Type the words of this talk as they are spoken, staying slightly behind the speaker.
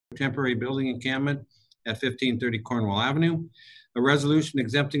temporary building encampment at 1530 Cornwall Avenue. A resolution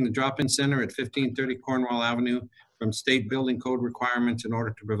exempting the drop-in center at 1530 Cornwall Avenue from state building code requirements in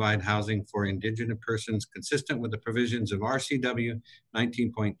order to provide housing for Indigenous persons consistent with the provisions of RCW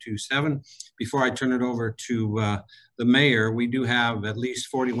 19.27. Before I turn it over to the mayor, we do have at least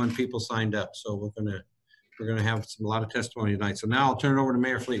 41 people signed up, so we're gonna have a lot of testimony tonight. So now I'll turn it over to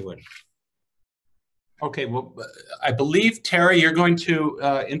Mayor Fleetwood. Okay, well, I believe, Terra, you're going to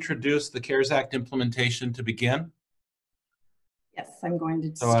introduce the CARES Act implementation to begin. Yes, I'm going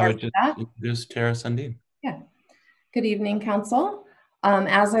to So I would just that. introduce Terra Sundin. Yeah. Good evening, Council.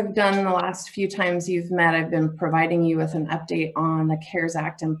 As I've done the last few times you've met, I've been providing you with an update on the CARES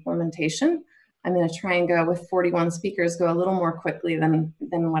Act implementation. I'm going to try and go with 41 speakers, go a little more quickly than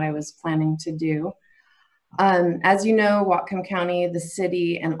what I was planning to do. As you know, Whatcom County, the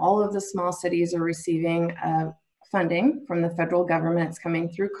city, and all of the small cities are receiving funding from the federal government. It's coming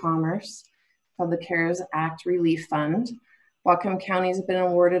through Commerce, called the CARES Act Relief Fund. Whatcom County has been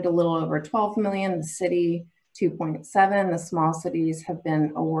awarded a little over 12 million, the city 2.7, the small cities have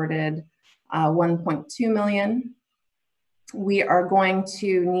been awarded 1.2 million. We are going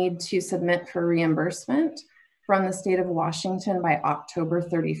to need to submit for reimbursement from the state of Washington by October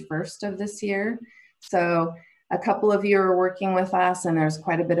 31st of this year. So a couple of you are working with us, and there's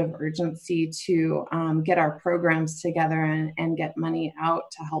quite a bit of urgency to get our programs together and get money out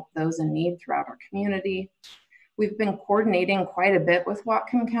to help those in need throughout our community. We've been coordinating quite a bit with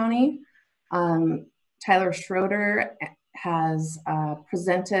Whatcom County. Tyler Schroeder has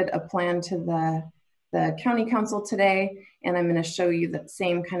presented a plan to the county council today, and I'm going to show you that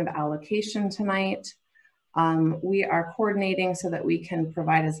same kind of allocation tonight. We are coordinating so that we can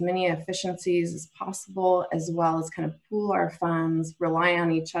provide as many efficiencies as possible, as well as kind of pool our funds, rely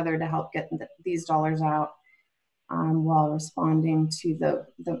on each other to help get these dollars out while responding to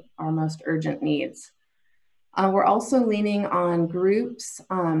our most urgent needs. We're also leaning on groups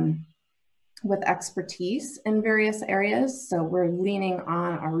with expertise in various areas. So we're leaning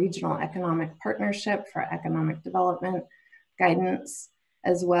on our regional economic partnership for economic development guidance,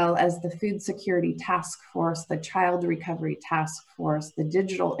 as well as the Food Security Task Force, the Child Recovery Task Force, the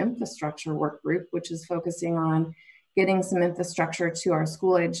Digital Infrastructure Work Group, which is focusing on getting some infrastructure to our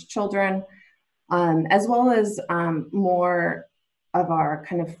school-aged children, as well as more of our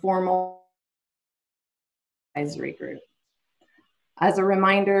kind of formal advisory group. As a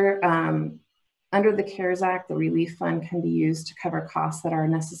reminder, under the CARES Act, the relief fund can be used to cover costs that are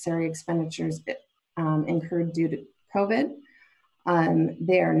necessary expenditures incurred due to COVID.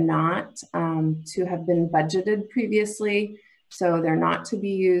 They are not to have been budgeted previously, so they're not to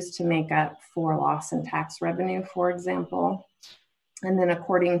be used to make up for loss in tax revenue, for example. And then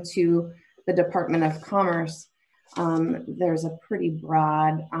according to the Department of Commerce, there's a pretty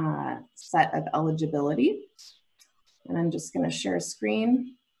broad set of eligibility. And I'm just going to share a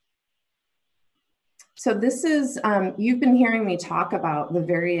screen. So this is, you've been hearing me talk about the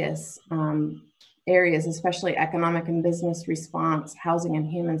various areas, especially economic and business response, housing and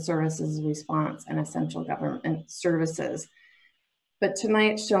human services response, and essential government services. But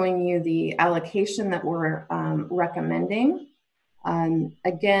tonight, showing you the allocation that we're recommending.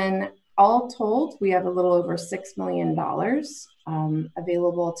 Again, all told, we have a little over $6 million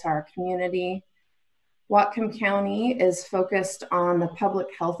available to our community. Whatcom County is focused on the public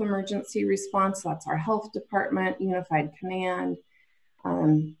health emergency response. That's our health department, unified command,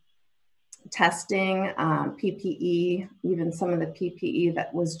 testing, PPE, even some of the PPE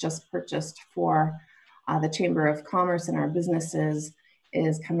that was just purchased for the Chamber of Commerce and our businesses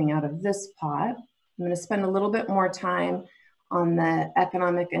is coming out of this pot. I'm going to spend a little bit more time on the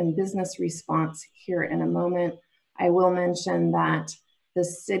economic and business response here in a moment. I will mention that the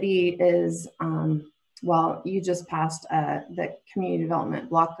city is, well, you just passed the community development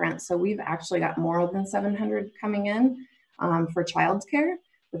block grant. So we've actually got more than 700 coming in for childcare,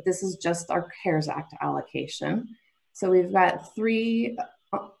 but this is just our CARES Act allocation. So we've got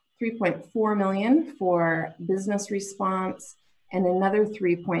 3.4 million for business response and another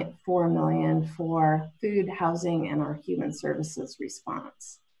 3.4 million for food, housing, and our human services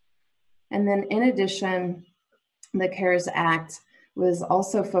response. And then in addition, the CARES Act was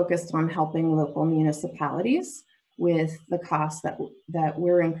also focused on helping local municipalities with the costs that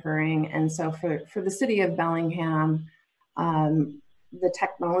we're incurring. And so for the city of Bellingham, the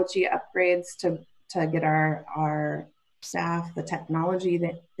technology upgrades to get our staff the technology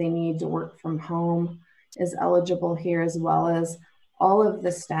that they need to work from home is eligible here, as well as all of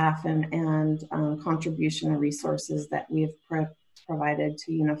the staff and contribution and resources that we've provided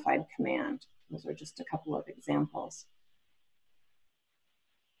to Unified Command. Those are just a couple of examples.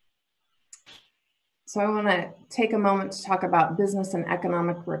 So I want to take a moment to talk about business and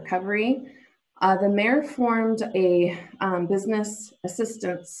economic recovery. The mayor formed a business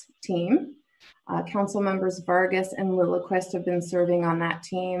assistance team. Council members Vargas and Lilliquist have been serving on that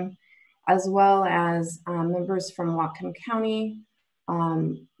team, as well as members from Whatcom County.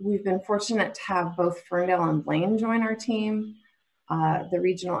 We've been fortunate to have both Ferndale and Blaine join our team, the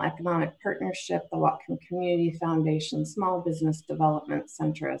Regional Economic Partnership, the Whatcom Community Foundation, Small Business Development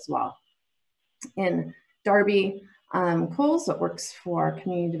Center as well. In Darby, Coles, that works for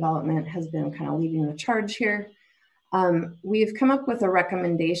community development, has been kind of leading the charge here. We've come up with a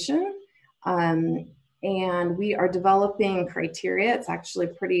recommendation, and we are developing criteria. It's actually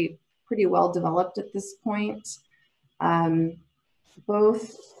pretty well developed at this point.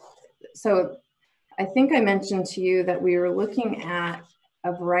 So I think I mentioned to you that we were looking at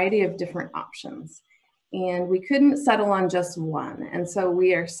a variety of different options, and we couldn't settle on just one. And so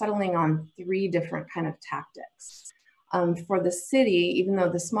we are settling on 3 different kind of tactics. For the city, even though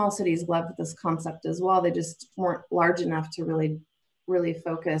the small cities loved this concept as well, they just weren't large enough to really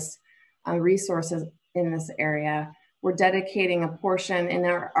focus on resources in this area. We're dedicating a portion, in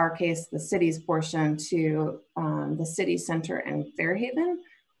our case, the city's portion, to the city center and Fairhaven.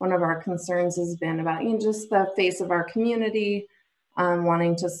 One of our concerns has been about just the face of our community,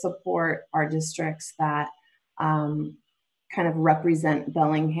 wanting to support our districts that kind of represent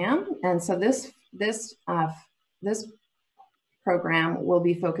Bellingham. And so this program will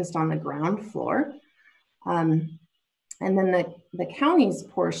be focused on the ground floor. And then the county's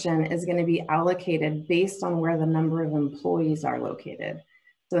portion is going to be allocated based on where the number of employees are located.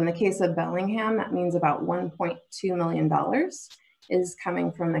 So in the case of Bellingham, that means about $1.2 million is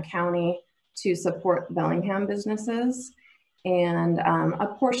coming from the county to support Bellingham businesses. And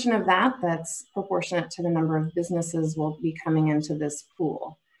a portion of that that's proportionate to the number of businesses will be coming into this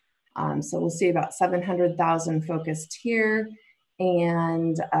pool. So we'll see about $700,000 focused here,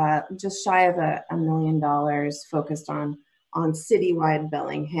 and just shy of $1 million focused on citywide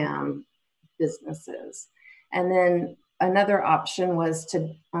Bellingham businesses. And then another option was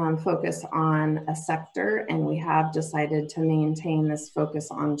to focus on a sector, and we have decided to maintain this focus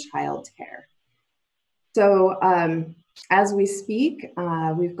on childcare. So as we speak,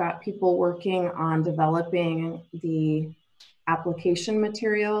 we've got people working on developing the application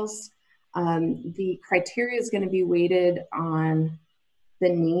materials. The criteria is going to be weighted on the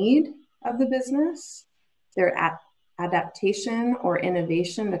need of the business, their adaptation or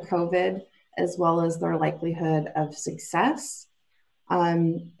innovation to COVID, as well as their likelihood of success.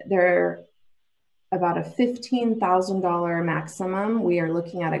 They're about a $15,000 maximum. We are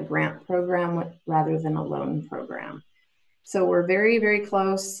looking at a grant program rather than a loan program. So we're very, very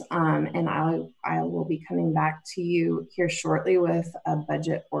close, and I will be coming back to you here shortly with a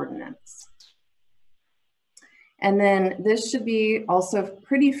budget ordinance. And then this should be also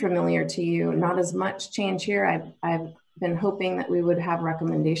pretty familiar to you, not as much change here. I've been hoping that we would have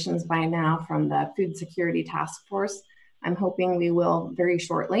recommendations by now from the Food Security Task Force. I'm hoping we will very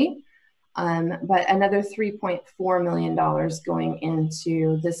shortly. But another $3.4 million going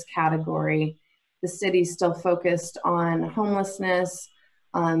into this category. The city's still focused on homelessness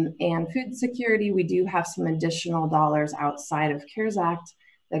and food security. We do have some additional dollars outside of CARES Act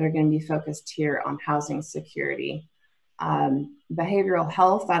that are going to be focused here on housing security. Behavioral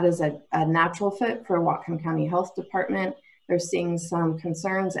health, that is a natural fit for Whatcom County Health Department. They're seeing some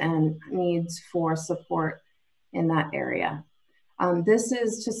concerns and needs for support in that area. This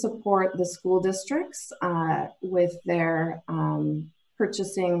is to support the school districts with their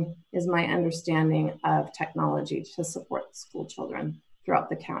purchasing, is my understanding, of technology to support school children throughout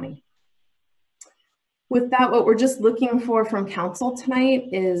the county. With that, what we're just looking for from council tonight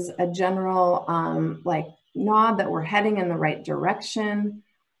is a general nod that we're heading in the right direction.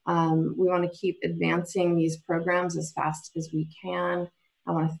 We want to keep advancing these programs as fast as we can.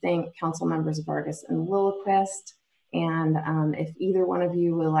 I want to thank council members Vargas and Lilliquist. And if either one of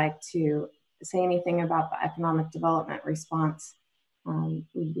you would like to say anything about the economic development response,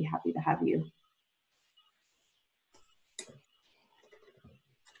 we'd be happy to have you.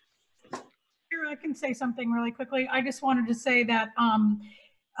 Here, I can say something really quickly. I just wanted to say that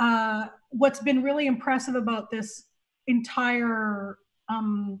what's been really impressive about this entire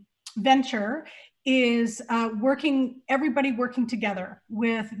venture is everybody working together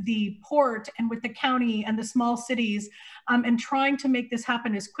with the port and with the county and the small cities, and trying to make this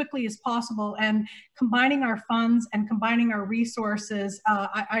happen as quickly as possible, and combining our funds and combining our resources.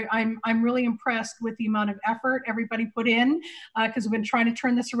 I'm really impressed with the amount of effort everybody put in, because we've been trying to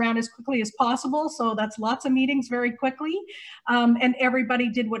turn this around as quickly as possible. So that's lots of meetings very quickly, and everybody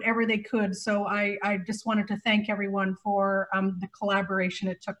did whatever they could. So I just wanted to thank everyone for the collaboration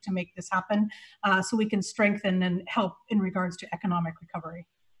it took to make this happen, so we can strengthen and help in regards to economic recovery.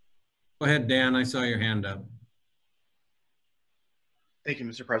 Go ahead, Dan. I saw your hand up. Thank you,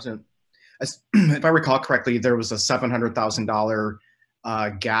 Mr. President. If I recall correctly, there was a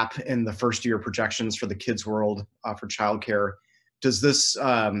 $700,000 gap in the first year projections for the Kids World for childcare. Does this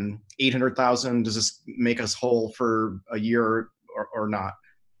 $800,000, does this make us whole for a year or not?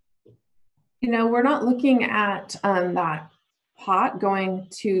 You know, we're not looking at that pot going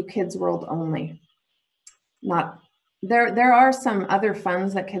to Kids World only. There are some other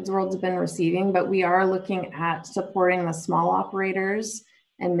funds that Kids World's been receiving, but we are looking at supporting the small operators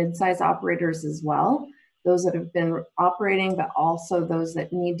and mid-size operators as well. Those that have been operating, but also those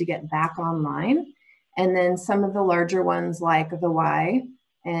that need to get back online. And then some of the larger ones like the Y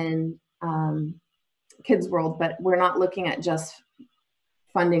and Kids World, but we're not looking at just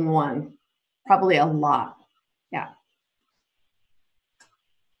funding one, probably a lot. Yeah.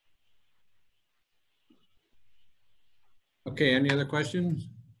 Okay, any other questions?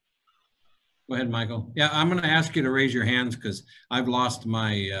 Go ahead, Michael. Yeah, I'm going to ask you to raise your hands because I've lost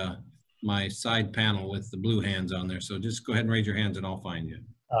my my side panel with the blue hands on there. So just go ahead and raise your hands and I'll find you.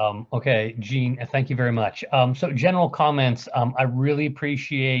 Okay, Gene, thank you very much. So general comments, I really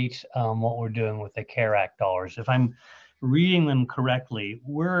appreciate what we're doing with the CARE Act dollars. If I'm reading them correctly,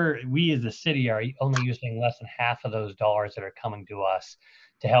 we as a city are only using less than half of those dollars that are coming to us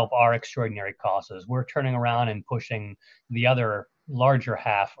to help our extraordinary causes. We're turning around and pushing the other larger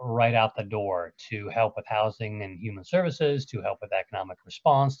half right out the door to help with housing and human services, to help with economic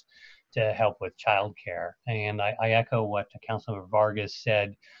response, to help with childcare. And I echo what Councilmember Vargas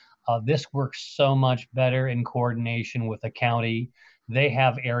said. This works so much better in coordination with the county. They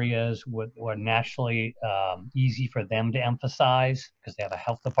have areas where naturally easy for them to emphasize because they have a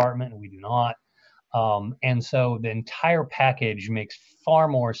health department and we do not. And so the entire package makes far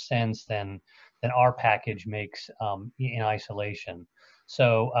more sense than our package makes in isolation.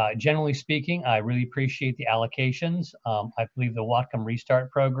 So generally speaking, I really appreciate the allocations. I believe the Whatcom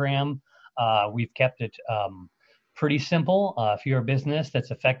Restart program, we've kept it pretty simple. If you're a business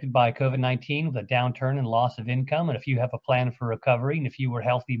that's affected by COVID-19 with a downturn and loss of income, and if you have a plan for recovery, and if you were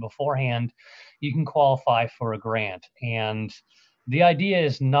healthy beforehand, you can qualify for a grant. And the idea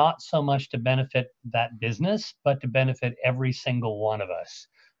is not so much to benefit that business, but to benefit every single one of us,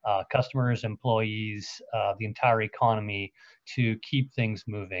 customers, employees, the entire economy, to keep things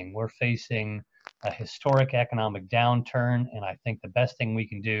moving. We're facing a historic economic downturn, and I think the best thing we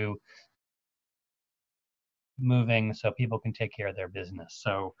can do moving so people can take care of their business.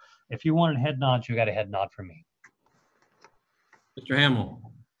 So if you wanted head nods, you got a head nod from me. Mr. Hamill.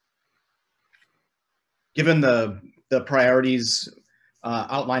 Given the priorities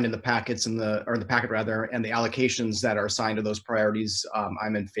outlined in the packets and the packet rather, and the allocations that are assigned to those priorities,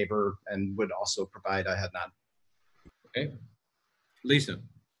 I'm in favor and would also provide a head nod. Okay, Lisa.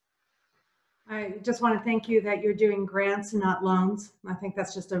 I just want to thank you that you're doing grants and not loans. I think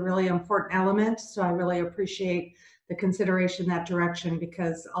that's just a really important element. So I really appreciate the consideration in that direction,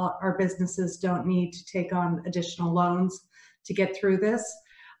 because our businesses don't need to take on additional loans to get through this.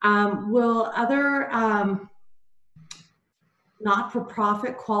 Will other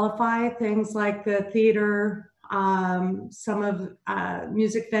not-for-profit qualify, things like the theater, some of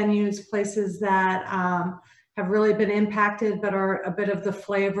music venues, places that have really been impacted but are a bit of the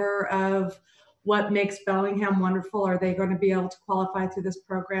flavor of what makes Bellingham wonderful? Are they going to be able to qualify through this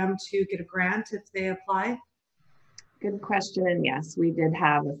program to get a grant if they apply? Good question. And yes, we did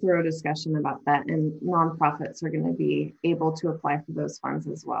have a thorough discussion about that, and nonprofits are going to be able to apply for those funds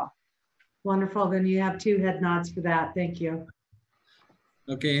as well. Wonderful. Then you have two head nods for that. Thank you.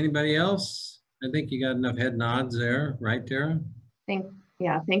 Okay, anybody else? I think you got enough head nods there, right, Tara? Thank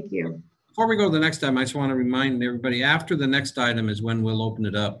you. Before we go to the next item, I just want to remind everybody, after the next item is when we'll open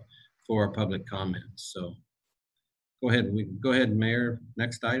it up for public comments. So go ahead, Mayor,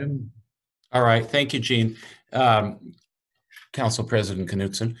 next item. All right, thank you, Gene. Council President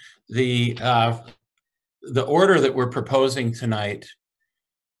Knutson, the order that we're proposing tonight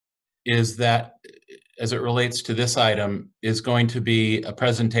is that, as it relates to this item, is going to be a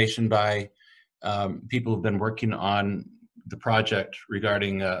presentation by people who've been working on the project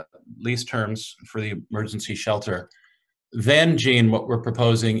regarding lease terms for the emergency shelter. Then, Jean, what we're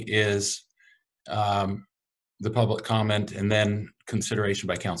proposing is the public comment and then consideration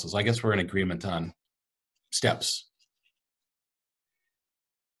by council. So I guess we're in agreement on steps.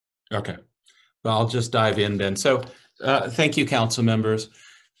 Okay, well, I'll just dive in then. So thank you, council members,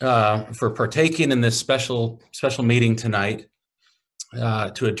 for partaking in this special meeting tonight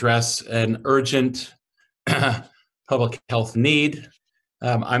to address an urgent public health need.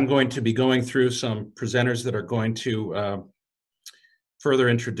 I'm going to be going through some presenters that are going to further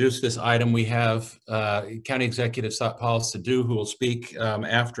introduce this item. We have County Executive Satpal Sidhu, who will speak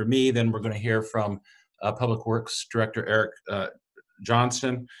after me. Then we're going to hear from Public Works Director Eric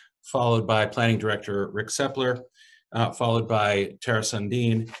Johnston, followed by Planning Director Rick Sepler, followed by Tara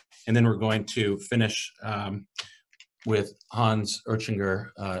Sundin, and then we're going to finish with Hans Urchinger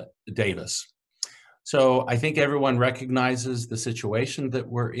Davis. So I think everyone recognizes the situation that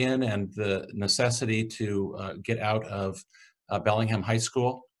we're in and the necessity to get out of Bellingham High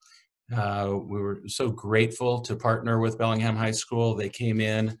School. We were so grateful to partner with Bellingham High School. They came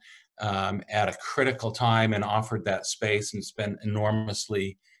in at a critical time and offered that space, and it's been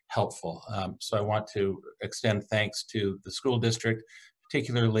enormously helpful. So I want to extend thanks to the school district,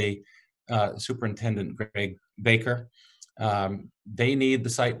 particularly Superintendent Greg Baker. They need the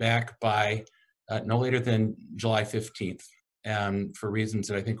site back by no later than July 15th, and for reasons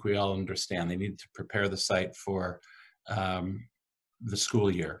that I think we all understand. They need to prepare the site for the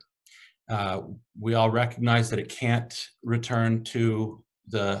school year. We all recognize that it can't return to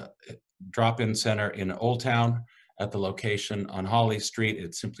the drop-in center in Old Town at the location on Holly Street.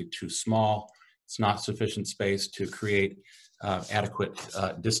 It's simply too small. It's not sufficient space to create adequate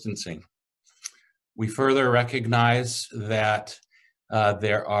distancing. We further recognize that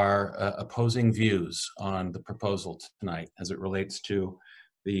there are opposing views on the proposal tonight as it relates to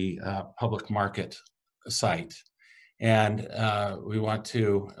the public market site. And we want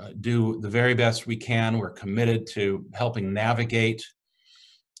to do the very best we can. We're committed to helping navigate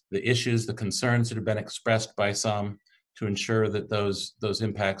the issues, the concerns that have been expressed by some, to ensure that those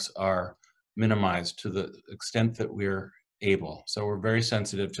impacts are minimized to the extent that we're able. So we're very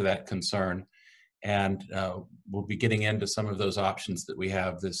sensitive to that concern, and we'll be getting into some of those options that we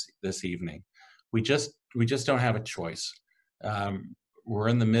have this evening. We just don't have a choice. We're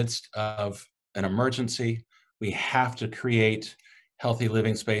in the midst of an emergency. We have to create healthy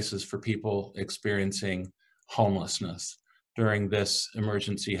living spaces for people experiencing homelessness during this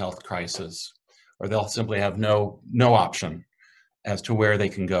emergency health crisis, or they'll simply have no option as to where they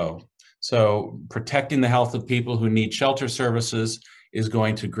can go. So protecting the health of people who need shelter services is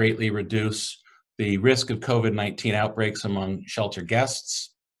going to greatly reduce the risk of COVID-19 outbreaks among shelter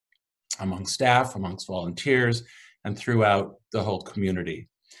guests, among staff, amongst volunteers, and throughout the whole community.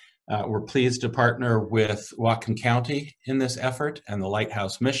 We're pleased to partner with Whatcom County in this effort and the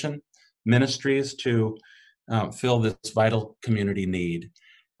Lighthouse Mission Ministries to fill this vital community need.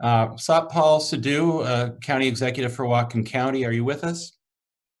 Satpal Sidhu, County Executive for Whatcom County, are you with us?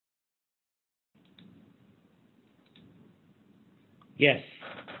 Yes,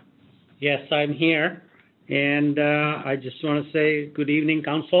 I'm here. And I just want to say good evening,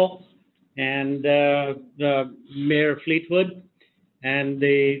 Council, and Mayor Fleetwood, and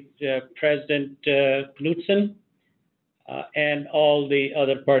the President Knudsen, and all the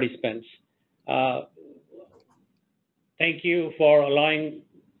other participants. Thank you for allowing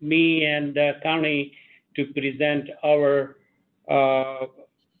me and the county to present our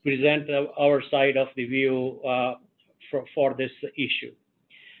side of the view for this issue.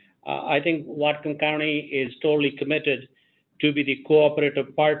 I think Whatcom County is totally committed to be the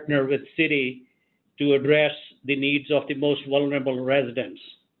cooperative partner with city to address the needs of the most vulnerable residents.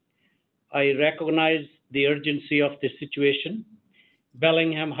 I recognize the urgency of the situation.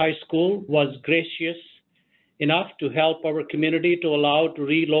 Bellingham High School was gracious enough to help our community to allow to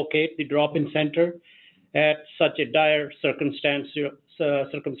relocate the drop-in center at such a dire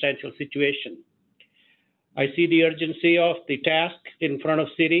circumstantial situation. I see the urgency of the task in front of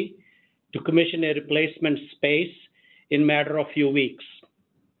city to commission a replacement space in a matter of few weeks.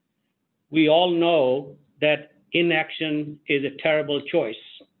 We all know that inaction is a terrible choice.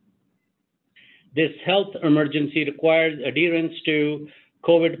 This health emergency requires adherence to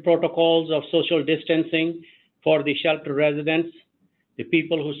COVID protocols of social distancing for the shelter residents, the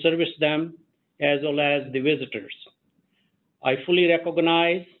people who service them, as well as the visitors. I fully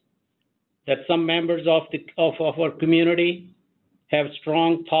recognize that some members of our community have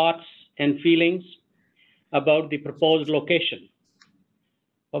strong thoughts and feelings about the proposed location.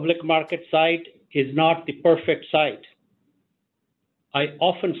 Public market site is not the perfect site. I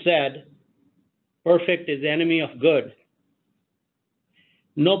often said, perfect is the enemy of good.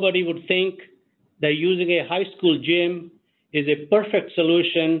 Nobody would think that using a high school gym is a perfect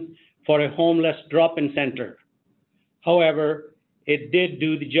solution for a homeless drop-in center. However, it did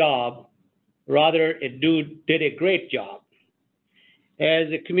do the job. Rather, it did a great job.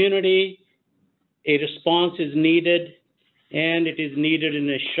 As a community, a response is needed, and it is needed in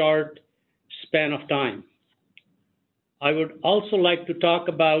a short span of time. I would also like to talk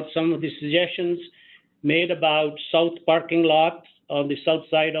about some of the suggestions made about south parking lots on the south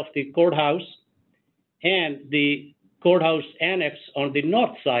side of the courthouse and the courthouse annex on the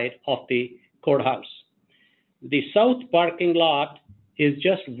north side of the courthouse. The south parking lot is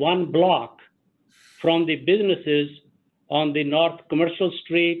just one block from the businesses on the North Commercial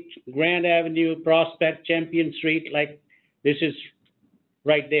Street, Grand Avenue, Prospect, Champion Street, like this is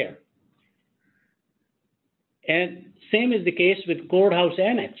right there. And same is the case with Courthouse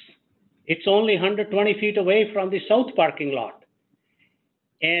Annex. It's only 120 feet away from the south parking lot.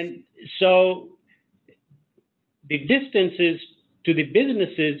 And so the distances to the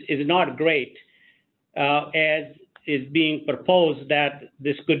businesses is not great, as is being proposed that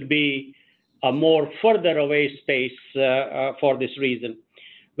this could be a more further away space for this reason.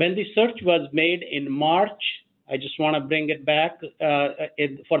 When the search was made in March, I just want to bring it back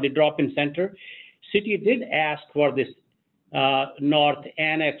for the drop-in center, city did ask for this North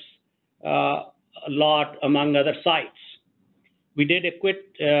Annex lot among other sites. We did a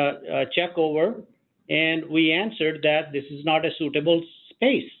quick check over, and we answered that this is not a suitable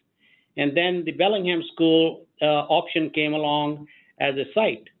space. And then the Bellingham School option came along as a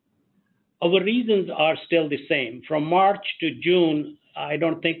site. Our reasons are still the same. From March to June, I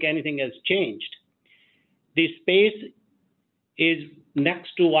don't think anything has changed. The space is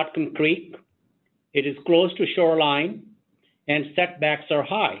next to Whatcom Creek. It is close to shoreline, and setbacks are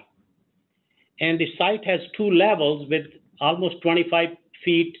high. And the site has two levels with almost 25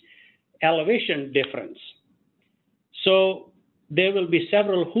 feet elevation difference. So there will be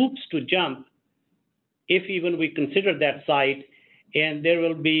several hoops to jump if even we consider that site, and there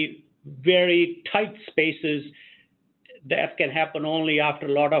will be very tight spaces that can happen only after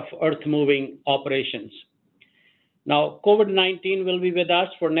a lot of earth-moving operations. Now, COVID-19 will be with us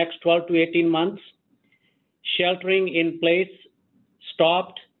for next 12 to 18 months. Sheltering in place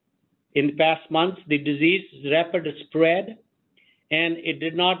stopped in the past months. The disease rapid spread, and it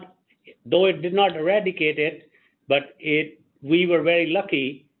did not, though it did not eradicate it, but we were very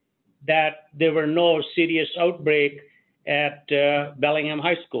lucky that there were no serious outbreak at Bellingham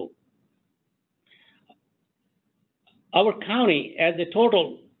High School. Our county as a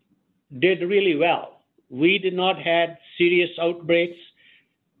total did really well. We did not have serious outbreaks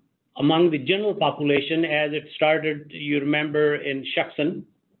among the general population as it started, you remember, in Shuckson,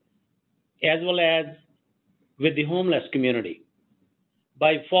 as well as with the homeless community.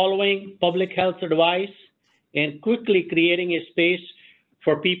 By following public health advice and quickly creating a space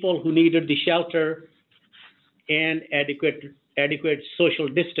for people who needed the shelter and adequate social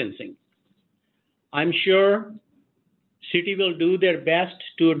distancing. I'm sure city will do their best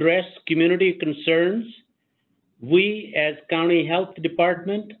to address community concerns. We as County Health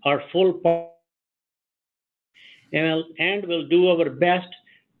Department are full part and will do our best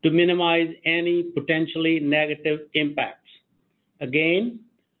to minimize any potentially negative impacts. Again,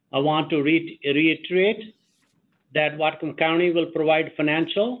 I want to reiterate that Whatcom County will provide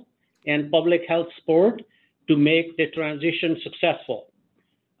financial and public health support to make the transition successful.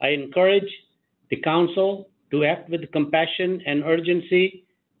 I encourage the council to act with compassion and urgency,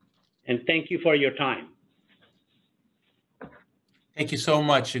 and thank you for your time. Thank you so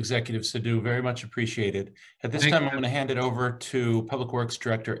much, Executive Sadhu. Very much appreciated. At this time, I'm going to hand it over to Public Works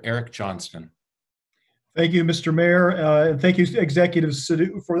Director Eric Johnston. Thank you, Mr. Mayor, and thank you, Executive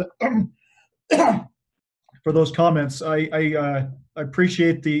Sadhu, for those comments. I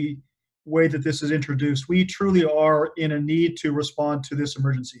appreciate the way that this is introduced. We truly are in a need to respond to this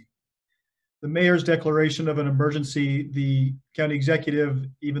emergency. The mayor's declaration of an emergency, the county executive,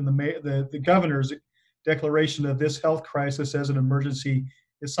 even the governor's declaration of this health crisis as an emergency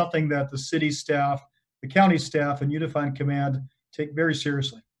is something that the city staff, the county staff, and Unified Command take very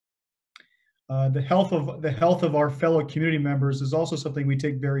seriously. The health of our fellow community members is also something we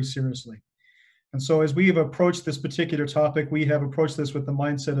take very seriously. And so as we have approached this particular topic, we have approached this with the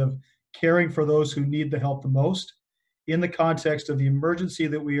mindset of caring for those who need the help the most in the context of the emergency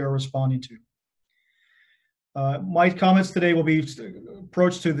that we are responding to. My comments today will be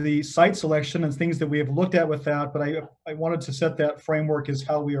approached to the site selection and things that we have looked at with that, but I wanted to set that framework as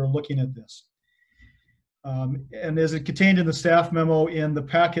how we are looking at this. And as it contained in the staff memo in the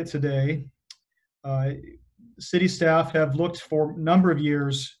packet today, city staff have looked for a number of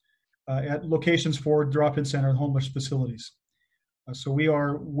years at locations for drop-in center and homeless facilities. So we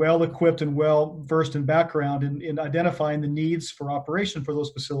are well equipped and well versed in background in identifying the needs for operation for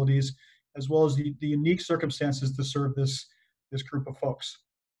those facilities, as well as the unique circumstances to serve this group of folks.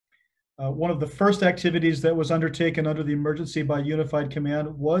 One of the first activities that was undertaken under the emergency by Unified Command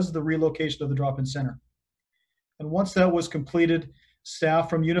was the relocation of the drop-in center. And once that was completed, staff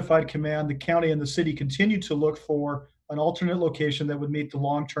from Unified Command, the county, and the city continued to look for an alternate location that would meet the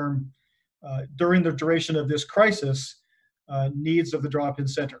long-term, during the duration of this crisis, needs of the drop-in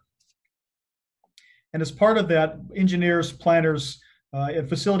center. And as part of that, engineers, planners, and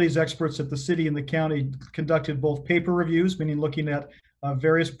facilities experts at the city and the county conducted both paper reviews, meaning looking at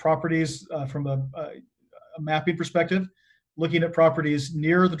various properties from a mapping perspective, looking at properties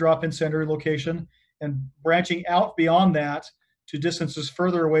near the drop-in center location, and branching out beyond that to distances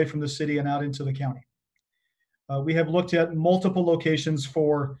further away from the city and out into the county. We have looked at multiple locations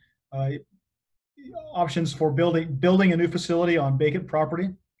for options for building a new facility on vacant property,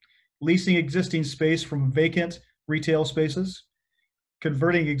 leasing existing space from vacant retail spaces,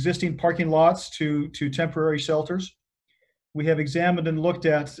 converting existing parking lots to temporary shelters. We have examined and looked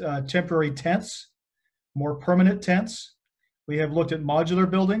at temporary tents, more permanent tents. We have looked at modular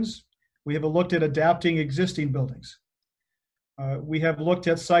buildings. We have looked at adapting existing buildings. We have looked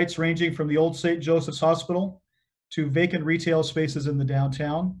at sites ranging from the old St. Joseph's Hospital to vacant retail spaces in the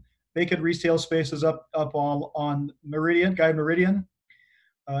downtown, vacant retail spaces up on Meridian, Guide Meridian,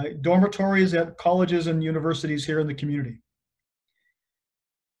 dormitories at colleges and universities here in the community.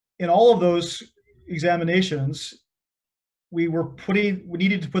 In all of those examinations, we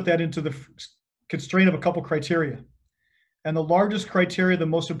needed to put that into the constraint of a couple criteria. And the largest criteria, the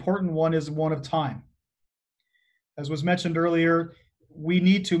most important one, is one of time. As was mentioned earlier, we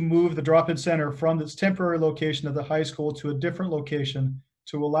need to move the drop-in center from its temporary location of the high school to a different location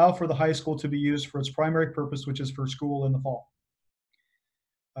to allow for the high school to be used for its primary purpose, which is for school in the fall.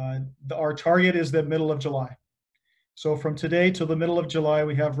 Our target is the middle of July. So from today till the middle of July,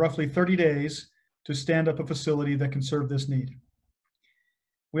 we have roughly 30 days to stand up a facility that can serve this need.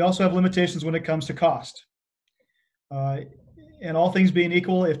 We also have limitations when it comes to cost. And all things being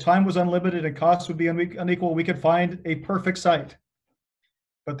equal, if time was unlimited and costs would be unequal, we could find a perfect site.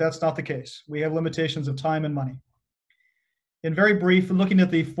 But that's not the case. We have limitations of time and money. In very brief, looking at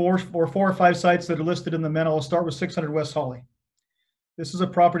the four or five sites that are listed in the memo, I'll start with 600 West Hawley. This is a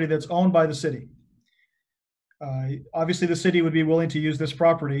property that's owned by the city. Obviously, the city would be willing to use this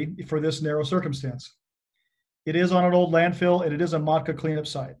property for this narrow circumstance. It is on an old landfill, and it is a MOTCA cleanup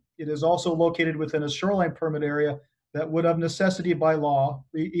site. It is also located within a shoreline permit area that would, of necessity by law,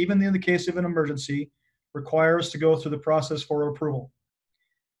 even in the case of an emergency, require us to go through the process for approval.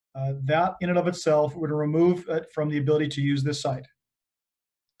 That in and of itself would remove it from the ability to use this site.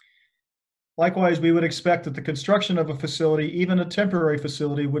 Likewise, we would expect that the construction of a facility, even a temporary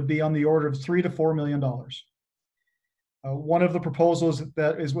facility, would be on the order of $3 to $4 million. One of the proposals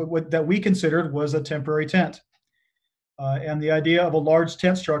that we considered was a temporary tent. And the idea of a large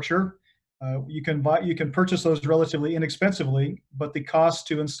tent structure, you can purchase those relatively inexpensively, but the cost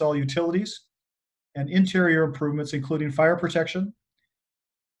to install utilities and interior improvements, including fire protection,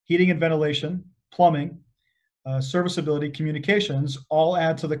 heating and ventilation, plumbing, serviceability, communications, all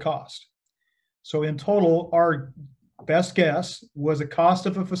add to the cost. So in total, our best guess was a cost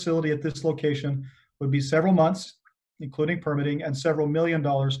of a facility at this location would be several months, including permitting, and several $1 million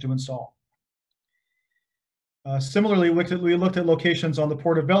to install. Similarly, we looked at locations on the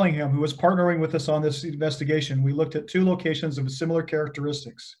Port of Bellingham, who was partnering with us on this investigation. We looked at two locations of similar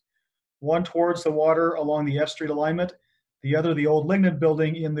characteristics. One towards the water along the F Street alignment, the other the old Lignan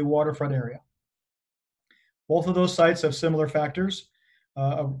building in the waterfront area. Both of those sites have similar factors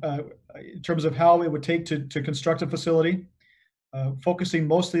in terms of how it would take to construct a facility, focusing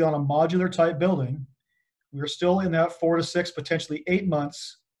mostly on a modular type building. We're still in that 4 to 6, potentially 8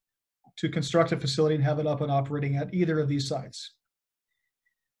 months to construct a facility and have it up and operating at either of these sites.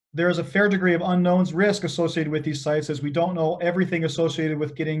 There is a fair degree of unknowns risk associated with these sites, as we don't know everything associated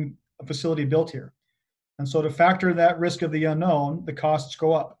with getting a facility built here. And so to factor that risk of the unknown, the costs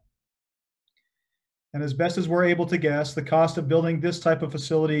go up. And as best as we're able to guess, the cost of building this type of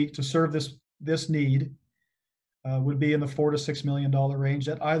facility to serve this need would be in the $4 to $6 million range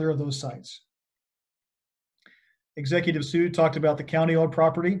at either of those sites. Executive Sue talked about the county-owned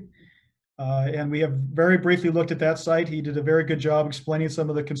property, and we have very briefly looked at that site. He did a very good job explaining some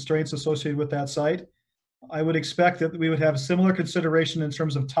of the constraints associated with that site. I would expect that we would have similar consideration in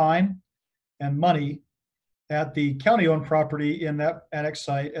terms of time and money at the county-owned property in that annex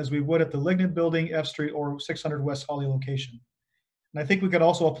site as we would at the Lighthouse Building, F Street, or 600 West Holly location. And I think we could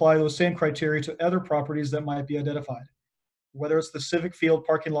also apply those same criteria to other properties that might be identified, whether it's the Civic Field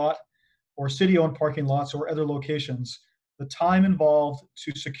parking lot or city-owned parking lots or other locations. The time involved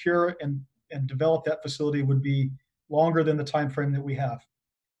to secure and develop that facility would be longer than the time frame that we have.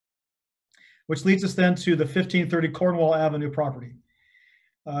 Which leads us then to the 1530 Cornwall Avenue property.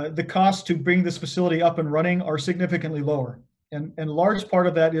 The costs to bring this facility up and running are significantly lower. And large part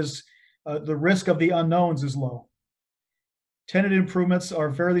of that is the risk of the unknowns is low. Tenant improvements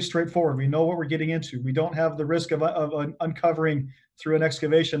are fairly straightforward. We know what we're getting into. We don't have the risk of uncovering through an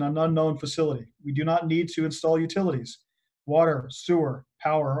excavation an unknown facility. We do not need to install utilities. Water, sewer,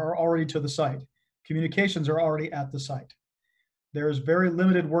 power are already to the site. Communications are already at the site. There is very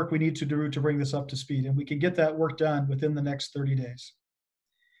limited work we need to do to bring this up to speed, and we can get that work done within the next 30 days.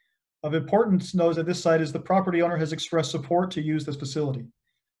 Of importance, note at this site is the property owner has expressed support to use this facility.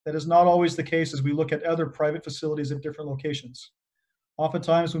 That is not always the case as we look at other private facilities at different locations.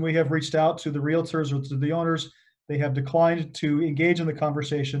 Oftentimes when we have reached out to the realtors or to the owners, they have declined to engage in the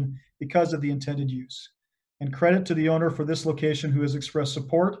conversation because of the intended use. And credit to the owner for this location who has expressed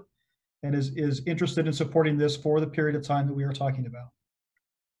support and is interested in supporting this for the period of time that we are talking about.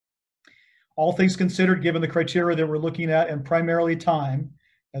 All things considered, given the criteria that we're looking at and primarily time,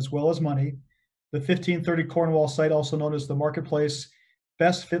 as well as money, the 1530 Cornwall site, also known as the Marketplace,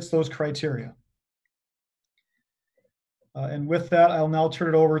 best fits those criteria. And with that, I'll now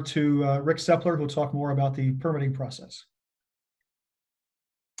turn it over to Rick Sepler, who will talk more about the permitting process.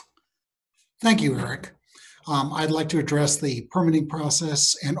 Thank you, Eric. I'd like to address the permitting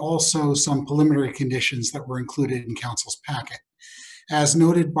process and also some preliminary conditions that were included in Council's packet. As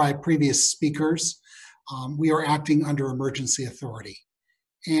noted by previous speakers, we are acting under emergency authority.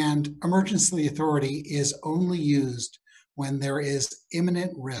 And emergency authority is only used when there is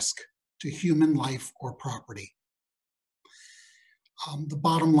imminent risk to human life or property. The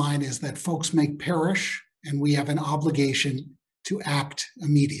bottom line is that folks may perish, and we have an obligation to act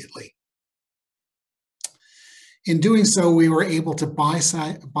immediately. In doing so, we were able to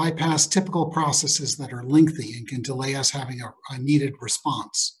bypass typical processes that are lengthy and can delay us having a needed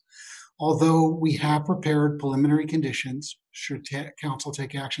response. Although we have prepared preliminary conditions, should Council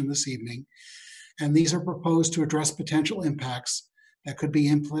take action this evening, and these are proposed to address potential impacts that could be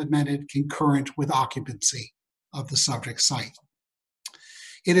implemented concurrent with occupancy of the subject site.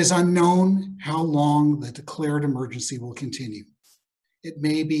 It is unknown how long the declared emergency will continue. It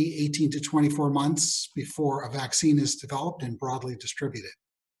may be 18 to 24 months before a vaccine is developed and broadly distributed.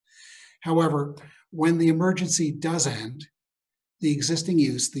 However, when the emergency does end, the existing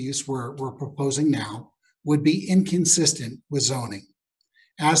use, the use we're proposing now, would be inconsistent with zoning.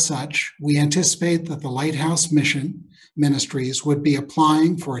 As such, we anticipate that the Lighthouse Mission Ministries would be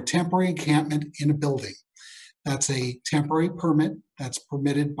applying for a temporary encampment in a building. That's a temporary permit that's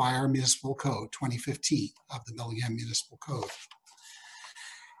permitted by our municipal code, 2015 of the Bellingham Municipal Code.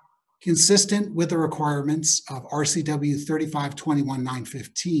 Consistent with the requirements of RCW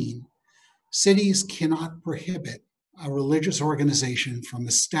 3521-915, cities cannot prohibit a religious organization from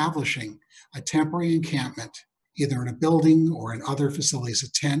establishing a temporary encampment, either in a building or in other facilities,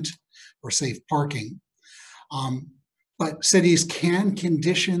 a tent or safe parking. But cities can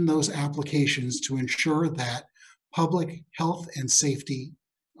condition those applications to ensure that public health and safety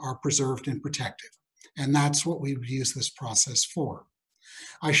are preserved and protected. And that's what we would use this process for.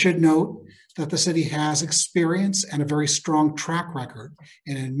 I should note that the city has experience and a very strong track record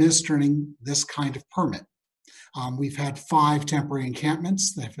in administering this kind of permit. We've had 5 temporary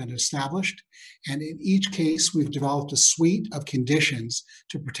encampments that have been established, and in each case, we've developed a suite of conditions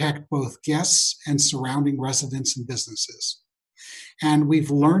to protect both guests and surrounding residents and businesses. And we've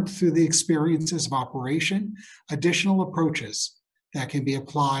learned through the experiences of operation additional approaches that can be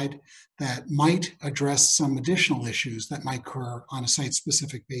applied that might address some additional issues that might occur on a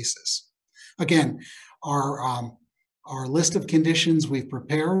site-specific basis. Again, our list of conditions we've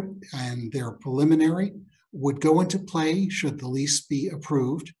prepared, and they're preliminary, would go into play should the lease be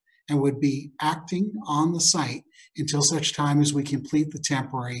approved and would be acting on the site until such time as we complete the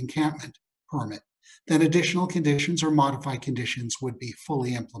temporary encampment permit. Then additional conditions or modified conditions would be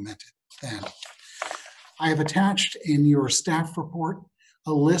fully implemented then. I have attached in your staff report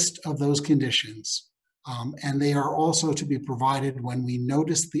a list of those conditions, and they are also to be provided when we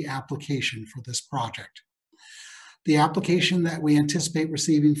notice the application for this project. The application that we anticipate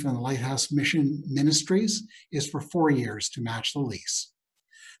receiving from the Lighthouse Mission Ministries is for 4 years to match the lease.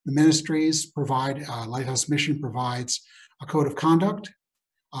 The ministries provide, Lighthouse Mission provides a code of conduct,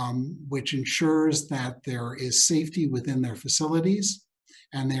 which ensures that there is safety within their facilities,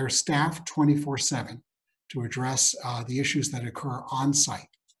 and they are staffed 24/7 to address the issues that occur on site.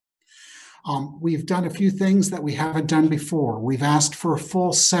 We've done a few things that we haven't done before. We've asked for a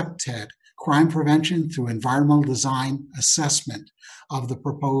full CPTED, crime prevention through environmental design assessment of the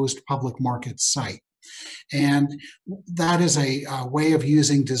proposed public market site. And that is a way of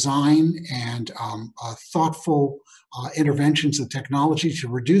using design and thoughtful interventions of technology to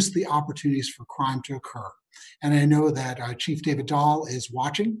reduce the opportunities for crime to occur. And I know that Chief David Dahl is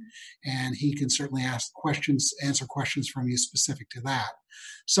watching, and he can certainly answer questions from you specific to that.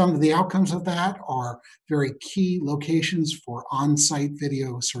 Some of the outcomes of that are very key locations for on-site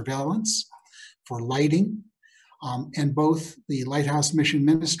video surveillance, for lighting, and both the Lighthouse Mission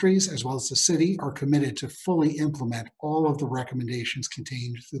Ministries as well as the city are committed to fully implement all of the recommendations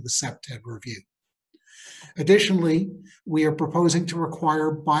contained through the CPTED review. Additionally, we are proposing to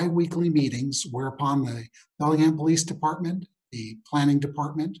require bi-weekly meetings whereupon the Bellingham Police Department, the Planning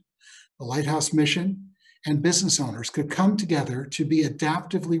Department, the Lighthouse Mission, and business owners could come together to be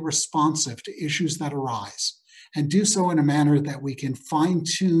adaptively responsive to issues that arise, and do so in a manner that we can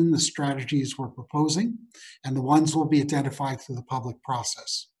fine-tune the strategies we're proposing, and the ones will be identified through the public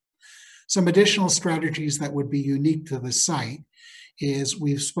process. Some additional strategies that would be unique to the site is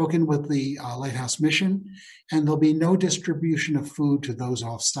we've spoken with the Lighthouse Mission, and there'll be no distribution of food to those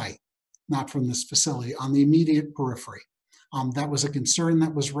off-site, not from this facility, on the immediate periphery. That was a concern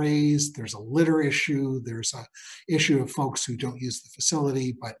that was raised. There's a litter issue. There's an issue of folks who don't use the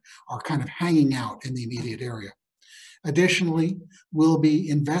facility but are kind of hanging out in the immediate area. Additionally, we'll be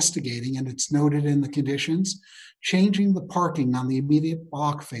investigating, and it's noted in the conditions, changing the parking on the immediate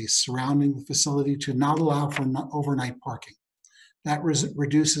block face surrounding the facility to not allow for overnight parking. That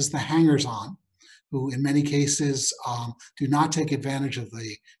reduces the hangers-on, who in many cases do not take advantage of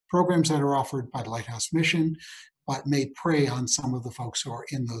the programs that are offered by the Lighthouse Mission, but may prey on some of the folks who are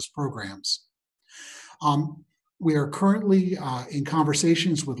in those programs. We are currently in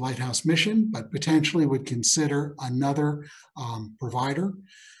conversations with Lighthouse Mission, but potentially would consider another provider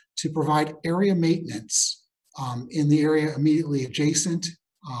to provide area maintenance in the area immediately adjacent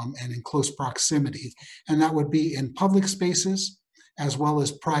and in close proximity. And that would be in public spaces as well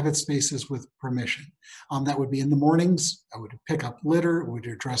as private spaces with permission. That would be in the mornings. I would pick up litter, it would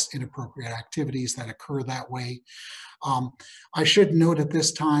address inappropriate activities that occur that way. I should note at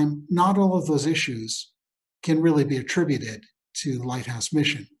this time, not all of those issues can really be attributed to the Lighthouse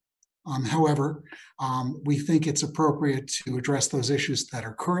Mission. However, we think it's appropriate to address those issues that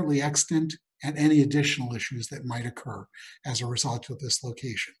are currently extant and any additional issues that might occur as a result of this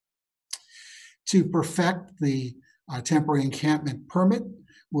location. To perfect the temporary encampment permit,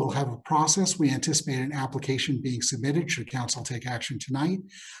 we'll have a process. We anticipate an application being submitted should council take action tonight.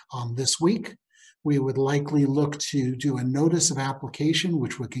 This week, we would likely look to do a notice of application,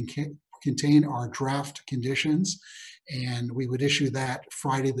 which would contain our draft conditions, and we would issue that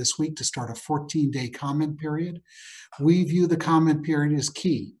Friday this week to start a 14-day comment period. We view the comment period as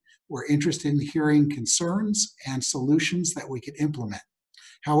key. We're interested in hearing concerns and solutions that we could implement.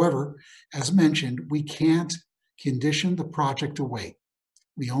 However, as mentioned, we can't condition the project away.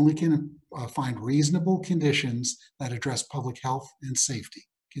 We only can find reasonable conditions that address public health and safety,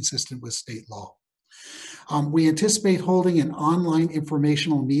 consistent with state law. We anticipate holding an online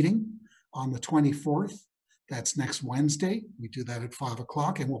informational meeting on the 24th. That's next Wednesday. We do that at 5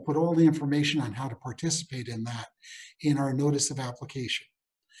 o'clock, and we'll put all the information on how to participate in that in our notice of application.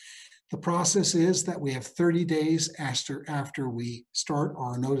 The process is that we have 30 days after we start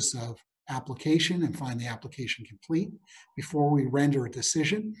our notice of application and find the application complete before we render a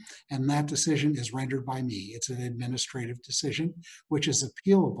decision, and that decision is rendered by me. It's an administrative decision which is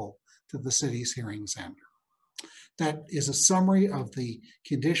appealable to the city's hearing examiner. That is a summary of the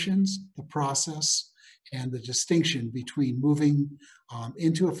conditions, the process, and the distinction between moving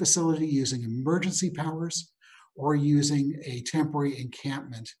into a facility using emergency powers or using a temporary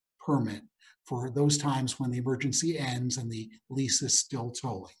encampment permit for those times when the emergency ends and the lease is still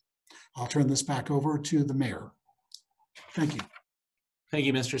tolling. I'll turn this back over to the mayor. Thank you. Thank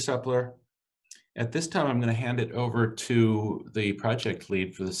you, Mr. Suppler. At this time, I'm going to hand it over to the project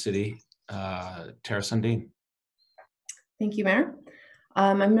lead for the city, Terra Sundin. Thank you, Mayor.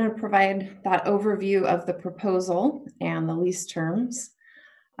 I'm going to provide that overview of the proposal and the lease terms.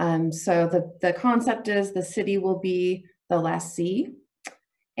 So the concept is the city will be the lessee,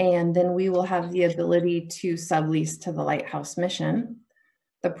 and then we will have the ability to sublease to the Lighthouse Mission.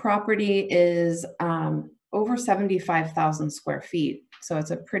 The property is over 75,000 square feet. So it's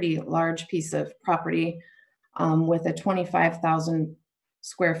a pretty large piece of property with a 25,000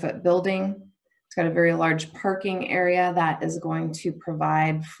 square foot building. It's got a very large parking area that is going to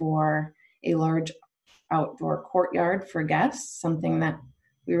provide for a large outdoor courtyard for guests, something that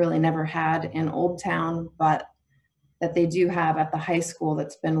we really never had in Old Town, but that they do have at the high school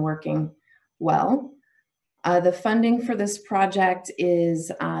that's been working well. The funding for this project is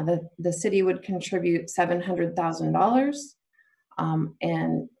the city would contribute $700,000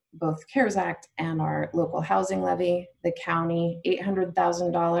 and both CARES Act and our local housing levy, the county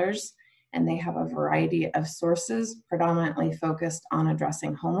 $800,000, and they have a variety of sources predominantly focused on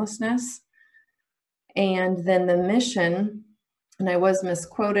addressing homelessness. And then the mission, and I was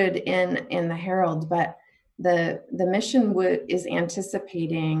misquoted in the Herald, but the mission is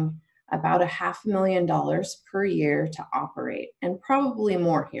anticipating about $500,000 per year to operate, and probably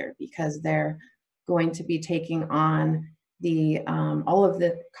more here because they're going to be taking on the all of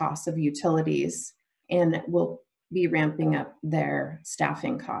the costs of utilities and will be ramping up their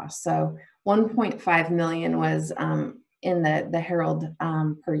staffing costs. So 1.5 million was in the Herald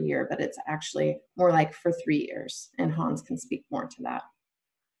per year, but it's actually more like for 3 years, and Hans can speak more to that.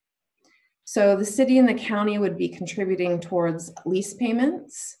 So the city and the county would be contributing towards lease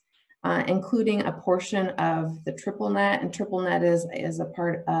payments, including a portion of the triple net, and triple net is a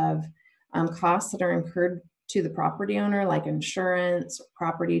part of costs that are incurred to the property owner, like insurance,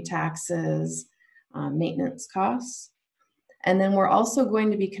 property taxes, maintenance costs. And then we're also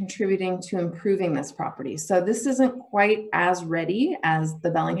going to be contributing to improving this property. So this isn't quite as ready as the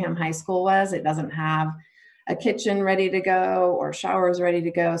Bellingham High School was. It doesn't have a kitchen ready to go or showers ready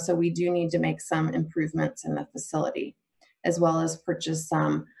to go. So we do need to make some improvements in the facility, as well as purchase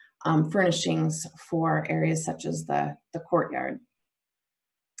some furnishings for areas such as the courtyard.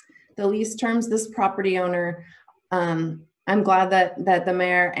 The lease terms, this property owner, I'm glad that the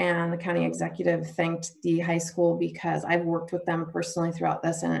mayor and the county executive thanked the high school, because I've worked with them personally throughout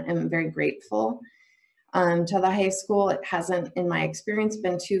this and I'm very grateful to the high school. It hasn't, in my experience,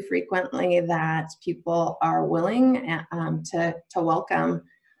 been too frequently that people are willing to welcome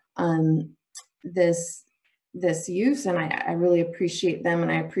this use, and I really appreciate them,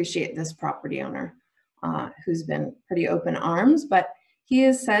 and I appreciate this property owner who's been pretty open arms. But he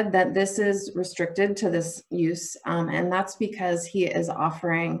has said that this is restricted to this use, and that's because he is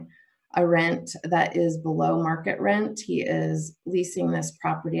offering a rent that is below market rent. He is leasing this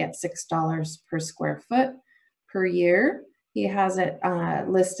property at $6 per square foot per year. He has it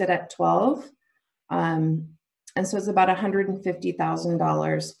listed at $12, and so it's about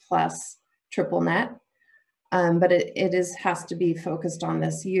 $150,000 plus triple net, but it has to be focused on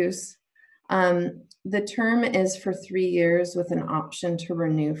this use. The term is for 3 years with an option to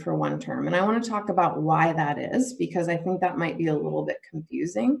renew for 1 term. And I want to talk about why that is, because I think that might be a little bit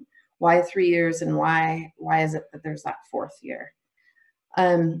confusing. Why 3 years, and why is it that there's that 4th year?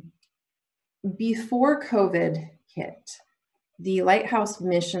 Before COVID hit, the Lighthouse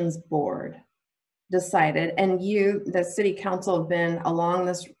Missions Board decided, and you, the City Council, have been along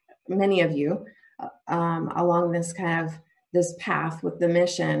this, many of you, along this this path with the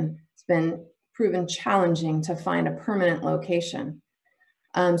mission. It's been proven challenging to find a permanent location.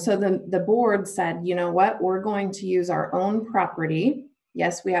 So the board said, you know what, we're going to use our own property.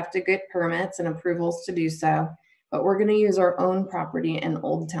 Yes, we have to get permits and approvals to do so, but we're going to use our own property in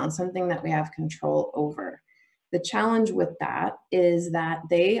Old Town, something that we have control over. The challenge with that is that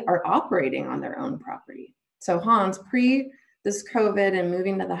they are operating on their own property. So Hans, pre this COVID and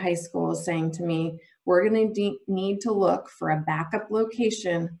moving to the high school, is saying to me, we're going to need to look for a backup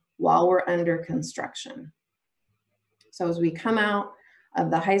location while we're under construction. So as we come out of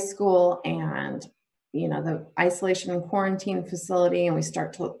the high school and, you know, the isolation and quarantine facility, and we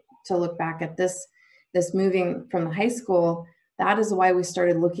start to look back at this moving from the high school, that is why we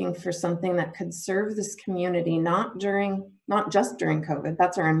started looking for something that could serve this community, not just during COVID.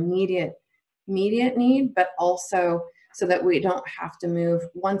 That's our immediate need, but also so that we don't have to move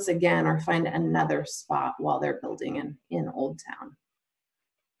once again or find another spot while they're building in Old Town.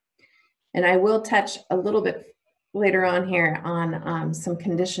 And I will touch a little bit later on here on some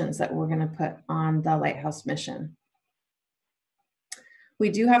conditions that we're going to put on the Lighthouse mission. We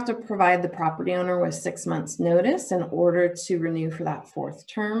do have to provide the property owner with 6 months notice in order to renew for that 4th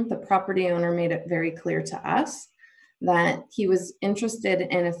term. The property owner made it very clear to us that he was interested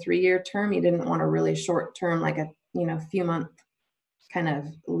in a 3-year term. He didn't want a really short term, like a few month kind of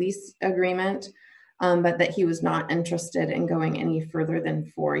lease agreement. But that he was not interested in going any further than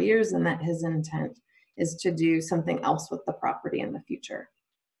 4 years, and that his intent is to do something else with the property in the future.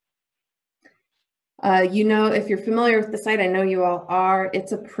 If you're familiar with the site, I know you all are,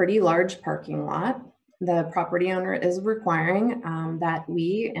 it's a pretty large parking lot. the property owner is requiring that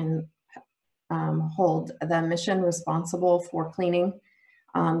we hold the mission responsible for cleaning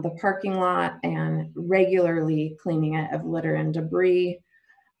the parking lot and regularly cleaning it of litter and debris,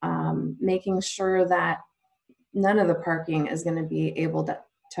 making sure that none of the parking is going to be able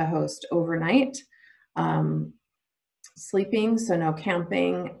to host overnight sleeping, so no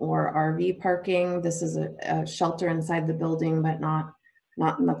camping or RV parking. This is a shelter inside the building, but not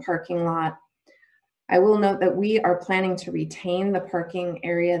in the parking lot. I will note that we are planning to retain the parking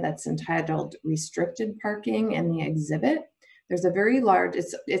area that's entitled restricted parking in the exhibit. There's a very large,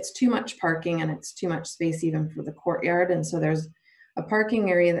 it's too much parking and it's too much space even for the courtyard. And so there's a parking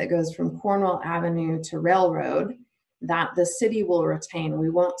area that goes from Cornwall Avenue to Railroad that the city will retain. We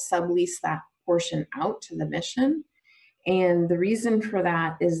won't sublease that portion out to the mission. And the reason for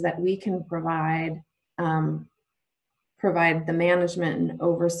that is that we can provide the management and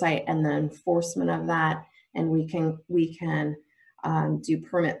oversight and the enforcement of that, and we can do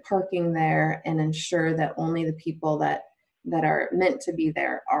permit parking there and ensure that only the people that are meant to be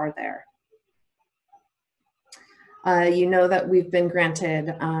there are there. You know that we've been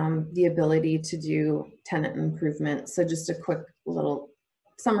granted the ability to do tenant improvements. So just a quick little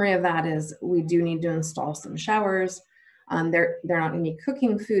summary of that is we do need to install some showers. They're not going to be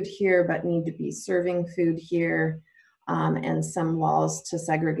cooking food here, but need to be serving food here. And some walls to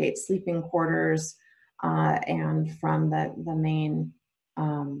segregate sleeping quarters and from the main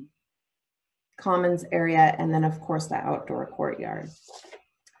commons area, and then of course the outdoor courtyard.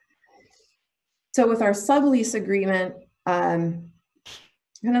 So with our sublease agreement, I'm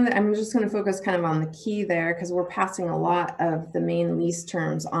just going to focus kind of on the key there because we're passing a lot of the main lease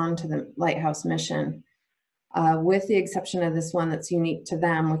terms onto the Lighthouse mission. With the exception of this one that's unique to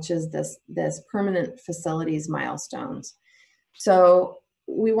them, which is this permanent facilities milestones. So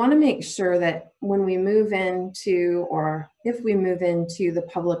we want to make sure that when we move into, or if we move into the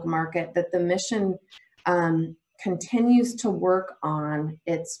public market, that the mission continues to work on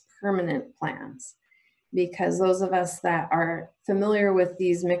its permanent plans. Because those of us that are familiar with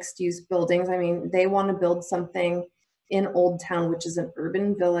these mixed-use buildings, I mean, they want to build something in Old Town, which is an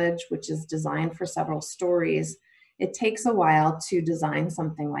urban village, which is designed for several stories. It takes a while to design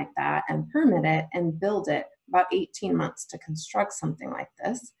something like that and permit it and build it, about 18 months to construct something like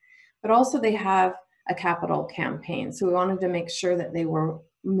this. But also they have a capital campaign. So we wanted to make sure that they were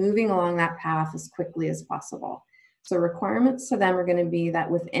moving along that path as quickly as possible. So requirements to them are going to be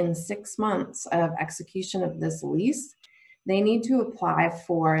that within 6 months of execution of this lease, they need to apply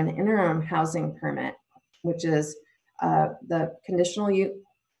for an interim housing permit, which is the conditional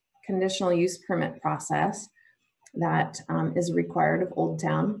use permit process that is required of Old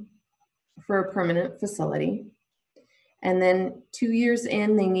Town for a permanent facility. And then 2 years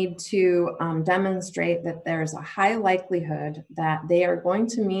in, they need to demonstrate that there's a high likelihood that they are going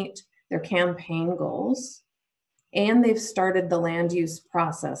to meet their campaign goals, and they've started the land use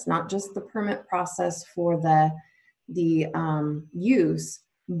process, not just the permit process for the use,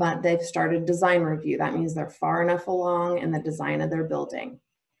 but they've started design review. That means they're far enough along in the design of their building.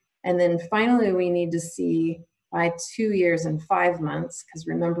 And then finally, we need to see by 2 years and 5 months, because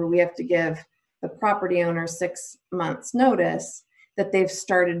remember, we have to give the property owner 6 months notice that they've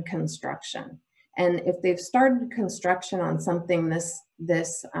started construction. And if they've started construction on something of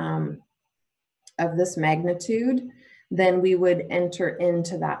this magnitude, then we would enter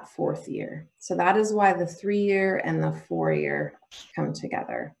into that 4th year. So that is why the 3-year and the 4-year come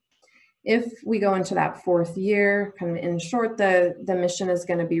together. If we go into that 4th year, kind of in short, the mission is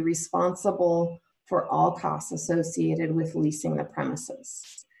going to be responsible for all costs associated with leasing the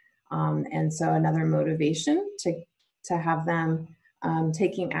premises. And so another motivation to have them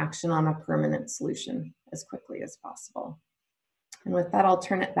taking action on a permanent solution as quickly as possible. And with that, I'll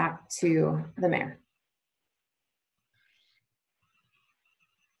turn it back to the mayor.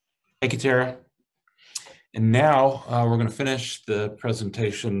 Thank you, Tara. And now we're going to finish the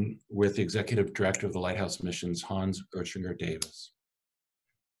presentation with the Executive Director of the Lighthouse Missions, Hans Oettinger Davis.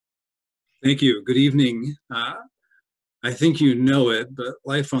 Thank you. Good evening. I think you know it, but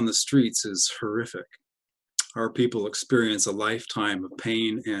life on the streets is horrific. Our people experience a lifetime of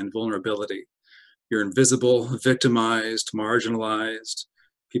pain and vulnerability. You're invisible, victimized, marginalized.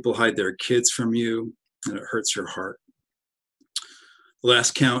 People hide their kids from you, and it hurts your heart. The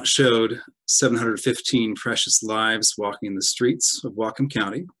last count showed 715 precious lives walking the streets of Whatcom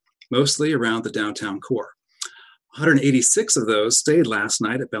County, mostly around the downtown core. 186 of those stayed last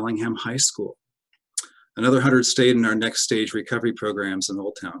night at Bellingham High School. Another 100 stayed in our next stage recovery programs in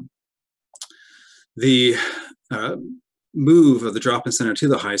Old Town. The move of the drop-in center to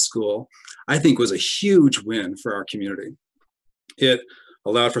the high school, I think was a huge win for our community. It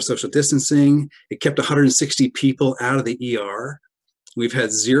allowed for social distancing. It kept 160 people out of the ER. We've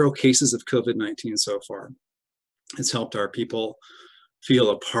had 0 cases of COVID-19 so far. It's helped our people feel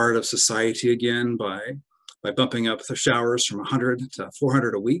a part of society again by bumping up the showers from 100 to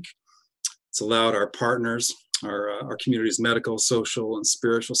 400 a week. It's allowed our partners, our community's medical, social, and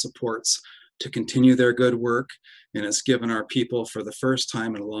spiritual supports to continue their good work, and it's given our people, for the first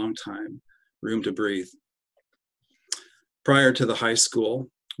time in a long time, room to breathe. Prior to the high school,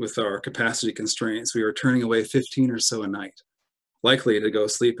 with our capacity constraints, we were turning away 15 or so a night, likely to go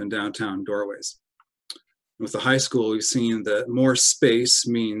sleep in downtown doorways. With the high school, we've seen that more space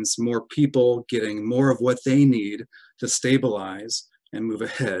means more people getting more of what they need to stabilize and move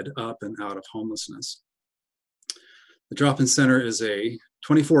ahead up and out of homelessness. The drop-in center is a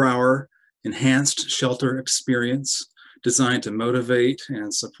 24-hour enhanced shelter experience designed to motivate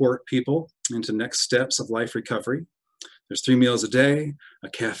and support people into next steps of life recovery. There's 3 meals a day, a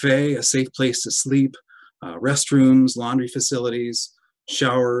cafe, a safe place to sleep, restrooms, laundry facilities,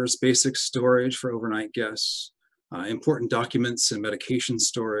 showers, basic storage for overnight guests, important documents and medication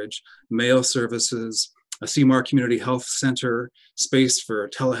storage, mail services, a CMAR Community Health Center, space for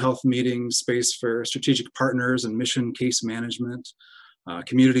telehealth meetings, space for strategic partners and mission case management,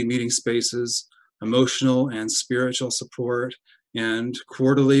 community meeting spaces, emotional and spiritual support, and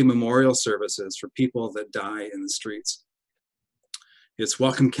quarterly memorial services for people that die in the streets. It's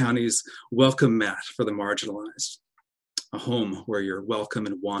Whatcom County's welcome mat for the marginalized, a home where you're welcome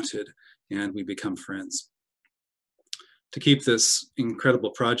and wanted, and we become friends. To keep this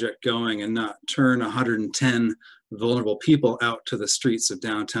incredible project going and not turn 110 vulnerable people out to the streets of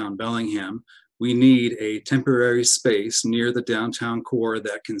downtown Bellingham, we need a temporary space near the downtown core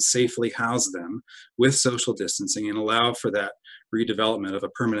that can safely house them with social distancing and allow for that redevelopment of a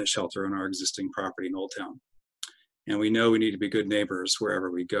permanent shelter on our existing property in Old Town. And we know we need to be good neighbors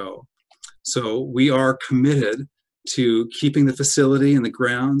wherever we go. So we are committed to keeping the facility and the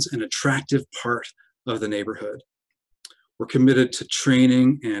grounds an attractive part of the neighborhood. We're committed to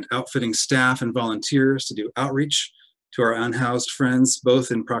training and outfitting staff and volunteers to do outreach to our unhoused friends,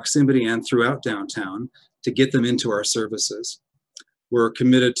 both in proximity and throughout downtown, to get them into our services. We're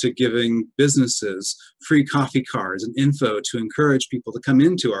committed to giving businesses free coffee cards and info to encourage people to come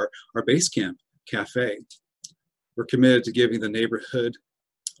into our base camp cafe. We're committed to giving the neighborhood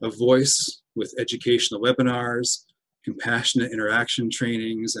a voice with educational webinars, compassionate interaction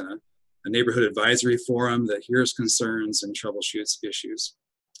trainings, and a neighborhood advisory forum that hears concerns and troubleshoots issues.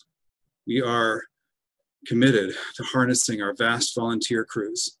 We are committed to harnessing our vast volunteer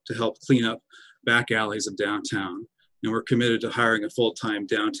crews to help clean up back alleys of downtown. And we're committed to hiring a full-time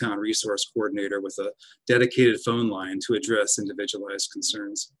downtown resource coordinator with a dedicated phone line to address individualized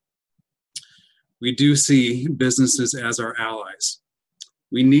concerns. We do see businesses as our allies.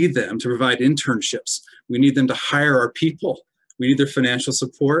 We need them to provide internships. We need them to hire our people. We need their financial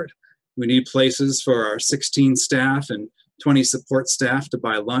support. We need places for our 16 staff and 20 support staff to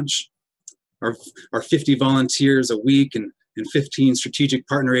buy lunch. Our 50 volunteers a week and 15 strategic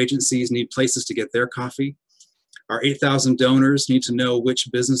partner agencies need places to get their coffee. Our 8,000 donors need to know which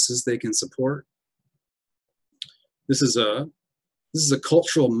businesses they can support. This is a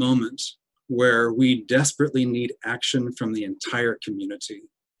cultural moment where we desperately need action from the entire community.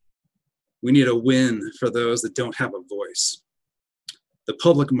 We need a win for those that don't have a voice. The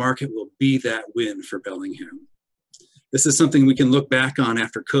public market will be that win for Bellingham. This is something we can look back on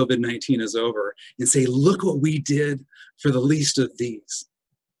after COVID-19 is over and say, look what we did for the least of these.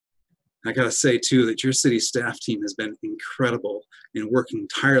 I gotta say too that your city staff team has been incredible in working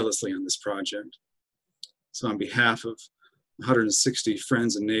tirelessly on this project. So on behalf of 160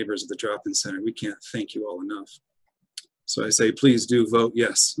 friends and neighbors of the drop-in center, we can't thank you all enough. So I say, please do vote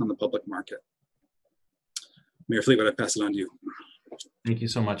yes on the public market. Mayor Fleetwood, I pass it on to you. Thank you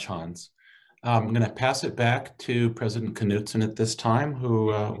so much, Hans. I'm going to pass it back to President Knutson at this time, who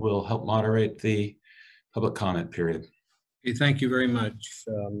will help moderate the public comment period. Okay, thank you very much,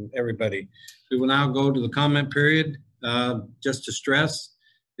 everybody. We will now go to the comment period. Just to stress,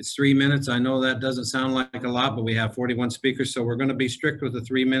 it's 3 minutes. I know that doesn't sound like a lot, but we have 41 speakers, so we're going to be strict with the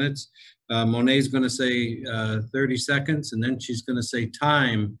 3 minutes. Monet's going to say 30 seconds, and then she's going to say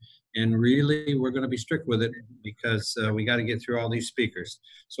time. And really, we're going to be strict with it because we got to get through all these speakers.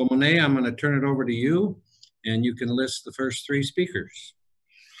 So Monet, I'm going to turn it over to you, and you can list the first 3 speakers.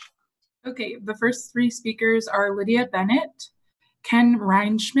 Okay, the first 3 speakers are Lydia Bennett, Ken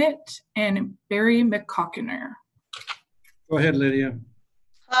Reinschmidt, and Barry McCockiner. Go ahead, Lydia.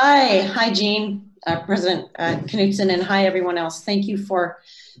 Hi, Jean. President Knudsen, and hi everyone else. Thank you for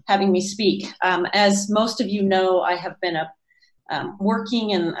having me speak. As most of you know, I have been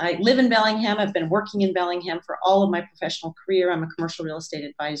working, and I live in Bellingham. I've been working in Bellingham for all of my professional career. I'm a commercial real estate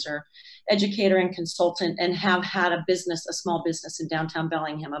advisor, educator, and consultant, and have had a small business in downtown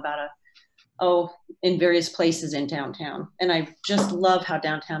Bellingham, in various places in downtown. And I just love how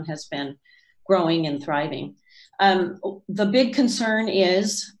downtown has been growing and thriving. The big concern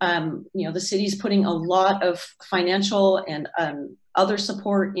is, the city's putting a lot of financial and other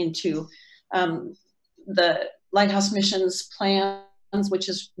support into the Lighthouse missions plans,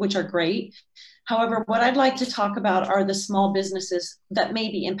 which are great. However, what I'd like to talk about are the small businesses that may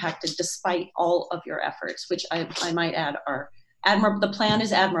be impacted despite all of your efforts, which I might add are admirable. The plan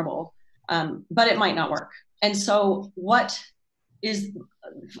is admirable, but it might not work. And so what is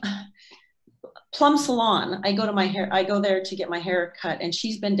Plum Salon? I go there to get my hair cut, and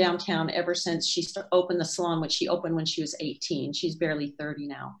she's been downtown ever since she opened the salon, which she opened when she was 18. She's barely 30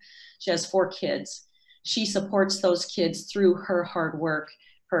 now. She has 4 kids. She supports those kids through her hard work,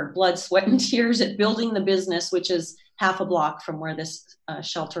 her blood, sweat, and tears at building the business, which is half a block from where this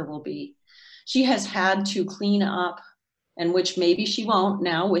shelter will be. She has had to clean up, and which maybe she won't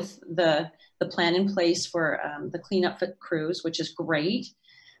now with the plan in place for the cleanup crews, which is great.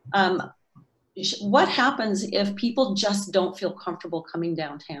 What happens if people just don't feel comfortable coming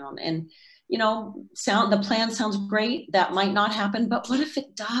downtown? And the plan sounds great. That might not happen, but what if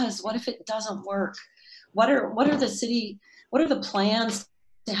it does? What if it doesn't work? What are the plans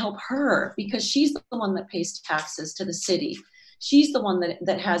to help her? Because she's the one that pays taxes to the city. She's the one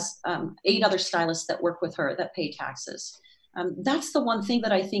that has 8 other stylists that work with her that pay taxes. That's the one thing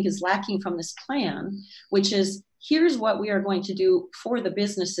that I think is lacking from this plan, which is here's what we are going to do for the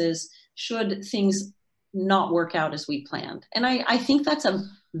businesses should things not work out as we planned. And I think that's a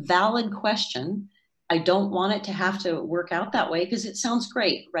valid question. I don't want it to have to work out that way because it sounds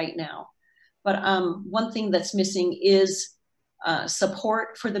great right now. But one thing that's missing is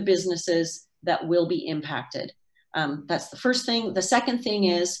support for the businesses that will be impacted. That's the first thing. The second thing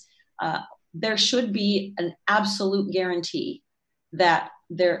is there should be an absolute guarantee that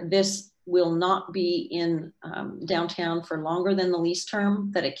this will not be in downtown for longer than the lease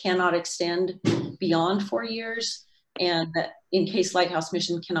term, that it cannot extend beyond 4 years, and that in case Lighthouse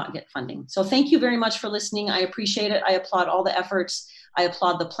Mission cannot get funding. So thank you very much for listening. I appreciate it. I applaud all the efforts. I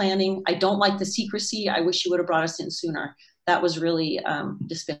applaud the planning. I don't like the secrecy. I wish you would have brought us in sooner. That was really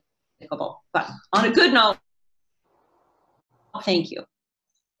despicable. But on a good note, thank you.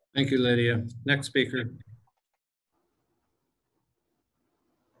 Thank you, Lydia. Next speaker.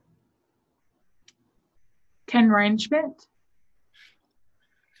 Ken Reinschmidt.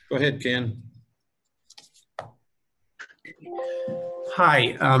 Go ahead, Ken.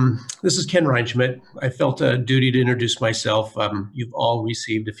 Hi, this is Ken Reinschmidt. I felt a duty to introduce myself. You've all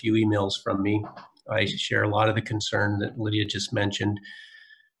received a few emails from me. I share a lot of the concern that Lydia just mentioned.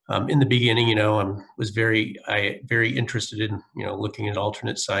 In the beginning, I was very interested in, looking at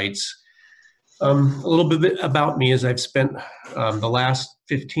alternate sites. A little bit about me is I've spent the last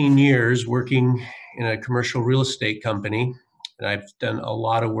 15 years working in a commercial real estate company, and I've done a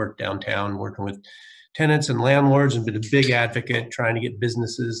lot of work downtown, working with tenants and landlords, and been a big advocate trying to get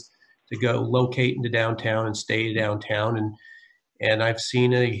businesses to go locate into downtown and stay downtown. And I've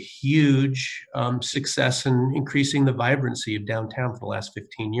seen a huge success in increasing the vibrancy of downtown for the last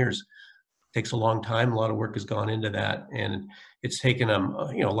 15 years. It takes a long time. A lot of work has gone into that, and it's taken a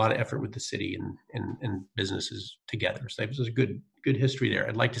lot of effort with the city and businesses together. So there's a good history there.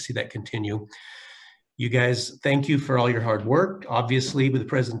 I'd like to see that continue. You guys, thank you for all your hard work. Obviously, the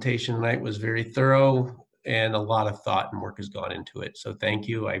presentation tonight was very thorough, and a lot of thought and work has gone into it. So thank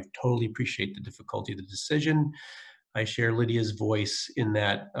you. I totally appreciate the difficulty of the decision. I share Lydia's voice in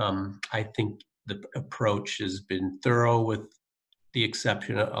that I think the approach has been thorough, with the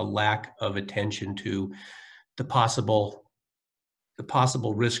exception of a lack of attention to the possible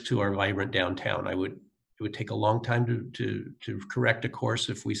risk to our vibrant downtown. It would take a long time to correct a course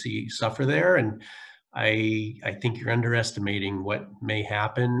if we suffer there, and I think you're underestimating what may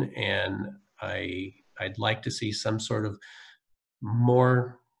happen, and I'd like to see some sort of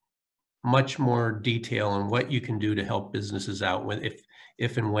much more detail on what you can do to help businesses out with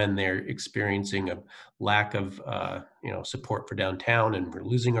if and when they're experiencing a lack of support for downtown and we're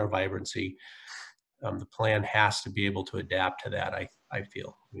losing our vibrancy. The plan has to be able to adapt to that. I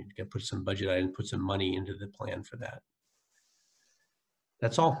feel we can put some budget items, put some money into the plan for that.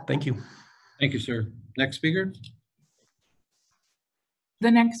 That's all. Thank you. Thank you, sir. Next speaker. The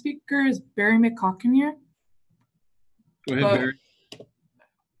next speaker is Barry McCockinier. Go ahead, Barry.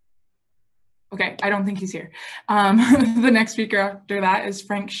 Okay, I don't think he's here. The next speaker after that is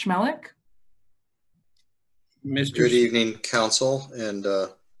Frank Schmelik. Good evening, council and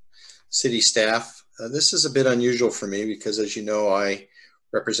city staff. This is a bit unusual for me because, as you know, I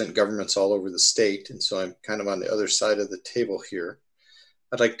represent governments all over the state, and so I'm kind of on the other side of the table here.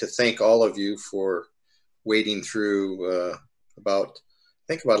 I'd like to thank all of you for wading through about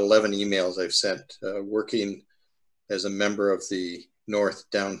 11 emails I've sent, working as a member of the North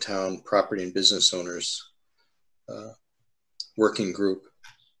Downtown Property and Business Owners working group.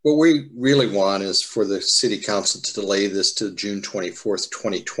 What we really want is for the city council to delay this to June 24th,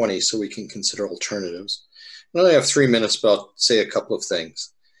 2020, so we can consider alternatives. I only have 3 minutes, but I'll say a couple of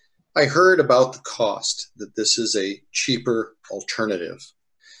things. I heard about the cost, that this is a cheaper alternative.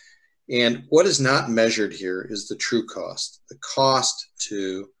 And what is not measured here is the true cost. The cost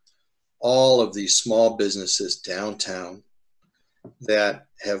to all of these small businesses downtown that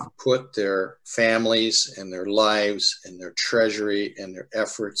have put their families and their lives and their treasury and their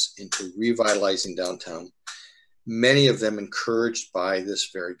efforts into revitalizing downtown, many of them encouraged by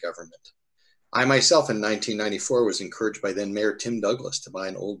this very government. I myself in 1994 was encouraged by then Mayor Tim Douglas to buy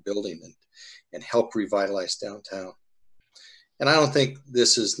an old building and help revitalize downtown. And I don't think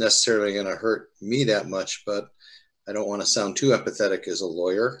this is necessarily going to hurt me that much, but I don't want to sound too empathetic as a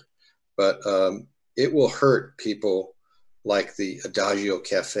lawyer, but it will hurt people like the Adagio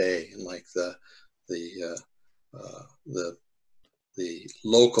Cafe and like the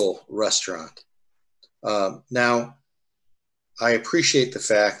local restaurant. Now, I appreciate the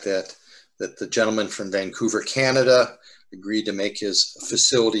fact that the gentleman from Vancouver, Canada, agreed to make his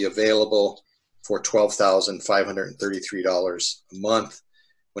facility available for $12,533 a month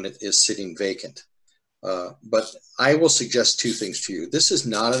when it is sitting vacant. But I will suggest two things to you. This is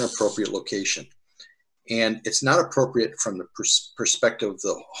not an appropriate location. And it's not appropriate from the perspective of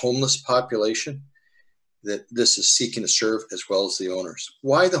the homeless population that this is seeking to serve, as well as the owners.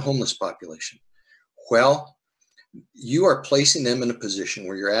 Why the homeless population? Well, you are placing them in a position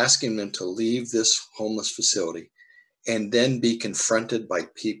where you're asking them to leave this homeless facility and then be confronted by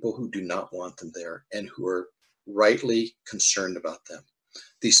people who do not want them there and who are rightly concerned about them.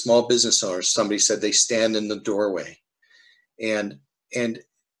 These small business owners, somebody said they stand in the doorway and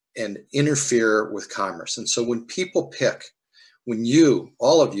interfere with commerce. And so when people pick, when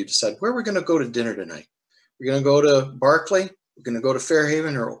all of you decide where we're going to go to dinner tonight, we're going to go to Barclay, we're going to go to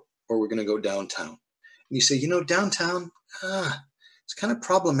Fairhaven, or we're going to go downtown. And you say, downtown, it's kind of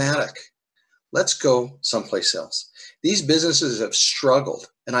problematic. Let's go someplace else. These businesses have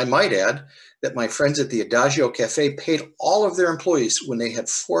struggled. And I might add that my friends at the Adagio Cafe paid all of their employees when they had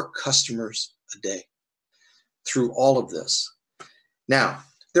 4 customers a day through all of this. Now,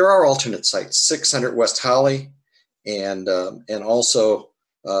 there are alternate sites, 600 West Holly and also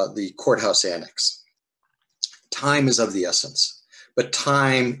the courthouse annex. Time is of the essence, but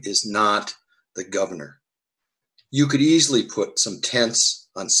time is not the governor. You could easily put some tents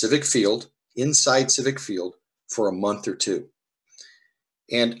on Civic Field, inside Civic Field, for a month or 2.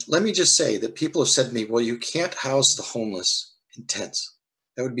 And let me just say that people have said to me, well, you can't house the homeless in tents.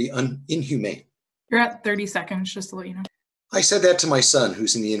 That would be inhumane. You're at 30 seconds, just to let you know. I said that to my son,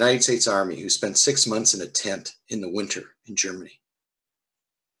 who's in the United States Army, who spent 6 months in a tent in the winter in Germany.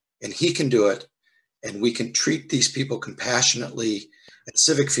 And he can do it, and we can treat these people compassionately at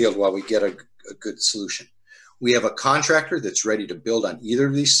Civic Field while we get a good solution. We have a contractor that's ready to build on either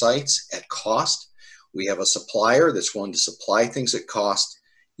of these sites at cost. We have a supplier that's willing to supply things at cost.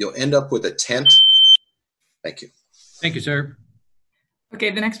 You'll end up with a tent. Thank you. Thank you, sir.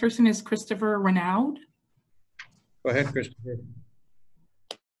 Okay, the next person is Christopher Renaud. Go ahead, Christopher.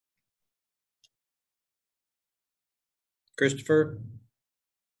 Christopher.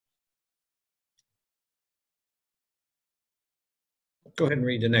 Go ahead and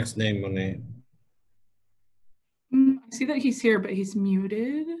read the next name on the. I see that he's here, but he's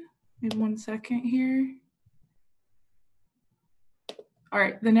muted. Maybe 1 second here. All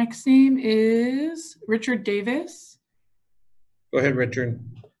right, the next name is Richard Davis. Go ahead, Richard.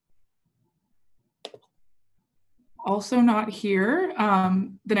 Also not here.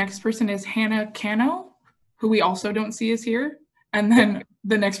 The next person is Hannah Cano, who we also don't see is here. And then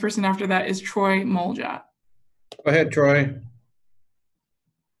the next person after that is Troy Moljat. Go ahead, Troy.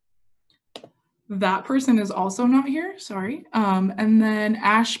 That person is also not here, sorry. And then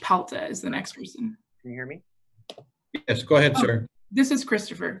Ash Palta is the next person. Can you hear me? Yes, go ahead, sir. This is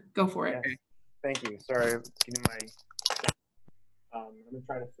Christopher. Go for it. Yes. Thank you. Sorry, I'm getting my. I'm gonna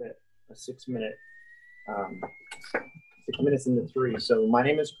try to fit a 6 minute, 6 minutes into 3. So my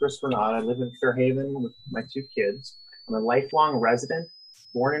name is Chris Renaud. I live in Fairhaven with my 2 kids. I'm a lifelong resident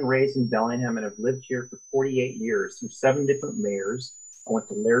born and raised in Bellingham and have lived here for 48 years through 7 different mayors. I went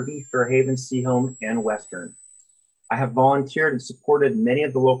to Larrabee, Fairhaven, Seaholm, and Western. I have volunteered and supported many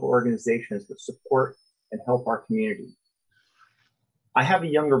of the local organizations that support and help our community. I have a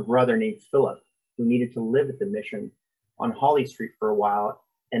younger brother named Philip who needed to live at the Mission on Holly Street for a while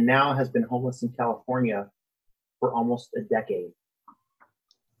and now has been homeless in California for almost a decade.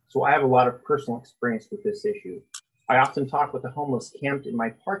 So I have a lot of personal experience with this issue. I often talk with the homeless camped in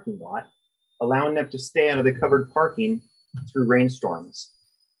my parking lot, allowing them to stay under the covered parking through rainstorms.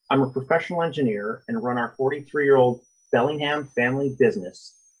 I'm a professional engineer and run our 43-year-old Bellingham family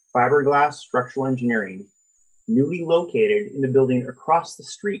business, Fiberglass Structural Engineering, newly located in the building across the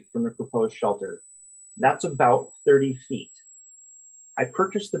street from the proposed shelter. That's about 30 feet. I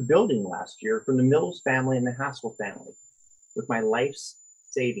purchased the building last year from the Mills family and the Haskell family with my life's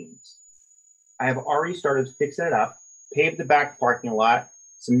savings. I have already started fixing it up, paved the back parking lot,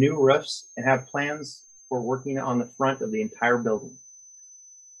 some new roofs, and have plans for working on the front of the entire building.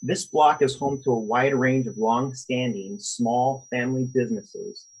 This block is home to a wide range of long-standing small family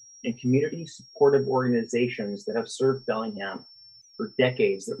businesses and community supportive organizations that have served Bellingham for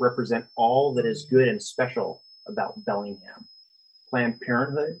decades that represent all that is good and special about Bellingham. Planned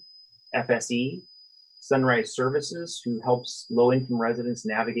Parenthood, FSE, Sunrise Services, who helps low-income residents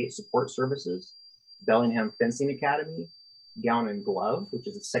navigate support services, Bellingham Fencing Academy, Gown and Glove, which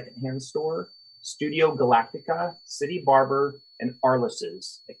is a secondhand store, Studio Galactica, City Barber, and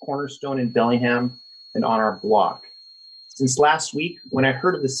Arliss's, a cornerstone in Bellingham and on our block. Since last week, when I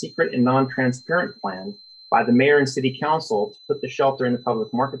heard of the secret and non-transparent plan by the mayor and city council to put the shelter in the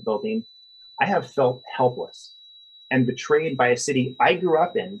public market building, I have felt helpless and betrayed by a city I grew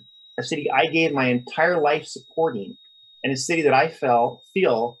up in, a city I gave my entire life supporting, and a city that I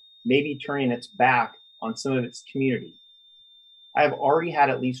feel may be turning its back on some of its community. I have already had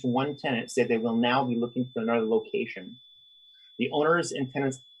at least one tenant say they will now be looking for another location. The owners and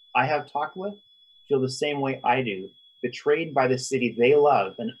tenants I have talked with feel the same way I do, betrayed by the city they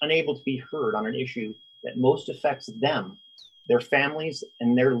love and unable to be heard on an issue that most affects them, their families,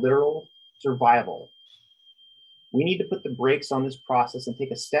 and their literal survival. We need to put the brakes on this process and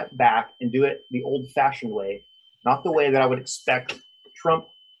take a step back and do it the old-fashioned way, not the way that I would expect Trump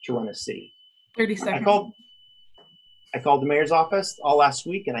to run a city. 30 seconds. I called the mayor's office all last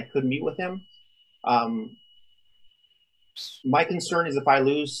week and I couldn't meet with him. My concern is if I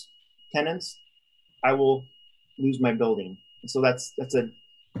lose tenants, I will lose my building. And so that's a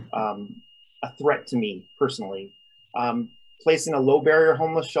threat to me personally. Placing a low barrier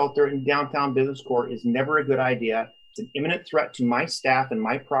homeless shelter in downtown business core is never a good idea. It's an imminent threat to my staff and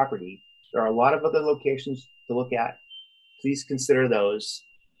my property. There are a lot of other locations to look at. Please consider those.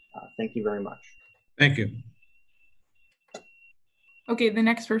 Thank you very much. Thank you. Okay, the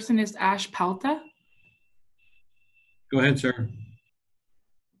next person is Ash Palta. Go ahead, sir.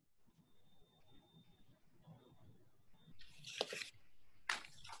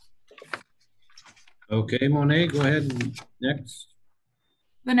 Okay, Monet, go ahead. Next.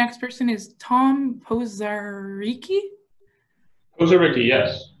 The next person is Tom Pozaricki. Pozaricki,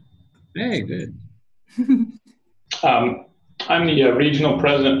 yes. Hey, good. I'm the regional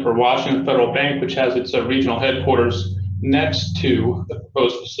president for Washington Federal Bank, which has its regional headquarters next to the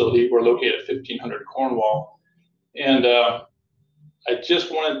proposed facility. We're located at 1500 Cornwall. And I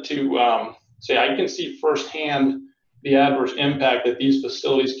just wanted to say I can see firsthand the adverse impact that these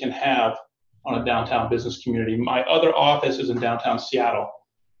facilities can have on a downtown business community. My other office is in downtown Seattle.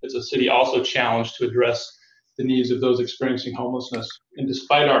 It's a city also challenged to address the needs of those experiencing homelessness. And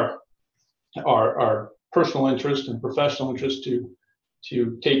despite our personal interest and professional interest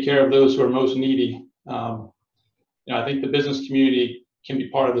to take care of those who are most needy, I think the business community can be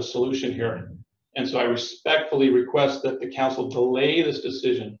part of the solution here. And so I respectfully request that the council delay this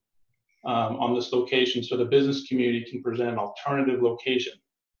decision on this location so the business community can present an alternative location.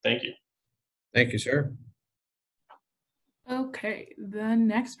 Thank you. Thank you, sir. Okay, the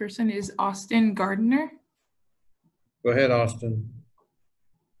next person is Austin Gardner. Go ahead, Austin.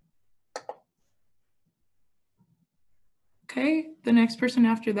 Okay, the next person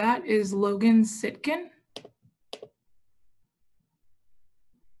after that is Logan Sitkin.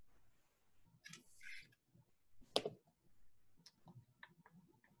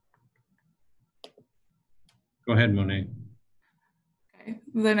 Go ahead, Monet. Okay,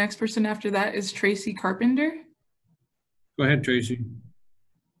 the next person after that is Tracy Carpenter. Go ahead, Tracy.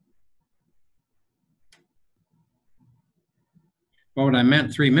 Oh, and I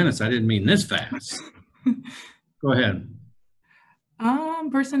meant 3 minutes. I didn't mean this fast. Go ahead.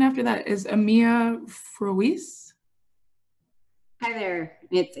 Person after that is Amia Frois. Hi there,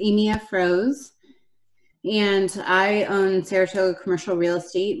 it's Amy F. Rose, and I own Saratoga Commercial Real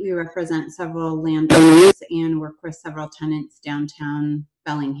Estate. We represent several landowners and work with several tenants downtown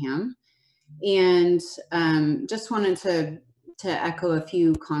Bellingham. And just wanted to echo a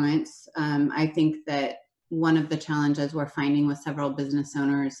few comments. I think that one of the challenges we're finding with several business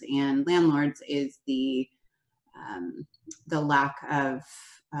owners and landlords is the lack of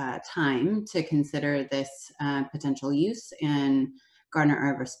time to consider this potential use and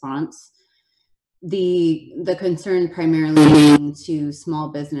garner a response. The concern primarily being to small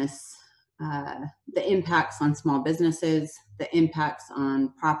business, the impacts on small businesses, the impacts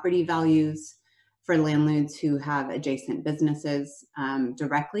on property values for landlords who have adjacent businesses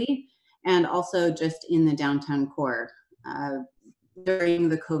directly, and also just in the downtown core. During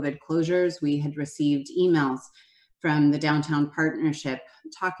the COVID closures, we had received emails from the Downtown Partnership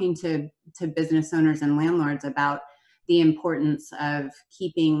talking to business owners and landlords about the importance of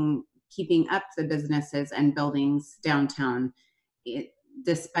keeping up the businesses and buildings downtown,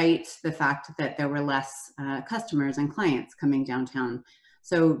 despite the fact that there were less customers and clients coming downtown.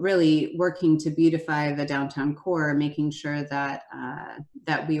 So really working to beautify the downtown core, making sure that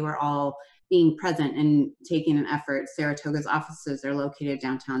that we were all being present and taking an effort. Saratoga's offices are located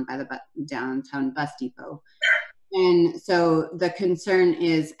downtown by the downtown bus depot. And so the concern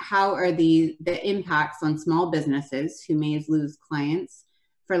is, how are the impacts on small businesses who may lose clients,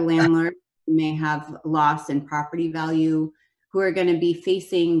 for landlords who may have loss in property value, who are going to be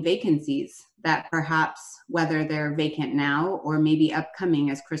facing vacancies that perhaps, whether they're vacant now or maybe upcoming,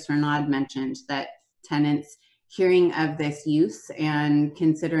 as Chris Renaud mentioned, that tenants hearing of this use and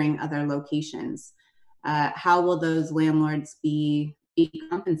considering other locations. How will those landlords be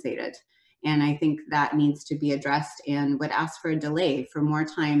compensated? And I think that needs to be addressed, and would ask for a delay, for more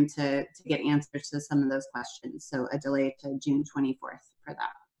time to get answers to some of those questions. So a delay to June 24th for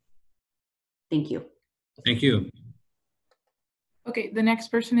that. Thank you. Thank you. Okay, the next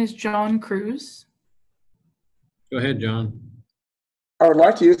person is John Cruz. Go ahead, John. I would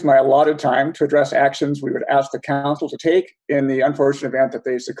like to use my allotted time to address actions we would ask the council to take in the unfortunate event that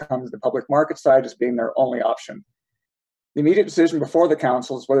they succumb to the public market side as being their only option. The immediate decision before the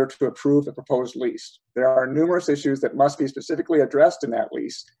council is whether to approve the proposed lease. There are numerous issues that must be specifically addressed in that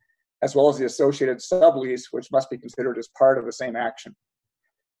lease, as well as the associated sublease, which must be considered as part of the same action.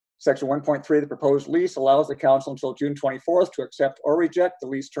 Section 1.3 of the proposed lease allows the council until June 24th to accept or reject the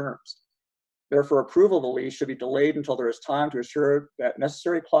lease terms. Therefore, approval of the lease should be delayed until there is time to ensure that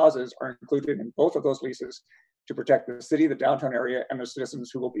necessary clauses are included in both of those leases to protect the city, the downtown area, and the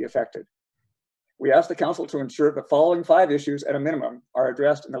citizens who will be affected. We ask the council to ensure the following 5 issues at a minimum are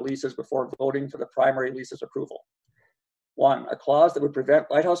addressed in the leases before voting for the primary lease's approval. 1, a clause that would prevent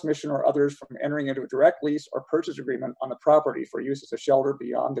Lighthouse Mission or others from entering into a direct lease or purchase agreement on the property for use as a shelter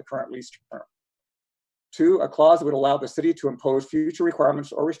beyond the current lease term. 2, a clause that would allow the city to impose future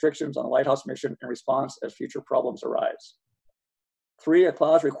requirements or restrictions on Lighthouse Mission in response as future problems arise. 3, a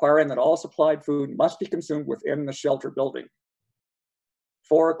clause requiring that all supplied food must be consumed within the shelter building.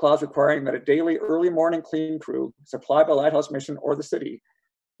 4, a clause requiring that a daily early morning clean crew supplied by Lighthouse Mission or the city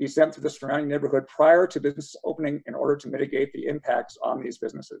be sent through the surrounding neighborhood prior to business opening in order to mitigate the impacts on these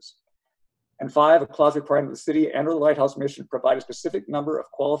businesses. And 5, a clause requiring that the city and or the Lighthouse Mission provide a specific number of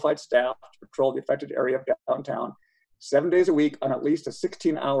qualified staff to patrol the affected area of downtown 7 days a week on at least a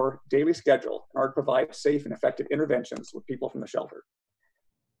 16-hour daily schedule in order to provide safe and effective interventions with people from the shelter.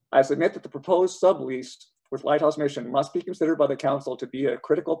 I submit that the proposed sublease with Lighthouse Mission must be considered by the council to be a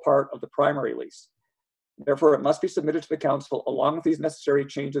critical part of the primary lease. Therefore, it must be submitted to the council along with these necessary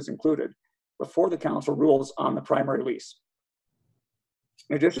changes included before the council rules on the primary lease.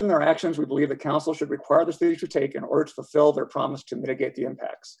 In addition, there are actions we believe the council should require the city to take in order to fulfill their promise to mitigate the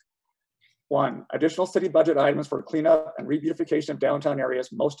impacts. 1, additional city budget items for cleanup and re-beautification of downtown areas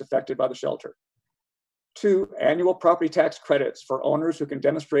most affected by the shelter. 2, annual property tax credits for owners who can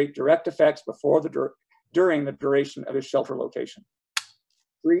demonstrate direct effects before during the duration of his shelter location.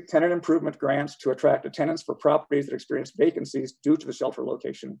 3, tenant improvement grants to attract tenants for properties that experience vacancies due to the shelter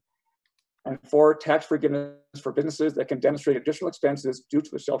location. And 4, tax forgiveness for businesses that can demonstrate additional expenses due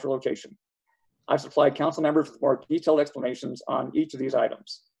to the shelter location. I've supplied council members with more detailed explanations on each of these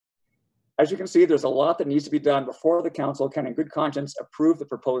items. As you can see, there's a lot that needs to be done before the council can in good conscience approve the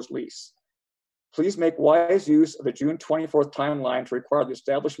proposed lease. Please make wise use of the June 24th timeline to require the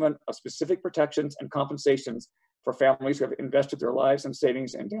establishment of specific protections and compensations for families who have invested their lives and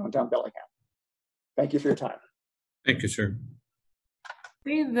savings in downtown Bellingham. Thank you for your time. Thank you, sir.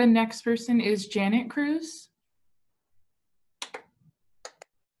 Okay, the next person is Janet Cruz.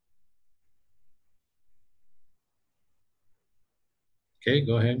 Okay,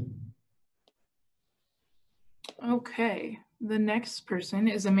 go ahead. Okay, the next person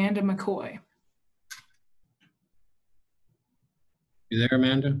is Amanda McCoy. You there,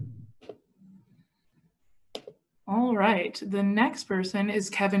 Amanda? All right, the next person is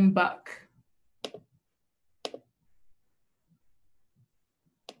Kevin Buck.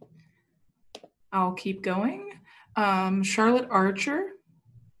 I'll keep going. Charlotte Archer.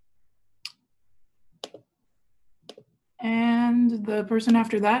 And the person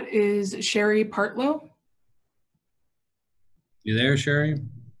after that is Sherry Partlow. You there, Sherry?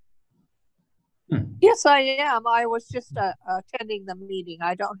 Yes, I am. I was just attending the meeting.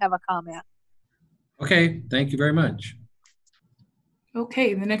 I don't have a comment. Okay, thank you very much.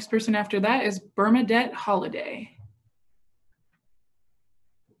 Okay, the next person after that is Bernadette Holiday.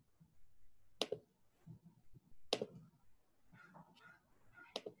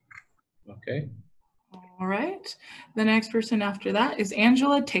 Okay. All right, the next person after that is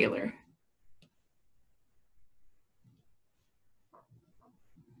Angela Taylor.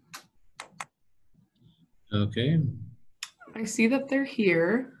 Okay. I see that they're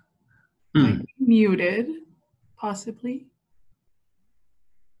here. Might be muted, possibly.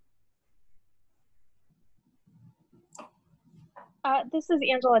 This is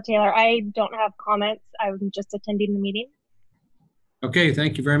Angela Taylor. I don't have comments. I'm just attending the meeting. Okay,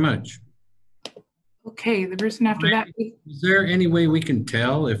 thank you very much. Okay, the person after that. Is there any way we can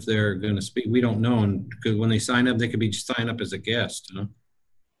tell if they're going to speak? We don't know, because when they sign up, they could be sign up as a guest. Huh?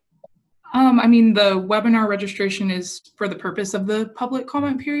 I mean, the webinar registration is for the purpose of the public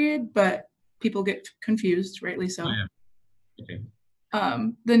comment period, but people get confused, rightly so. Oh, yeah.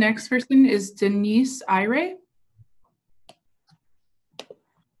 Okay. The next person is Denise Ire.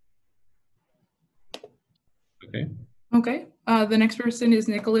 Okay. Okay. The next person is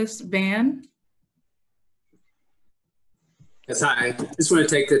Nicholas Van. Yes, hi. I just want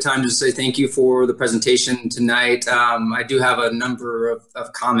to take the time to say thank you for the presentation tonight. I do have a number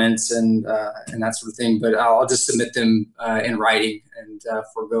of comments and that sort of thing, but I'll just submit them in writing and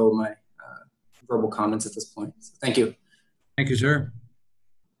forego my verbal comments at this point. So thank you. Thank you, sir.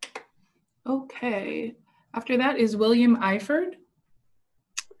 Okay. After that is William Eiford.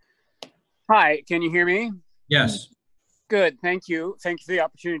 Hi, can you hear me? Yes. Good, thank you. Thank you for the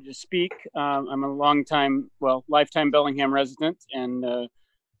opportunity to speak. I'm a lifetime Bellingham resident, and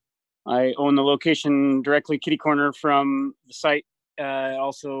I own the location directly kitty corner from the site.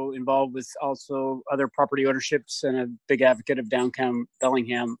 Also involved with other property ownerships, and a big advocate of downtown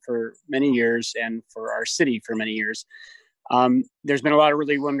Bellingham for many years and for our city for many years. There's been a lot of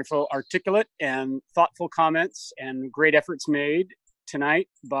really wonderful, articulate and thoughtful comments and great efforts made tonight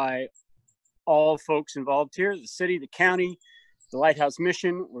by all folks involved here, the city, the county, the Lighthouse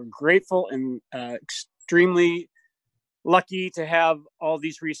mission. We're grateful and extremely lucky to have all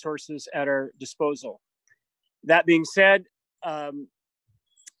these resources at our disposal. That being said, I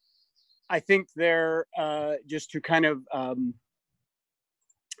think they're just to kind of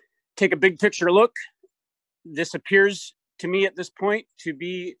take a big picture look. This appears to me at this point to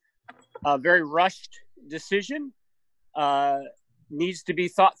be a very rushed decision. Needs to be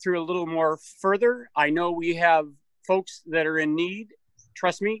thought through a little more further. I know we have folks that are in need,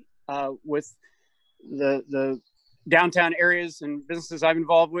 trust me, with the downtown areas and businesses I'm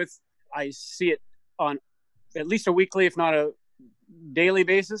involved with. I see it on at least a weekly, if not a daily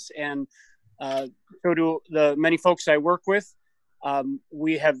basis, and so do the many folks I work with.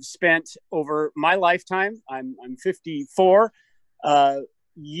 We have spent over my lifetime, I'm 54,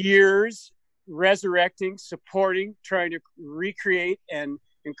 years resurrecting, supporting, trying to recreate and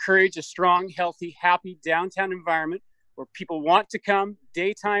encourage a strong, healthy, happy downtown environment where people want to come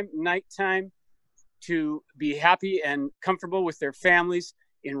daytime, nighttime, to be happy and comfortable with their families,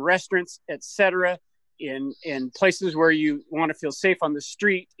 in restaurants, etc., in places where you want to feel safe on the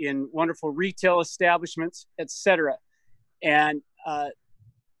street, in wonderful retail establishments, etc. And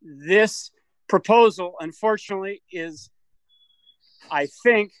this proposal, unfortunately, is, I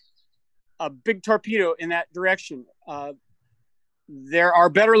think, a big torpedo in that direction. There are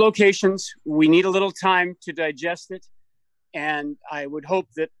better locations. We need a little time to digest it. And I would hope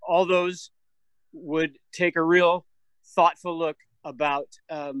that all those would take a real thoughtful look about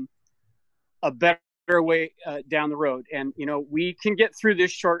a better way down the road. And, you know, we can get through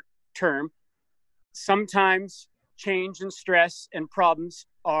this short term. Sometimes change and stress and problems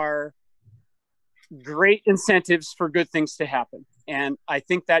are great incentives for good things to happen. And I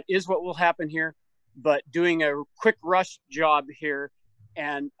think that is what will happen here. But doing a quick rush job here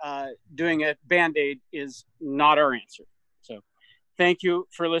and doing a Band-Aid is not our answer. So thank you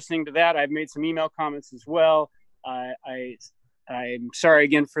for listening to that. I've made some email comments as well. I I'm sorry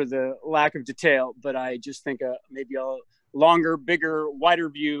again for the lack of detail, but I just think maybe a longer, bigger, wider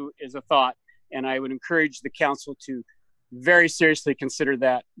view is a thought. And I would encourage the council to very seriously consider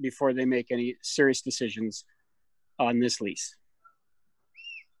that before they make any serious decisions on this lease.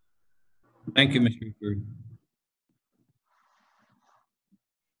 Thank you, Mr. Bird.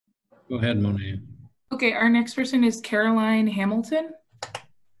 Go ahead, Monet. Okay, our next person is Caroline Hamilton.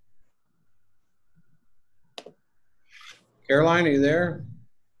 Caroline, are you there?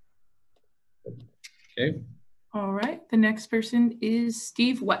 Okay. All right, the next person is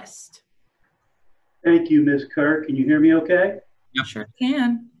Steve West. Thank you, Ms. Kirk. Can you hear me okay? Yeah, sure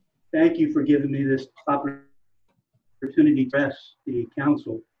can. Thank you for giving me this opportunity to address the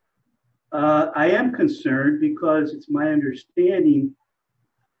council. I am concerned because it's my understanding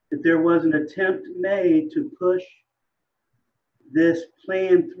that there was an attempt made to push this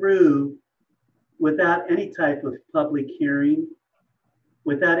plan through without any type of public hearing,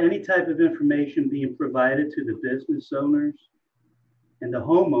 without any type of information being provided to the business owners and the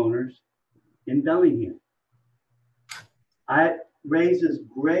homeowners in Bellingham. It raises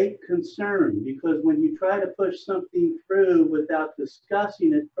great concern because when you try to push something through without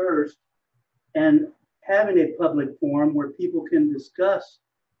discussing it first and having a public forum where people can discuss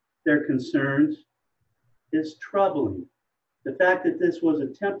their concerns is troubling. The fact that this was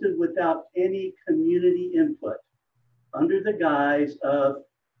attempted without any community input under the guise of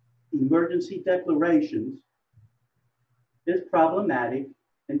emergency declarations is problematic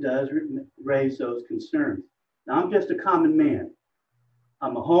and does raise those concerns. Now, I'm just a common man.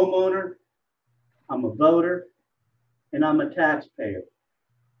 I'm a homeowner, I'm a voter, and I'm a taxpayer.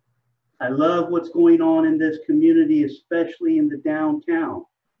 I love what's going on in this community, especially in the downtown.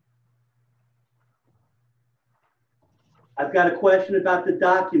 I've got a question about the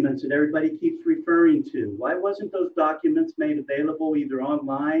documents that everybody keeps referring to. Why wasn't those documents made available either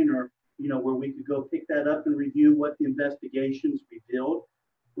online or, where we could go pick that up and review what the investigations revealed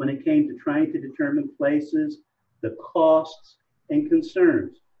when it came to trying to determine places, the costs, and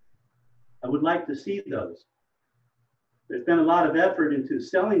concerns? I would like to see those. There's been a lot of effort into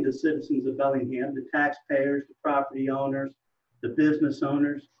selling the citizens of Bellingham, the taxpayers, the property owners, the business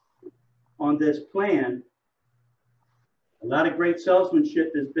owners on this plan. A lot of great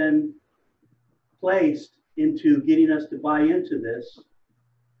salesmanship has been placed into getting us to buy into this.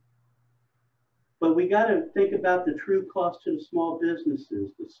 But we got to think about the true cost to the small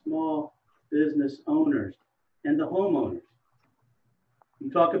businesses, the small business owners, and the homeowners.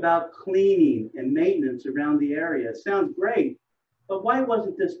 You talk about cleaning and maintenance around the area. It sounds great, but why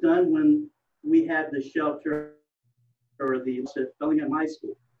wasn't this done when we had the shelter or the at Bellingham High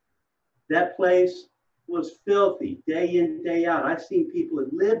School? That place was filthy day in, day out. I've seen people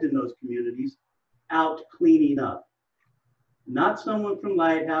that lived in those communities out cleaning up. Not someone from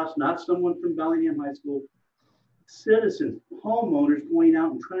Lighthouse, not someone from Bellingham High School, citizens, homeowners going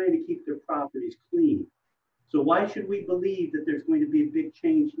out and trying to keep their properties clean. So why should we believe that there's going to be a big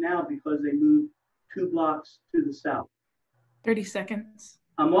change now because they moved 2 blocks to the south? 30 seconds.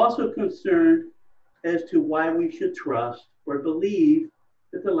 I'm also concerned as to why we should trust or believe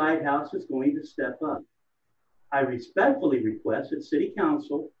that the Lighthouse is going to step up. I respectfully request that City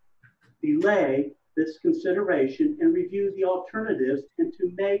Council delay this consideration and review the alternatives and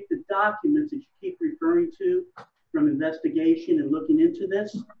to make the documents that you keep referring to from investigation and looking into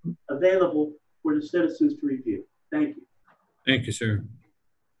this available for the citizens to review. Thank you. Thank you, sir.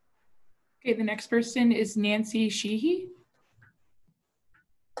 Okay, the next person is Nancy Sheehy.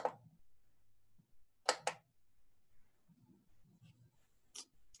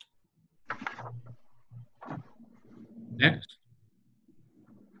 Next.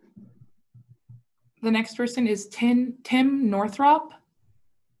 The next person is Tim Northrop.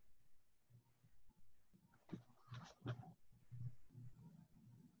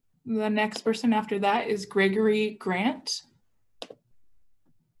 The next person after that is Gregory Grant.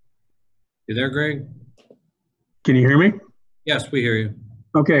 You there, Greg? Can you hear me? Yes, we hear you.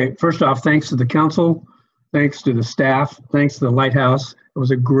 Okay, first off, thanks to the council, thanks to the staff, thanks to the Lighthouse. It was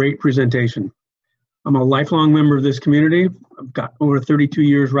a great presentation. I'm a lifelong member of this community. I've got over 32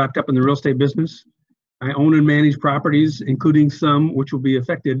 years wrapped up in the real estate business. I own and manage properties, including some which will be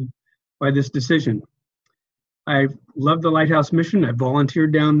affected by this decision. I love the Lighthouse mission. I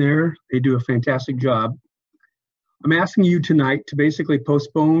volunteered down there. They do a fantastic job. I'm asking you tonight to basically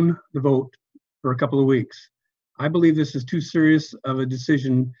postpone the vote for a couple of weeks. I believe this is too serious of a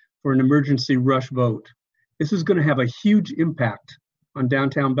decision for an emergency rush vote. This is going to have a huge impact on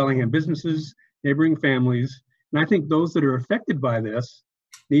downtown Bellingham businesses, neighboring families, and I think those that are affected by this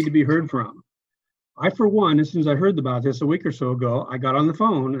need to be heard from. I, for one, as soon as I heard about this a week or so ago, I got on the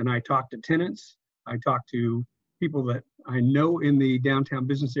phone and I talked to tenants. I talked to people that I know in the downtown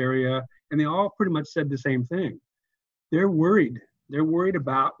business area, and they all pretty much said the same thing. They're worried. They're worried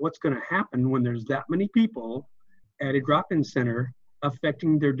about what's going to happen when there's that many people at a drop-in center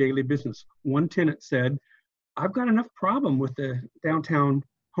affecting their daily business. One tenant said, I've got enough problem with the downtown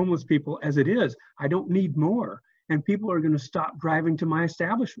homeless people as it is. I don't need more. And people are going to stop driving to my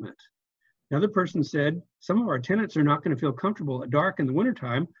establishment. Another person said, some of our tenants are not going to feel comfortable at dark in the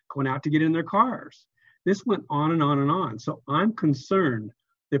wintertime going out to get in their cars. This went on and on and on. So I'm concerned.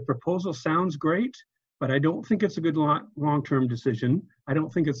 The proposal sounds great, but I don't think it's a good long-term decision. I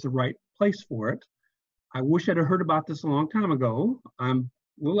don't think it's the right place for it. I wish I'd have heard about this a long time ago. I'm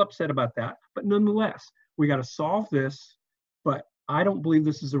a little upset about that, but nonetheless, we got to solve this, but I don't believe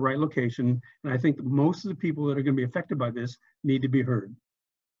this is the right location. And I think that most of the people that are going to be affected by this need to be heard.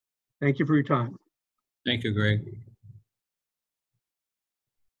 Thank you for your time. Thank you, Greg.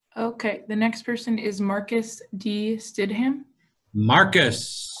 Okay, the next person is Marcus D. Stidham.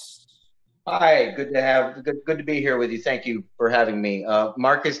 Marcus. Hi, good to be here with you. Thank you for having me.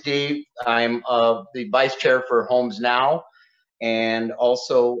 Marcus D. I'm the vice chair for Homes Now, and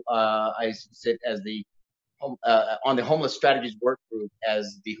also I sit as the on the homeless strategies work group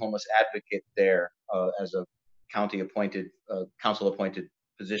as the homeless advocate there as a county appointed, council appointed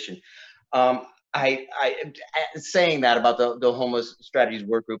position. Saying that about the homeless strategies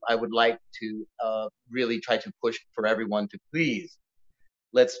work group, I would like to really try to push for everyone to please,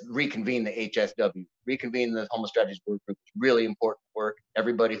 let's reconvene the HSW, reconvene the homeless strategies work group. It's really important work.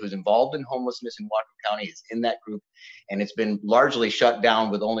 Everybody who's involved in homelessness in Whatcom County is in that group, and it's been largely shut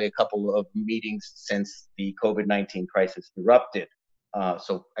down with only a couple of meetings since the COVID-19 crisis erupted.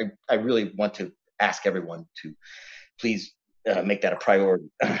 So I really want to ask everyone to please make that a priority.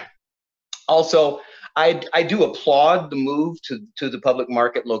 Also, I do applaud the move to the public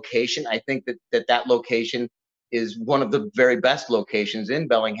market location. I think that location is one of the very best locations in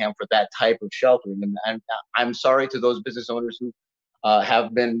Bellingham for that type of sheltering. And I'm sorry to those business owners who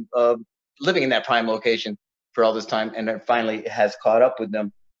have been living in that prime location for all this time, and it finally has caught up with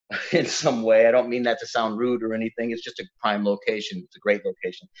them in some way. I don't mean that to sound rude or anything. It's just a prime location. It's a great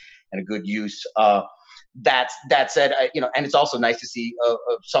location and a good use. That said, and it's also nice to see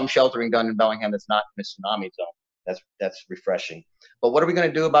some sheltering done in Bellingham that's not in a tsunami zone. That's refreshing. But what are we going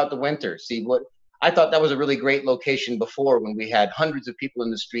to do about the winter? See, what I thought that was a really great location before, when we had hundreds of people in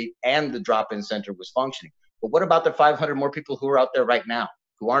the street and the drop-in center was functioning. But what about the 500 more people who are out there right now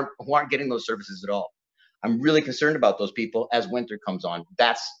who aren't getting those services at all? I'm really concerned about those people as winter comes on.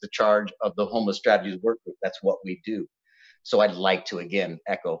 That's the charge of the homeless strategies work group. That's what we do. So I'd like to again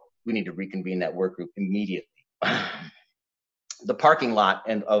echo, we need to reconvene that work group immediately. The parking lot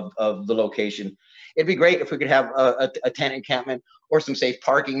and of the location, it'd be great if we could have a tent encampment or some safe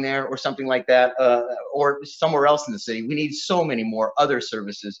parking there or something like that, or somewhere else in the city. We need so many more other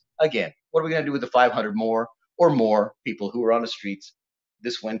services. Again, what are we going to do with the 500 more people who are on the streets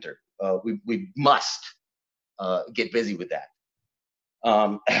this winter? We must get busy with that.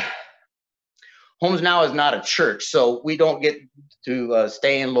 Homes Now is not a church, so we don't get to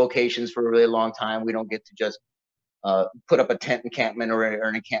stay in locations for a really long time. We don't get to just put up a tent encampment or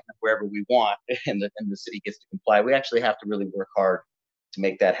an encampment wherever we want, and the city gets to comply. We actually have to really work hard to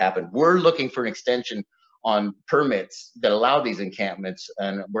make that happen. We're looking for an extension on permits that allow these encampments,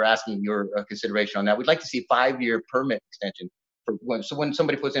 and we're asking your consideration on that. We'd like to see a 5-year permit extension for when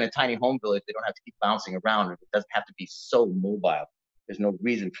somebody puts in a tiny home village, they don't have to keep bouncing around. It doesn't have to be so mobile. There's no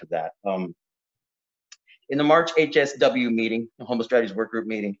reason for that. In the March HSW meeting, the Homeless Strategies Work Group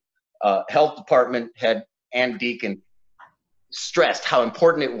meeting, Health Department head Ann Deacon stressed how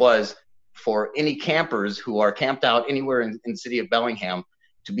important it was for any campers who are camped out anywhere in the city of Bellingham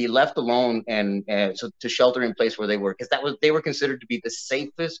to be left alone and so to shelter in place where they were, because they were considered to be the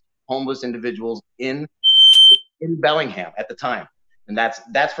safest homeless individuals in Bellingham at the time. And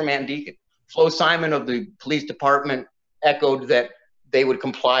that's from Ann Deacon. Flo Simon of the police department echoed that they would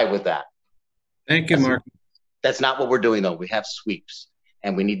comply with that. Thank you, Mark. That's not what we're doing, though. We have sweeps,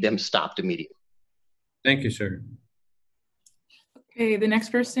 and we need them stopped immediately. Thank you, sir. Okay, the next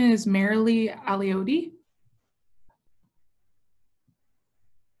person is Marilee Aliodi.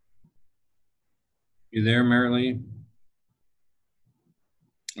 You there, Marilee?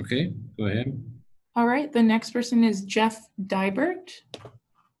 Okay, go ahead. All right, the next person is Jeff Dybert.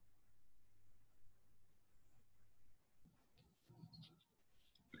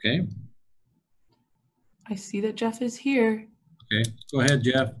 Okay. I see that Jeff is here. Okay, go ahead,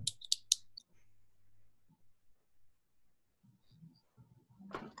 Jeff.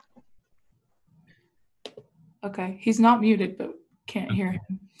 Okay, he's not muted, but can't hear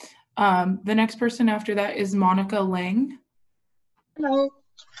him. The next person after that is Monica Lang. Hello.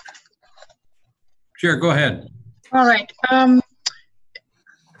 Sure, go ahead. All right.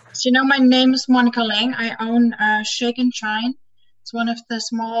 So you know, my name is Monica Lang. I own Shake and Shine. It's one of the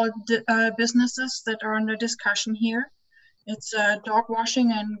small businesses that are under discussion here. It's a dog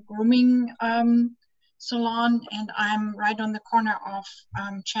washing and grooming salon, and I'm right on the corner of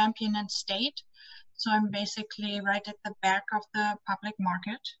Champion and State. So I'm basically right at the back of the public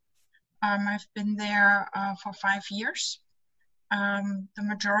market. I've been there for 5 years. The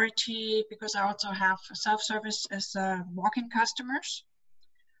majority, because I also have self-service, is walk-in customers.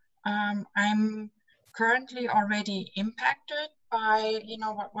 I'm currently already impacted by, you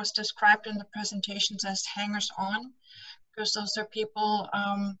know, what was described in the presentations as hangers-on, because those are people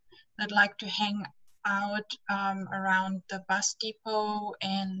that like to hang out around the bus depot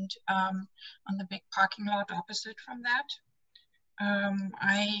and on the big parking lot opposite from that.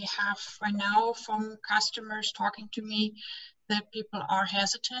 I have right now from customers talking to me that people are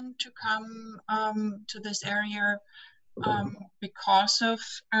hesitant to come to this area because of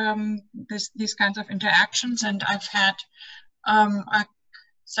these kinds of interactions, and I've had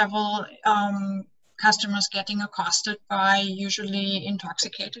several customers getting accosted by usually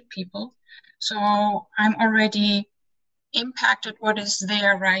intoxicated people. So I'm already impacted what is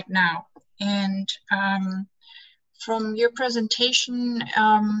there right now. And from your presentation,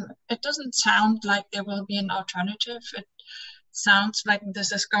 it doesn't sound like there will be an alternative. It sounds like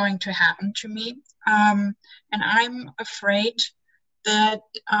this is going to happen to me. And I'm afraid that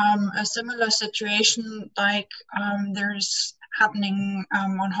a similar situation like there's happening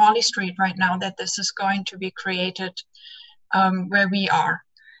on Holly Street right now, that this is going to be created where we are.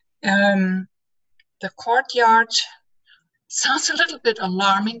 The courtyard sounds a little bit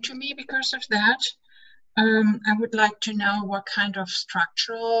alarming to me because of that. I would like to know what kind of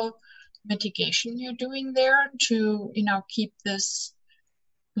structural mitigation you're doing there to, you know, keep this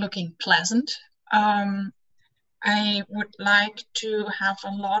looking pleasant. I would like to have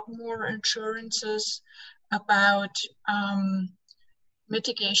a lot more assurances about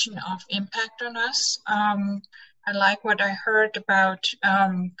mitigation of impact on us. I like what I heard about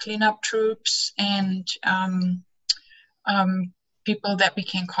cleanup troops and people that we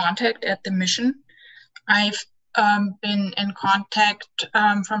can contact at the mission. I've been in contact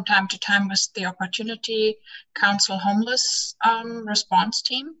from time to time with the Opportunity Council Homeless response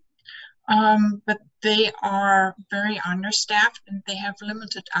team, but they are very understaffed and they have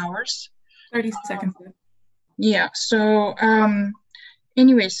limited hours. 30 seconds. Yeah, so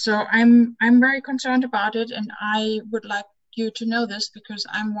anyway, so I'm very concerned about it, and I would like you to know this because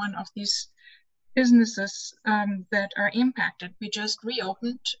I'm one of these businesses that are impacted. We just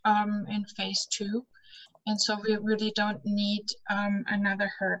reopened in phase 2. And so we really don't need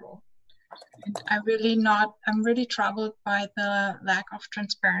another hurdle. And I'm really troubled by the lack of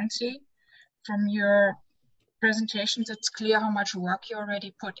transparency from your presentations. It's clear how much work you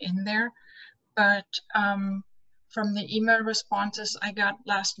already put in there, but from the email responses I got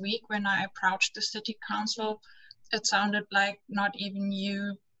last week when I approached the city council, it sounded like not even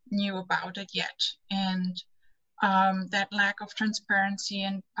you knew about it yet. And that lack of transparency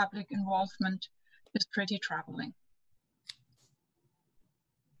and public involvement is pretty troubling.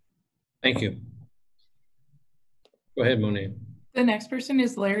 Thank you. Go ahead, Monet. The next person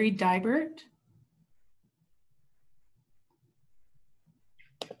is Larry Dybert.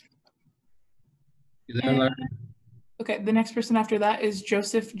 You there, Larry? Okay, the next person after that is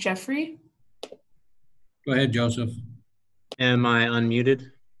Joseph Jeffrey. Go ahead, Joseph. Am I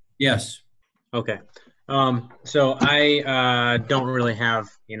unmuted? Yes. Okay. So I don't really have,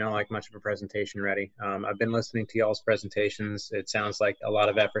 like much of a presentation ready. I've been listening to y'all's presentations. It sounds like a lot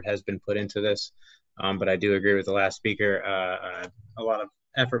of effort has been put into this, but I do agree with the last speaker. A lot of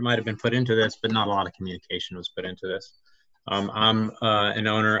effort might have been put into this, but not a lot of communication was put into this. I'm an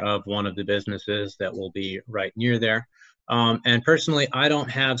owner of one of the businesses that will be right near there. And personally, I don't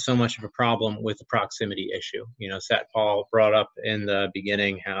have so much of a problem with the proximity issue. Satpal brought up in the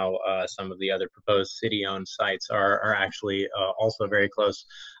beginning how some of the other proposed city-owned sites are actually also very close.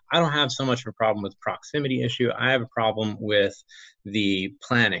 I don't have so much of a problem with the proximity issue. I have a problem with the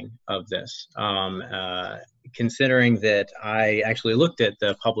planning of this. Considering that I actually looked at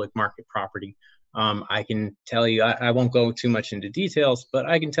the public market property, I can tell you, I won't go too much into details, but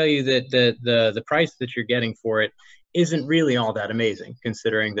I can tell you that the price that you're getting for it isn't really all that amazing,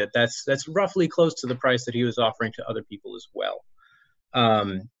 considering that that's roughly close to the price that he was offering to other people as well.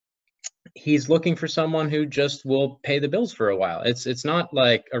 he's looking for someone who just will pay the bills for a while. It's not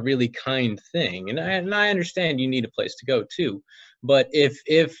like a really kind thing, and I understand you need a place to go too. But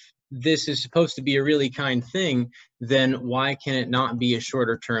if this is supposed to be a really kind thing, then why can it not be a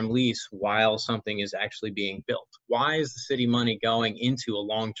shorter term lease while something is actually being built? Why is the city money going into a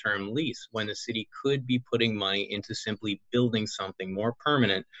long-term lease when the city could be putting money into simply building something more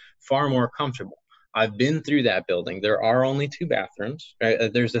permanent, far more comfortable? I've been through that building. There are only 2 bathrooms.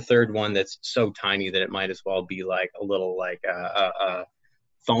 Right? There's a third one that's so tiny that it might as well be like a little like a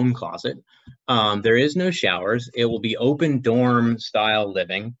phone closet. There is no showers. It will be open dorm style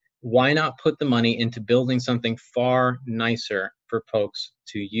living. Why not put the money into building something far nicer for folks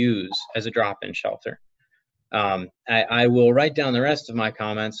to use as a drop-in shelter? I will write down the rest of my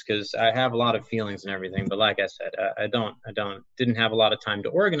comments because I have a lot of feelings and everything. But like I said, I didn't have a lot of time to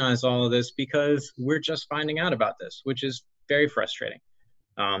organize all of this because we're just finding out about this, which is very frustrating.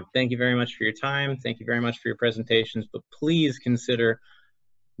 Thank you very much for your time. Thank you very much for your presentations. But please consider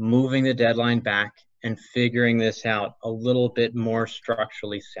moving the deadline back and figuring this out a little bit more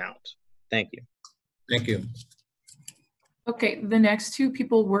structurally sound. Thank you. Thank you. Okay, the next 2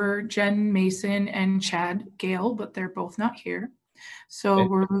 people were Jen Mason and Chad Gale, but they're both not here. So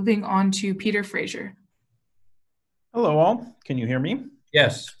we're moving on to Peter Fraser. Hello all, can you hear me?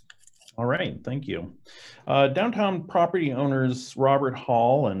 Yes. All right, thank you. Downtown property owners Robert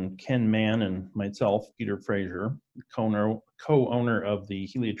Hall and Ken Mann and myself, Peter Fraser, co-owner of the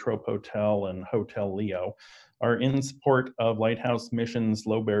Heliotrope Hotel and Hotel Leo, are in support of Lighthouse Mission's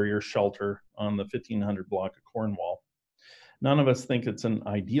low barrier shelter on the 1500 block of Cornwall. None of us think it's an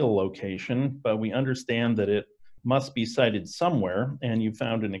ideal location, but we understand that it must be sited somewhere, and you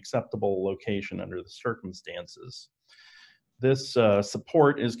found an acceptable location under the circumstances. This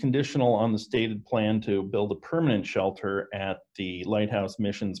support is conditional on the stated plan to build a permanent shelter at the Lighthouse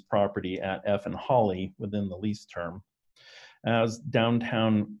Mission's property at F and Holly within the lease term. As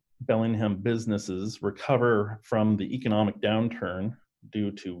downtown Bellingham businesses recover from the economic downturn due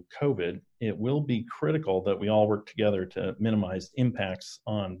to COVID, it will be critical that we all work together to minimize impacts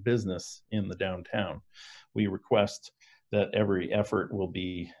on business in the downtown. We request that every effort will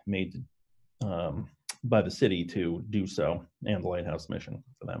be made by the city to do so, and the Lighthouse Mission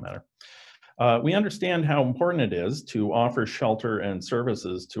for that matter. We understand how important it is to offer shelter and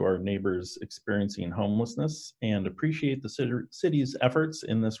services to our neighbors experiencing homelessness and appreciate the city's efforts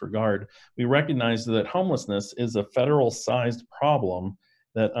in this regard. We recognize that homelessness is a federal-sized problem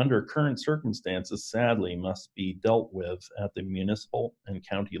that under current circumstances sadly must be dealt with at the municipal and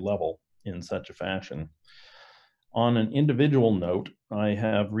county level in such a fashion. On an individual note, I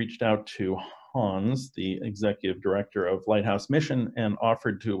have reached out to Hans, the executive director of Lighthouse Mission, and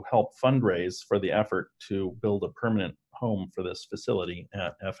offered to help fundraise for the effort to build a permanent home for this facility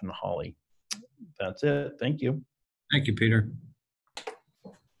at F and Holly. That's it. Thank you. Thank you, Peter.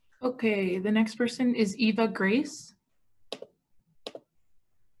 Okay, the next person is Eva Grace.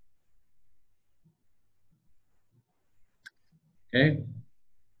 Okay.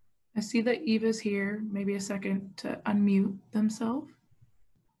 I see that Eva's here. Maybe a second to unmute themselves.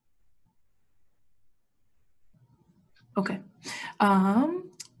 Okay.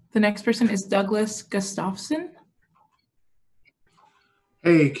 The next person is Douglas Gustafson.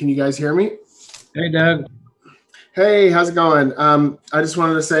 Hey, can you guys hear me? Hey, Doug. Hey, how's it going? I just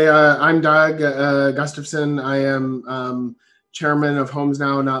wanted to say I'm Doug Gustafson. I am chairman of Homes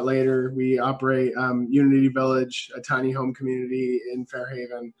Now, Not Later. We operate Unity Village, a tiny home community in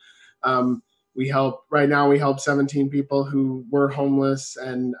Fairhaven. Right now we help 17 people who were homeless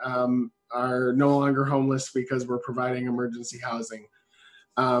and are no longer homeless because we're providing emergency housing.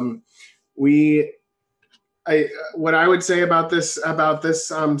 What I would say about this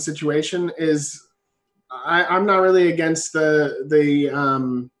situation is I'm not really against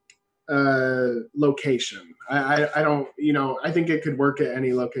the location. I don't, I think it could work at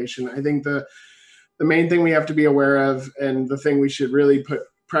any location. I think the main thing we have to be aware of, and the thing we should really put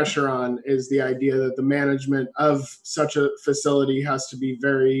pressure on, is the idea that the management of such a facility has to be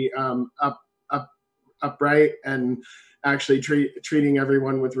very upright and actually treating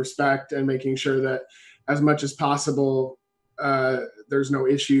everyone with respect and making sure that as much as possible there's no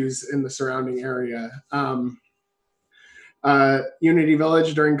issues in the surrounding area. Unity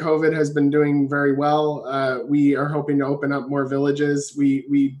Village during COVID has been doing very well. We are hoping to open up more villages. We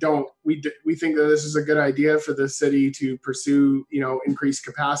think that this is a good idea for the city to pursue, increased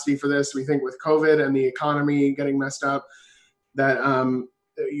capacity for this. We think with COVID and the economy getting messed up, that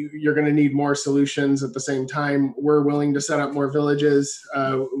you're going to need more solutions at the same time. We're willing to set up more villages.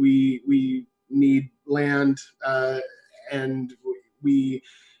 We need land, and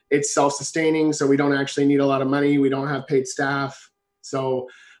it's self-sustaining, so we don't actually need a lot of money. We don't have paid staff. So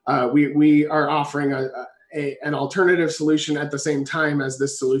we are offering an alternative solution at the same time as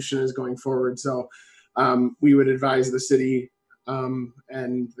this solution is going forward. So we would advise the city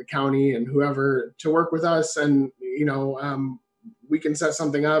and the county and whoever to work with us, and we can set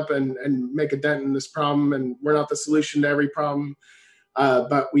something up and make a dent in this problem. And we're not the solution to every problem,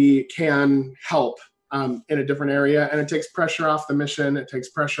 but we can help in a different area. And it takes pressure off the mission. It takes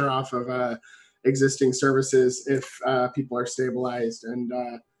pressure off of existing services if people are stabilized. And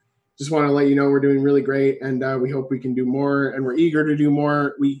just want to let you know we're doing really great, and we hope we can do more, and we're eager to do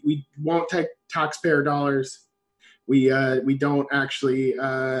more. We won't take taxpayer dollars. We don't actually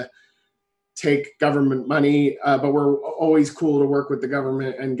take government money, but we're always cool to work with the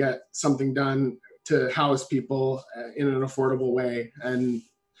government and get something done to house people in an affordable way. And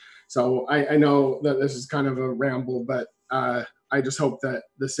so I know that this is kind of a ramble, but I just hope that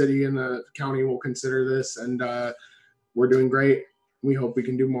the city and the county will consider this, and we're doing great. We hope we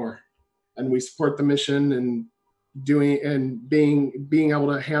can do more, and we support the mission and being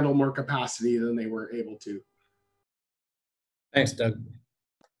able to handle more capacity than they were able to. Thanks, Doug.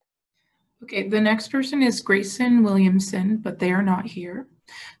 Okay, the next person is Grayson Williamson, but they are not here.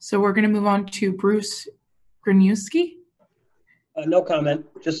 So we're going to move on to Bruce Graniewski. No comment,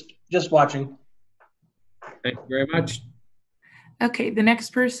 just watching. Thank you very much. Okay, the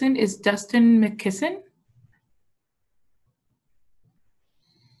next person is Dustin McKisson.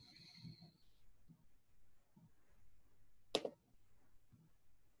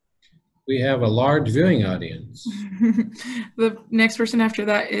 We have a large viewing audience. The next person after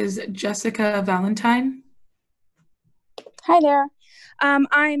that is Jessica Valentine. Hi there.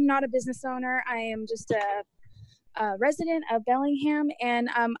 I'm not a business owner. I am just a resident of Bellingham, and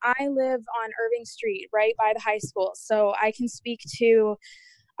I live on Irving Street, right by the high school. So I can speak to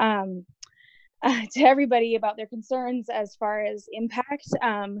everybody about their concerns as far as impact,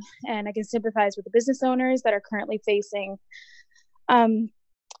 and I can sympathize with the business owners that are currently facing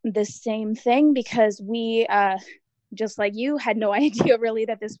the same thing, because we, just like you, had no idea really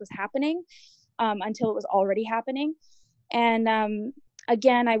that this was happening until it was already happening. And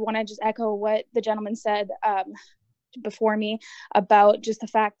again, I want to just echo what the gentleman said before me about just the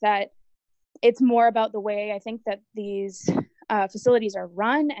fact that it's more about the way I think that these facilities are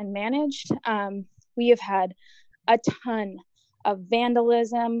run and managed. We have had a ton of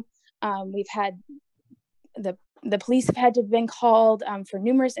vandalism. We've had the police have had to have been called for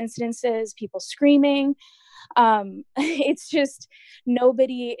numerous incidences, people screaming. It's just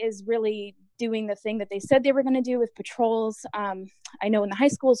nobody is really doing the thing that they said they were going to do with patrols. I know when the high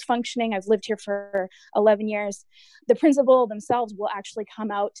school is functioning, I've lived here for 11 years, the principal themselves will actually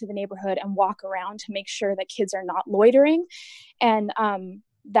come out to the neighborhood and walk around to make sure that kids are not loitering. And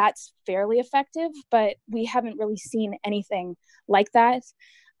that's fairly effective, but we haven't really seen anything like that.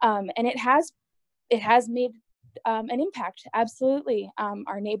 And it has made an impact. Absolutely.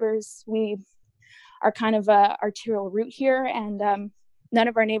 Our neighbors, we are kind of a arterial route here, and none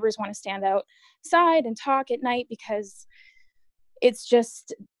of our neighbors want to stand outside and talk at night because it's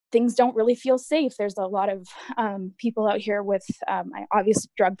just, things don't really feel safe. There's a lot of people out here with obvious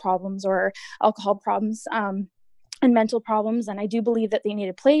drug problems or alcohol problems and mental problems, and I do believe that they need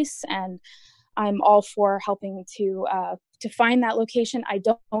a place, and I'm all for helping to find that location. I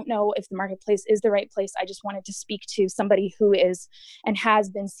don't know if the marketplace is the right place. I just wanted to speak to somebody who is and has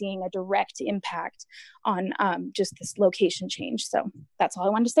been seeing a direct impact on just this location change. So that's all I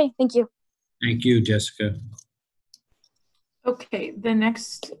wanted to say. Thank you. Thank you, Jessica. Okay, the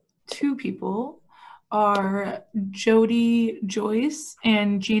next two people are Jody Joyce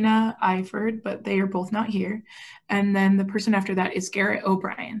and Gina Eiford, but they are both not here. And then the person after that is Garrett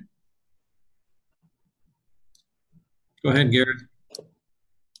O'Brien. Go ahead, Garrett.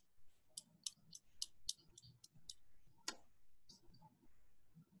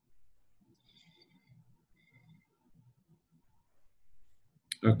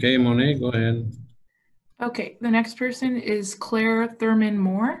 Okay, Monet, go ahead. Okay, the next person is Claire Thurman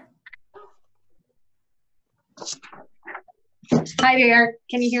Moore. Hi there,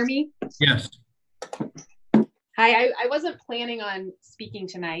 can you hear me? Yes. Hi, I wasn't planning on speaking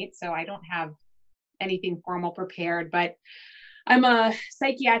tonight, so I don't have anything formal prepared, but I'm a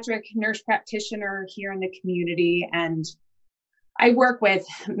psychiatric nurse practitioner here in the community, and I work with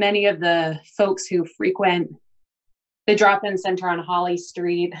many of the folks who frequent the drop-in center on Holly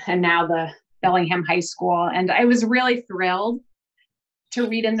Street and now the Bellingham High School. And I was really thrilled to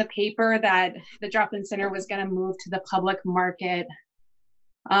read in the paper that the drop-in center was going to move to the public market,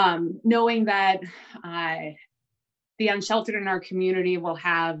 knowing that the unsheltered in our community will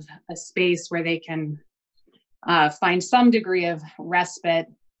have a space where they can find some degree of respite,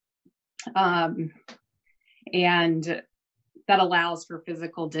 and that allows for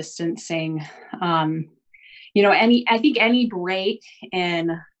physical distancing. I think any break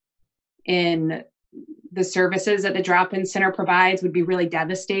in the services that the drop-in center provides would be really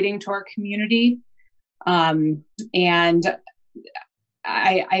devastating to our community. And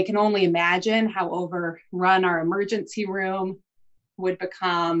I can only imagine how overrun our emergency room would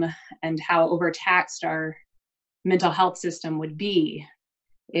become and how overtaxed our mental health system would be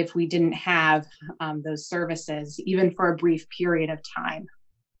if we didn't have those services, even for a brief period of time.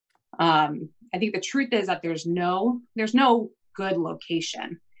 I think the truth is that there's no good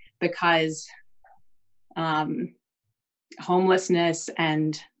location, because homelessness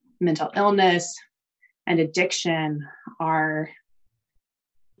and mental illness and addiction are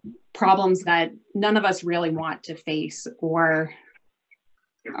problems that none of us really want to face or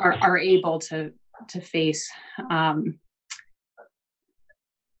are able to face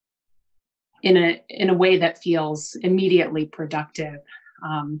in a way that feels immediately productive.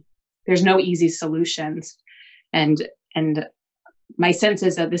 There's no easy solutions, and my sense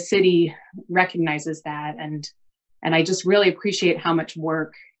is that the city recognizes that, and I just really appreciate how much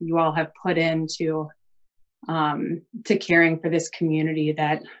work you all have put into to caring for this community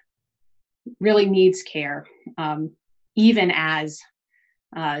that really needs care, even as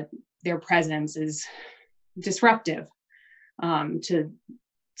their presence is disruptive to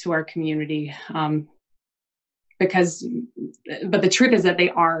our community. But the truth is that they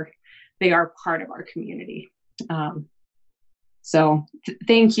are part of our community. So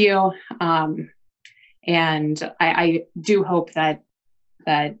thank you. And I do hope that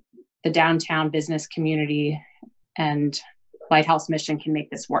the downtown business community and Lighthouse mission can make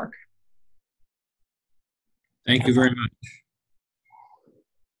this work. Thank you very much.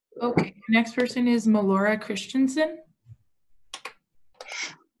 Okay, next person is Melora Christensen.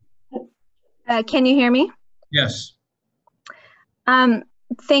 Can you hear me? Yes.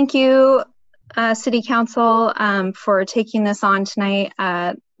 Thank you, City Council, for taking this on tonight.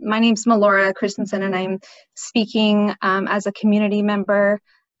 My name's Melora Christensen, and I'm speaking as a community member.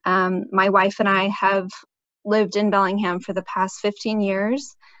 My wife and I have lived in Bellingham for the past 15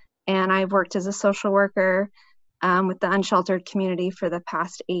 years, and I've worked as a social worker with the unsheltered community for the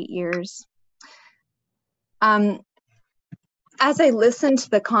past 8 years. As I listened to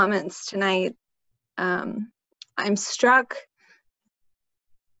the comments tonight, I'm struck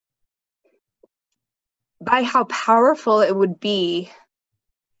by how powerful it would be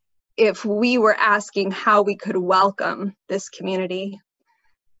if we were asking how we could welcome this community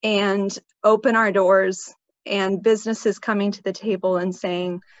and open our doors, and businesses coming to the table and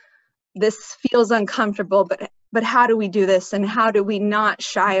saying, this feels uncomfortable, but how do we do this, and how do we not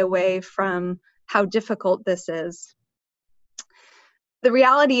shy away from how difficult this is? The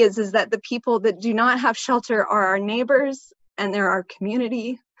reality is that the people that do not have shelter are our neighbors, and they're our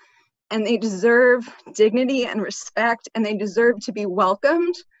community, and they deserve dignity and respect, and they deserve to be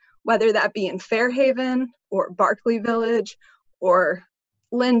welcomed, whether that be in Fairhaven or Barclay Village or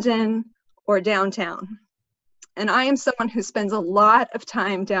Linden or downtown. And I am someone who spends a lot of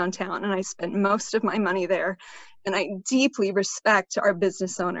time downtown, and I spend most of my money there, and I deeply respect our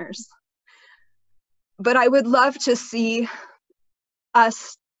business owners. But I would love to see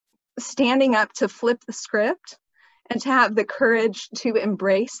us standing up to flip the script and to have the courage to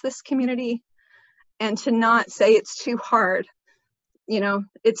embrace this community and to not say it's too hard. You know,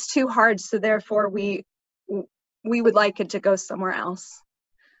 it's too hard, so therefore we would like it to go somewhere else.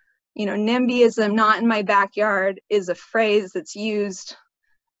 You know, NIMBYism, not in my backyard, is a phrase that's used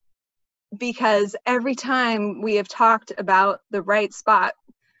because every time we have talked about the right spot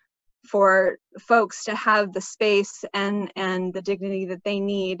for folks to have the space and the dignity that they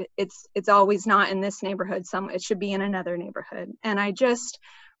need, it's always not in this neighborhood. It should be in another neighborhood. And I just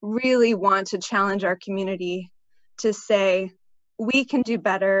really want to challenge our community to say, we can do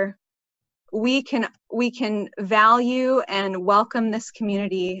better. We can value and welcome this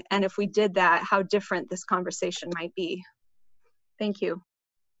community. And if we did that, how different this conversation might be. Thank you.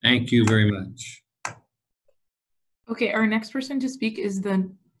 Thank you very much. Okay, our next person to speak is the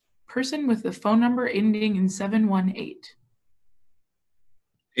person with the phone number ending in 718.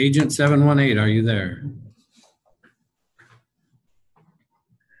 Agent 718, are you there?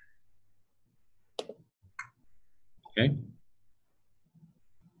 Okay.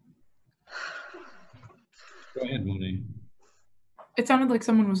 Go ahead, Monet. It sounded like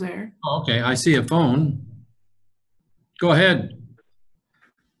someone was there. Oh, okay, I see a phone. Go ahead.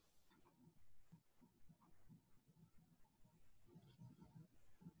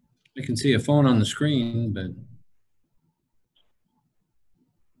 I can see a phone on the screen, but.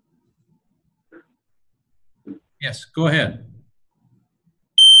 Yes, go ahead.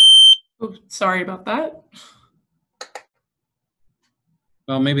 Oh, sorry about that.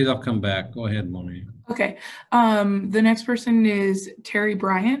 Well, maybe they'll come back. Go ahead, Monet. Okay. The next person is Terry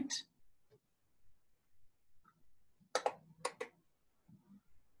Bryant.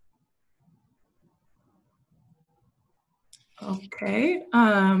 Okay.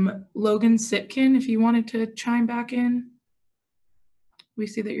 Logan Sitkin, if you wanted to chime back in. We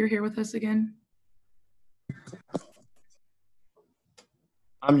see that you're here with us again.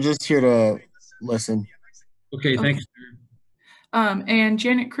 I'm just here to listen. Okay, thanks. And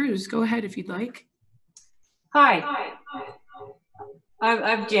Janet Cruz, go ahead if you'd like. Hi,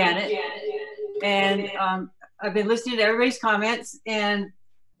 I'm Janet, and I've been listening to everybody's comments, and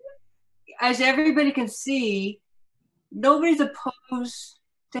as everybody can see, nobody's opposed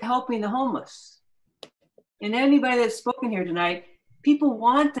to helping the homeless. And anybody that's spoken here tonight, people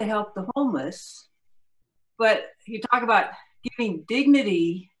want to help the homeless, but you talk about giving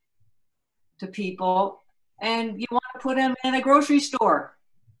dignity to people, and you want to put them in a grocery store.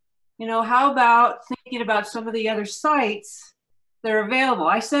 You know, how about thinking about some of the other sites that are available?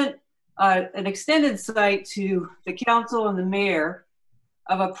 I sent an extended site to the council and the mayor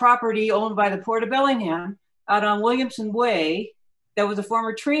of a property owned by the Port of Bellingham out on Williamson Way that was a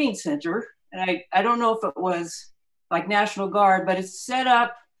former training center. And I don't know if it was like National Guard, but it's set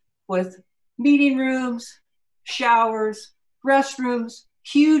up with meeting rooms, showers, restrooms,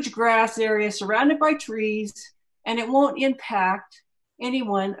 huge grass area surrounded by trees, and it won't impact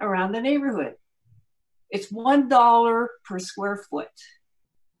anyone around the neighborhood. It's $1 per square foot.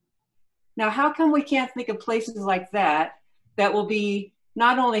 Now, how come we can't think of places like that that will be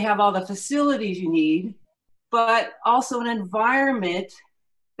not only have all the facilities you need, but also an environment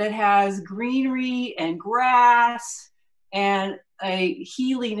that has greenery and grass and a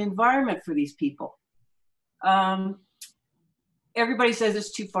healing environment for these people? Everybody says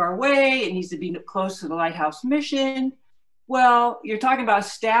it's too far away, it needs to be close to the Lighthouse mission. Well, you're talking about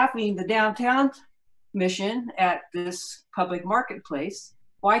staffing the downtown mission at this public marketplace.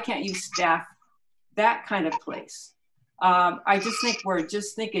 Why can't you staff that kind of place? I just think we're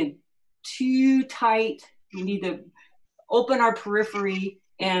just thinking too tight. We need to open our periphery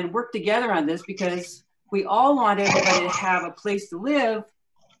and work together on this, because we all want everybody to have a place to live,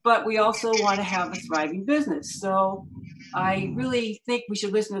 but we also want to have a thriving business. So I really think we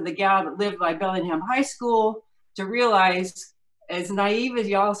should listen to the gal that lived by Bellingham High School to realize, as naive as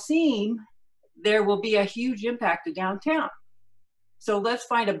y'all seem, there will be a huge impact to downtown. So let's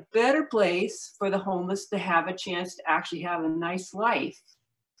find a better place for the homeless to have a chance to actually have a nice life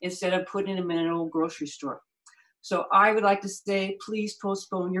instead of putting them in an old grocery store. So I would like to say, please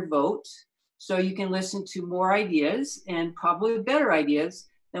postpone your vote so you can listen to more ideas, and probably better ideas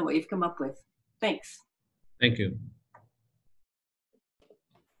than what you've come up with. Thanks. Thank you.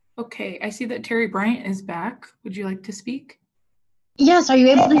 Okay, I see that Terry Bryant is back. Would you like to speak? Yes, are you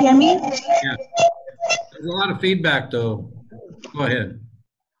able to hear me? Yeah. There's a lot of feedback though. Go ahead.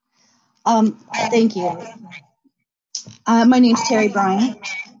 Thank you. My name's Terry Bryant.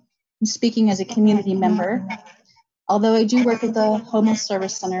 I'm speaking as a community member, although I do work at the Homeless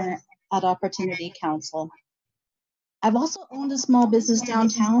Service Center at Opportunity Council. I've also owned a small business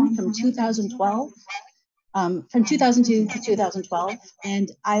downtown from 2012, from 2002 to 2012,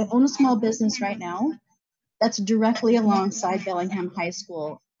 and I own a small business right now that's directly alongside Bellingham High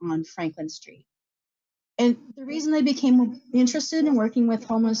School on Franklin Street. And the reason I became interested in working with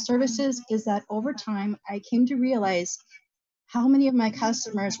homeless services is that over time, I came to realize how many of my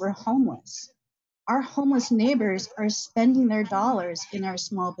customers were homeless. Our homeless neighbors are spending their dollars in our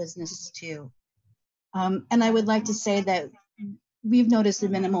small businesses too. And I would like to say that we've noticed a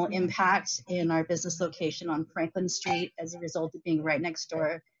minimal impact in our business location on Franklin Street as a result of being right next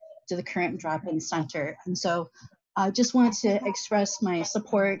door to the current drop-in center. And so I just wanted to express my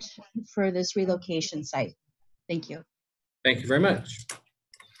support for this relocation site. Thank you. Thank you very much.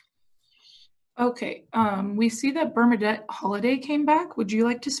 Okay, we see that Bernadette Holiday came back. Would you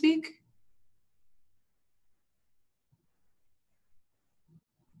like to speak?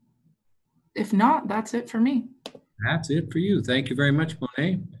 If not, that's it for me. That's it for you. Thank you very much,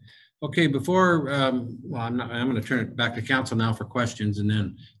 Monet. Okay, before, I'm going to turn it back to council now for questions, and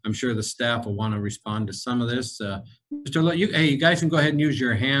then I'm sure the staff will want to respond to some of this. Hey, you guys can go ahead and use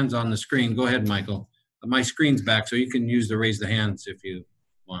your hands on the screen. Go ahead, Michael. My screen's back, so you can use the raise the hands if you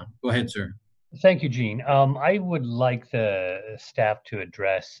want. Go ahead, sir. Thank you, Gene. I would like the staff to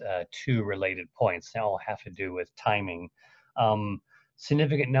address two related points. They all have to do with timing.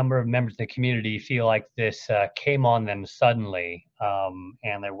 significant number of members of the community feel like this came on them suddenly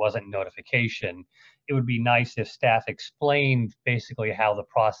and there wasn't notification. It would be nice if staff explained basically how the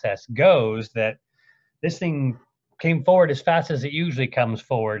process goes, that this thing came forward as fast as it usually comes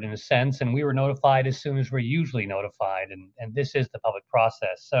forward in a sense, and we were notified as soon as we're usually notified, and this is the public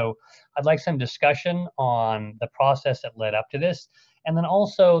process. So I'd like some discussion on the process that led up to this. And then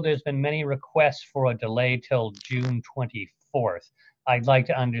also there's been many requests for a delay till June 24th. I'd like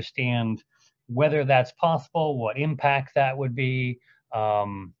to understand whether that's possible, what impact that would be,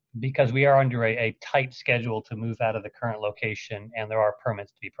 because we are under a tight schedule to move out of the current location and there are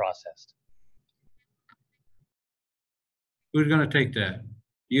permits to be processed. Who's going to take that?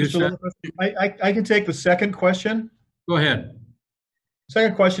 You, Mr. I can take the second question. Go ahead.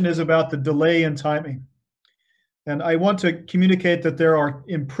 Second question is about the delay in timing. And I want to communicate that there are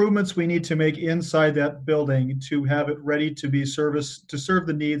improvements we need to make inside that building to have it ready to be to serve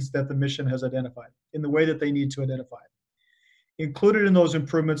the needs that the mission has identified in the way that they need to identify. Included in those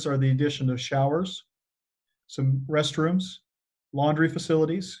improvements are the addition of showers, some restrooms, laundry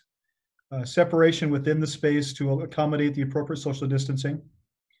facilities, separation within the space to accommodate the appropriate social distancing.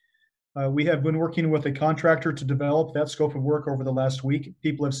 We have been working with a contractor to develop that scope of work over the last week.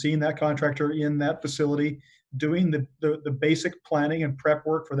 People have seen that contractor in that facility doing the basic planning and prep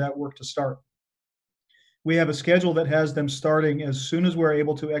work for that work to start. We have a schedule that has them starting as soon as we're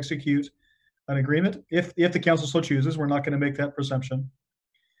able to execute an agreement. If the council so chooses, we're not going to make that presumption.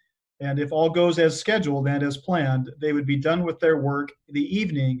 And if all goes as scheduled and as planned, they would be done with their work the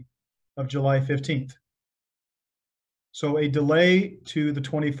evening of July 15th. So a delay to the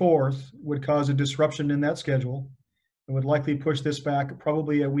 24th would cause a disruption in that schedule. It would likely push this back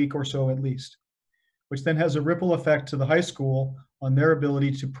probably a week or so at least, which then has a ripple effect to the high school on their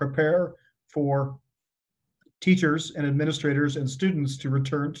ability to prepare for teachers and administrators and students to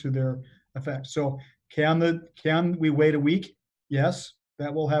return to their effect. So can we wait a week? Yes,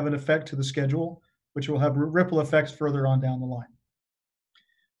 that will have an effect to the schedule, which will have ripple effects further on down the line.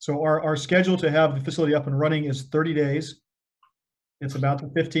 So our schedule to have the facility up and running is 30 days. It's about the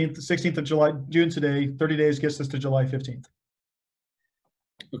 15th, 16th of July, June today. 30 days gets us to July 15th.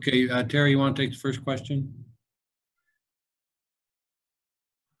 Okay, Terry, you want to take the first question?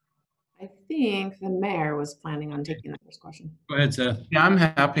 I think the mayor was planning on taking the first question. Go ahead, Seth. Yeah, I'm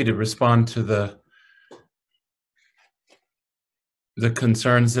happy to respond to the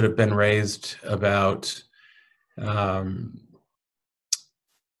concerns that have been raised about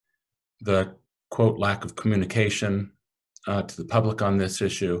the quote lack of communication to the public on this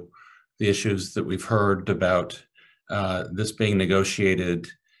issue, the issues that we've heard about this being negotiated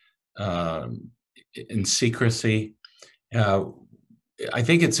in secrecy. I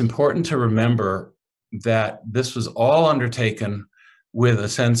think it's important to remember that this was all undertaken with a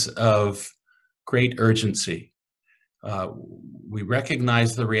sense of great urgency. We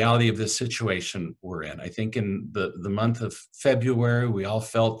recognize the reality of this situation we're in. I think in the month of February, we all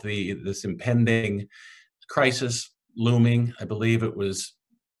felt this impending crisis looming. I believe it was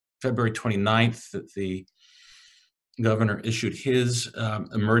February 29th that the governor issued his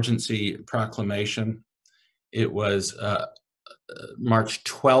emergency proclamation. It was March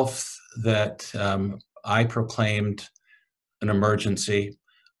 12th that I proclaimed an emergency.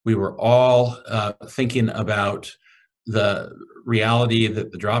 We were all thinking about the reality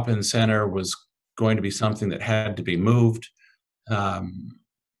that the drop-in center was going to be something that had to be moved.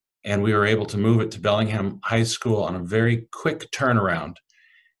 And we were able to move it to Bellingham High School on a very quick turnaround.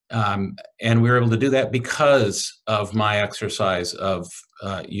 And we were able to do that because of my exercise of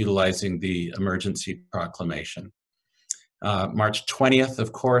utilizing the emergency proclamation. March 20th,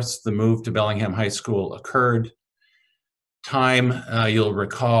 of course, the move to Bellingham High School occurred. You'll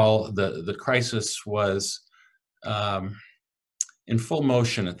recall, the crisis was in full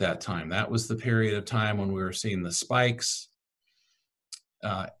motion at that time. That was the period of time when we were seeing the spikes.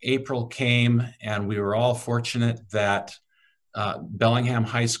 April came, and we were all fortunate that Bellingham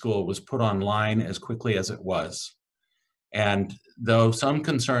High School was put online as quickly as it was. And though some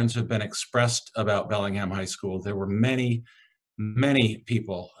concerns have been expressed about Bellingham High School, there were many, many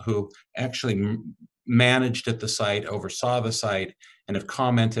people who actually managed at the site, oversaw the site, and have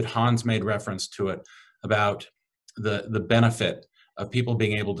commented, Hans made reference to it, about the benefit of people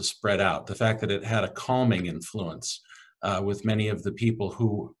being able to spread out, the fact that it had a calming influence with many of the people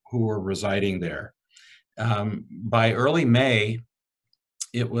who were residing there. By early May,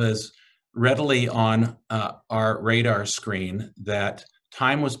 it was readily on our radar screen that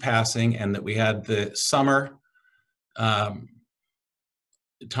time was passing and that we had the summer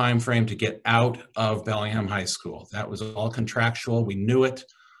time frame to get out of Bellingham High School. That was all contractual. We knew it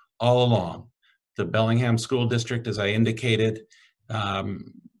all along. The Bellingham School District, as I indicated,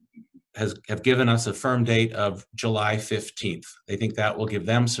 have given us a firm date of July 15th. They think that will give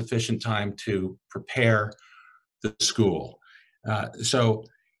them sufficient time to prepare the school.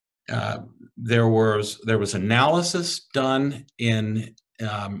 There was analysis done in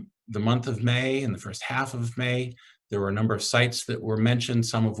the month of May, in the first half of May. There were a number of sites that were mentioned,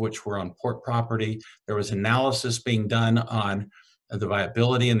 some of which were on port property. There was analysis being done on the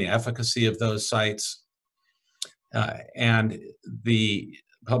viability and the efficacy of those sites. And the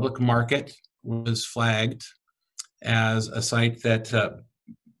public market was flagged as a site that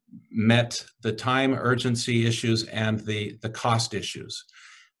met the time urgency issues and the cost issues.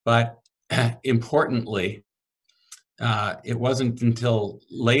 But importantly, it wasn't until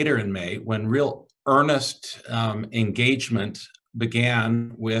later in May when real earnest engagement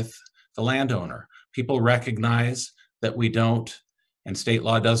began with the landowner. People recognize that we don't, and state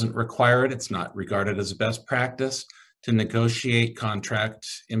law doesn't require it, it's not regarded as a best practice to negotiate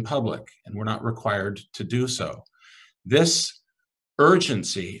contracts in public, and we're not required to do so. This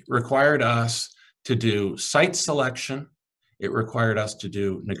urgency required us to do site selection, it required us to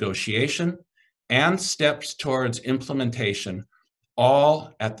do negotiation and steps towards implementation,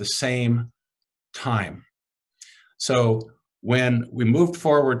 all at the same time. So when we moved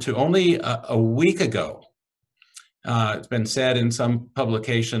forward to only a week ago, it's been said in some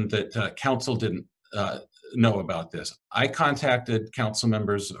publication that council didn't know about this. I contacted council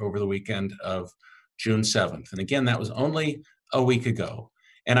members over the weekend of June 7th. And again, that was only a week ago.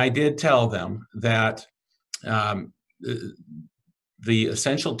 And I did tell them that the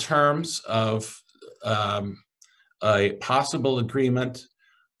essential terms of a possible agreement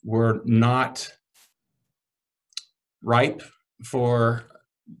were not ripe for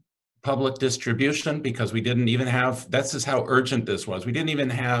public distribution because we didn't even have, that's just how urgent this was. We didn't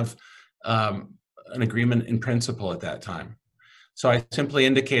even have an agreement in principle at that time. So I simply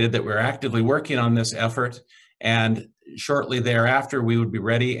indicated that we're actively working on this effort, and shortly thereafter we would be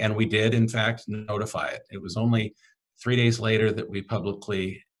ready, and we did in fact notify it. It was only 3 days later that we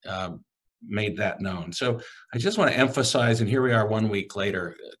publicly made that known. So I just want to emphasize, and here we are 1 week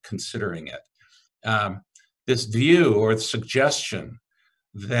later considering it, this view or the suggestion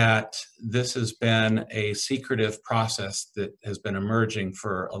that this has been a secretive process that has been emerging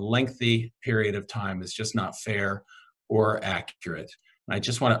for a lengthy period of time is just not fair or accurate. And I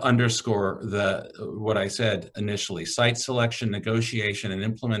just want to underscore what I said initially. Site selection, negotiation, and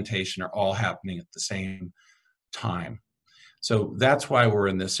implementation are all happening at the same time. So that's why we're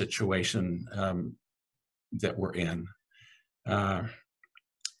in this situation that we're in.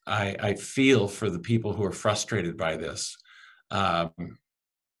 I feel for the people who are frustrated by this.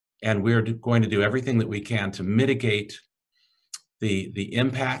 And we're going to do everything that we can to mitigate the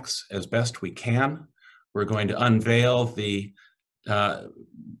impacts as best we can. We're going to unveil the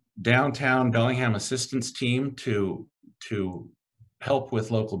downtown Bellingham assistance team to help with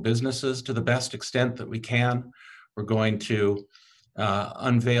local businesses to the best extent that we can. We're going to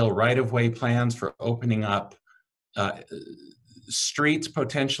unveil right-of-way plans for opening up streets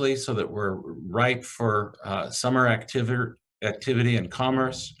potentially so that we're ripe for summer activity and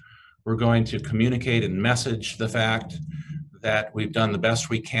commerce. We're going to communicate and message the fact that we've done the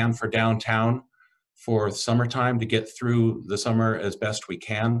best we can for downtown for summertime to get through the summer as best we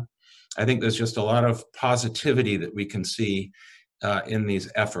can. I think there's just a lot of positivity that we can see in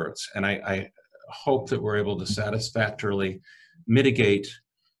these efforts. And I hope that we're able to satisfactorily mitigate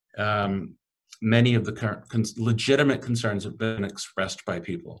many of the legitimate concerns that have been expressed by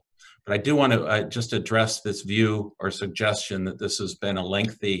people. But I do want to just address this view or suggestion that this has been a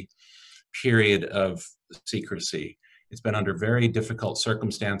lengthy period of secrecy. It's been under very difficult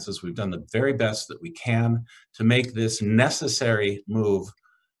circumstances. We've done the very best that we can to make this necessary move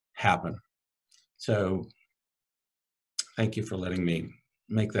happen. So thank you for letting me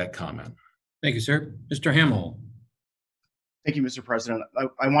make that comment. Thank you, sir. Mr. Hamill. Thank you, Mr. President.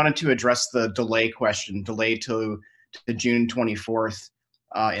 I wanted to address the delay question, delay to June 24th,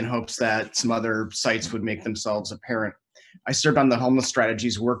 in hopes that some other sites would make themselves apparent. I served on the Homeless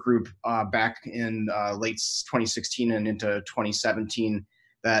Strategies work group back in late 2016 and into 2017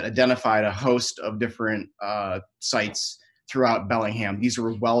 that identified a host of different sites throughout Bellingham. These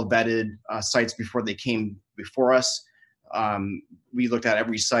were well-vetted sites before they came before us. We looked at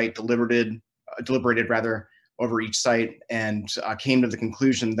every site, deliberated over each site, and came to the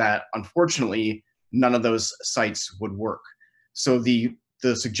conclusion that unfortunately none of those sites would work. So the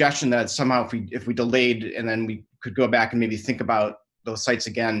suggestion that somehow if we delayed and then we could go back and maybe think about those sites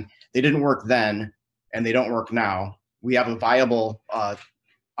again. They didn't work then, and they don't work now. We have a viable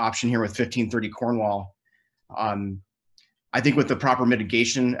option here with 1530 Cornwall. I think with the proper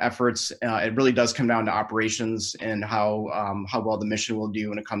mitigation efforts, it really does come down to operations and how well the mission will do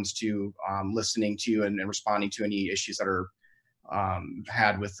when it comes to listening to and responding to any issues that are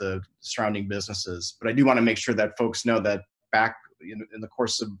had with the surrounding businesses. But I do want to make sure that folks know that back in the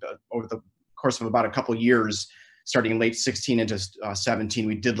course of over the course of about a couple of years, starting in late 16 into 17,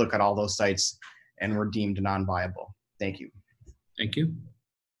 we did look at all those sites and were deemed non-viable. Thank you. Thank you.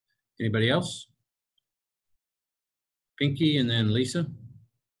 Anybody else? Pinky and then Lisa.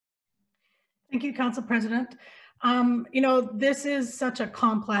 Thank you, Council President. You know, this is such a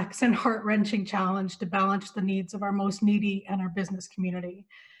complex and heart-wrenching challenge to balance the needs of our most needy and our business community.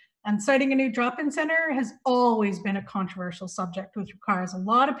 And citing a new drop-in center has always been a controversial subject, which requires a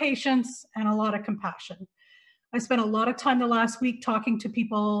lot of patience and a lot of compassion. I spent a lot of time the last week talking to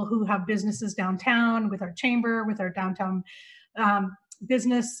people who have businesses downtown, with our chamber, with our downtown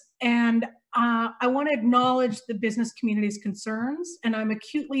business, and I want to acknowledge the business community's concerns, and I'm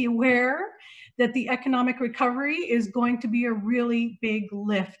acutely aware that the economic recovery is going to be a really big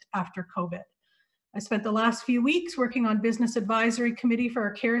lift after COVID. I spent the last few weeks working on Business Advisory Committee for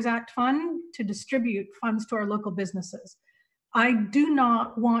our CARES Act fund to distribute funds to our local businesses. I do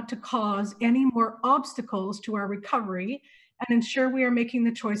not want to cause any more obstacles to our recovery and ensure we are making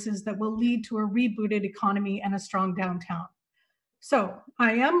the choices that will lead to a rebooted economy and a strong downtown. So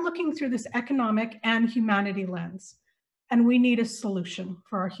I am looking through this economic and humanity lens, and we need a solution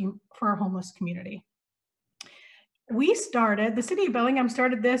for our homeless community. The city of Bellingham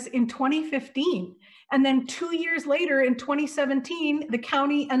started this in 2015, and then 2 years later in 2017, the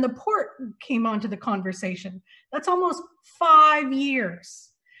county and the port came onto the conversation. That's almost 5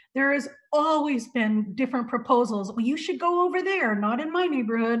 years. There has always been different proposals. Well, you should go over there, not in my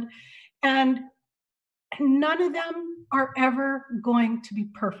neighborhood. And none of them are ever going to be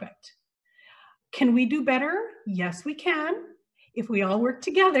perfect. Can we do better? Yes, we can. If we all work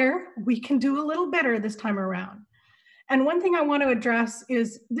together, we can do a little better this time around. And one thing I want to address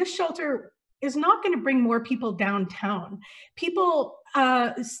is this shelter is not going to bring more people downtown. People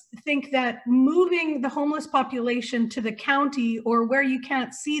think that moving the homeless population to the county or where you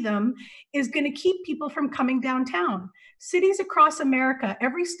can't see them is going to keep people from coming downtown. Cities across America,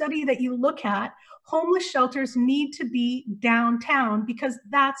 every study that you look at, homeless shelters need to be downtown because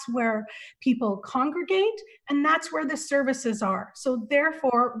that's where people congregate and that's where the services are. So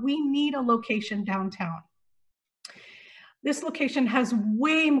therefore, we need a location downtown. This location has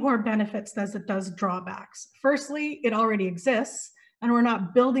way more benefits than it does drawbacks. Firstly, it already exists and we're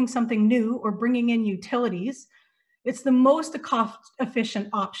not building something new or bringing in utilities. It's the most cost-efficient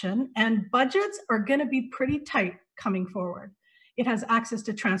option and budgets are going to be pretty tight coming forward. It has access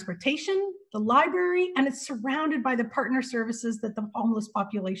to transportation, the library, and it's surrounded by the partner services that the homeless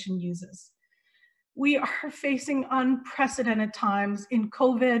population uses. We are facing unprecedented times in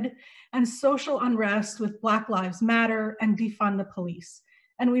COVID and social unrest with Black Lives Matter and defund the police.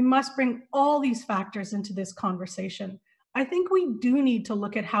 And we must bring all these factors into this conversation. I think we do need to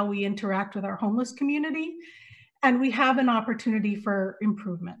look at how we interact with our homeless community, and we have an opportunity for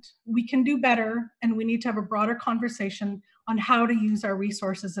improvement. We can do better, and we need to have a broader conversation on how to use our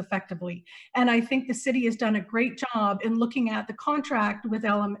resources effectively. And I think the city has done a great job in looking at the contract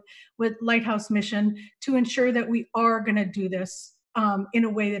with Lighthouse mission to ensure that we are going to do this in a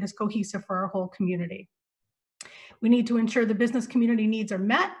way that is cohesive for our whole community. We need to ensure the business community needs are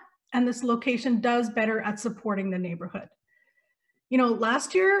met, and this location does better at supporting the neighborhood. You know,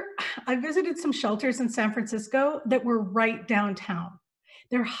 last year, I visited some shelters in San Francisco that were right downtown.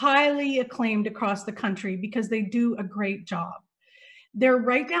 They're highly acclaimed across the country because they do a great job. They're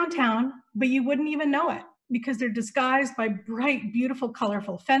right downtown, but you wouldn't even know it because they're disguised by bright, beautiful,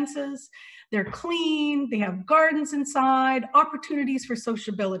 colorful fences. They're clean, they have gardens inside, opportunities for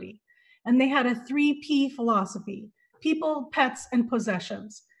sociability. And they had a 3P philosophy: people, pets, and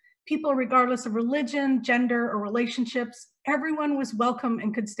possessions. People, regardless of religion, gender, or relationships, everyone was welcome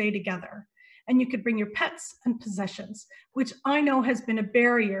and could stay together. And you could bring your pets and possessions, which I know has been a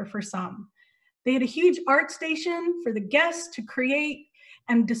barrier for some. They had a huge art station for the guests to create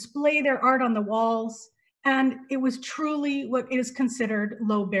and display their art on the walls. And it was truly what is considered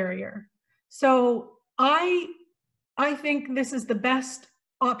low barrier. So I think this is the best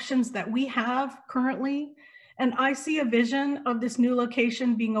options that we have currently. And I see a vision of this new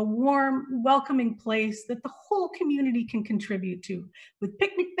location being a warm, welcoming place that the whole community can contribute to, with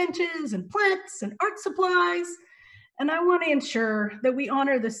picnic benches and plants and art supplies. And I want to ensure that we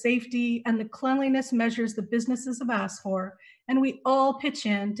honor the safety and the cleanliness measures the businesses have asked for, and we all pitch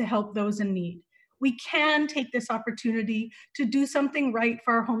in to help those in need. We can take this opportunity to do something right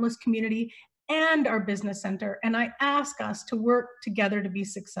for our homeless community and our business center, and I ask us to work together to be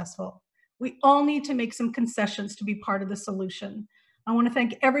successful. We all need to make some concessions to be part of the solution. I want to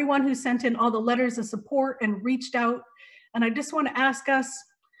thank everyone who sent in all the letters of support and reached out, and I just want to ask us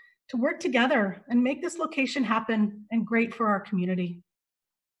to work together and make this location happen and great for our community.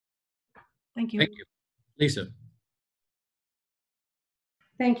 Thank you. Thank you. Lisa.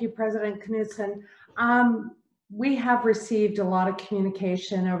 Thank you, President Knudsen. We have received a lot of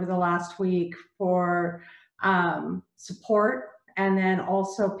communication over the last week for support, and then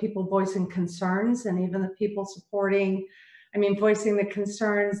also people voicing concerns, and even the people voicing the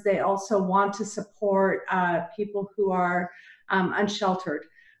concerns, they also want to support people who are unsheltered.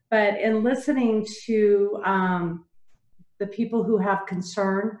 But in listening to the people who have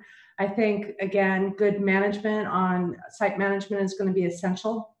concern, I think, again, good management on site management is going to be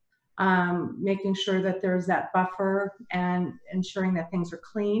essential. Making sure that there's that buffer and ensuring that things are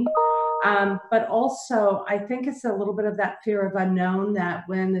clean. But also, I think it's a little bit of that fear of unknown, that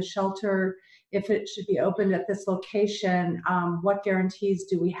when the shelter, if it should be opened at this location, what guarantees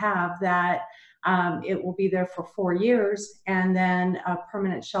do we have that it will be there for 4 years, and then a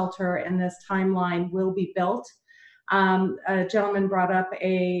permanent shelter in this timeline will be built? A gentleman brought up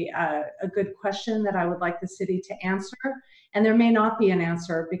a good question that I would like the city to answer, and there may not be an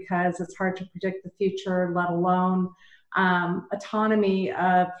answer because it's hard to predict the future, let alone autonomy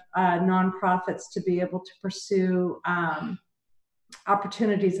of nonprofits to be able to pursue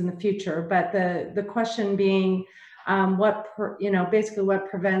opportunities in the future. But the question being, basically what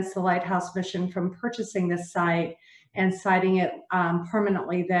prevents the Lighthouse mission from purchasing this site and siting it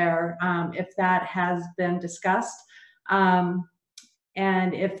permanently there, if that has been discussed.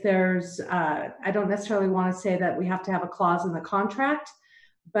 And if there's, I don't necessarily want to say that we have to have a clause in the contract,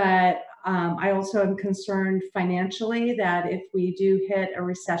 but I also am concerned financially that if we do hit a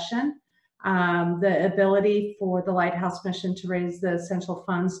recession, the ability for the Lighthouse mission to raise the essential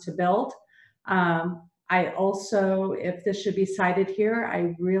funds to build. I also, if this should be cited here,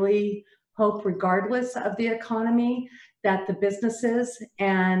 I really hope, regardless of the economy, that the businesses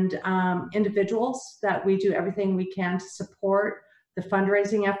and individuals, that we do everything we can to support the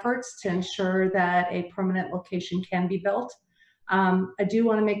fundraising efforts to ensure that a permanent location can be built. I do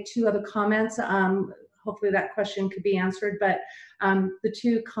want to make 2 other comments. Hopefully that question could be answered, but the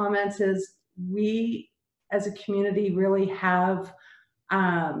 2 comments is, we as a community really have,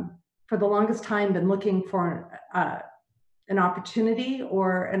 for the longest time, been looking for an opportunity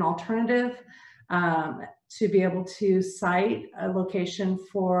or an alternative to be able to site a location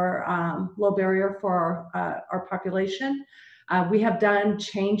for low barrier for our population. We have done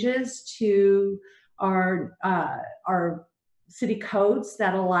changes to our city codes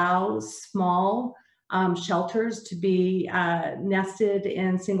that allow small shelters to be nested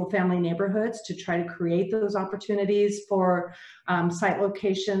in single-family neighborhoods to try to create those opportunities for site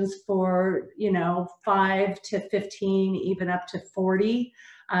locations for 5 to 15, even up to 40,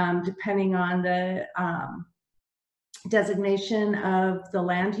 depending on the designation of the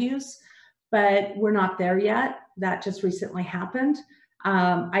land use. But we're not there yet. That just recently happened.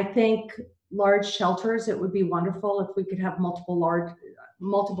 I think large shelters, it would be wonderful if we could have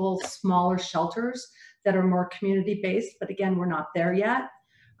multiple smaller shelters that are more community-based, but again, we're not there yet.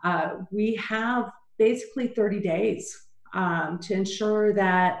 We have basically 30 days to ensure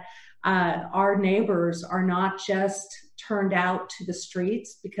that our neighbors are not just turned out to the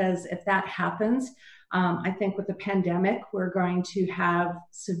streets, because if that happens, I think with the pandemic, we're going to have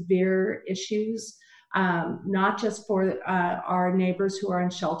severe issues, not just for our neighbors who are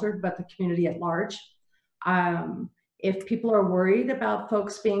unsheltered, but the community at large. If people are worried about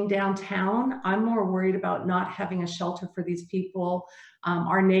folks being downtown, I'm more worried about not having a shelter for these people,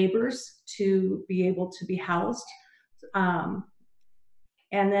 our neighbors, to be able to be housed. And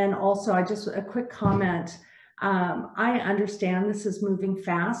then also, a quick comment. I understand this is moving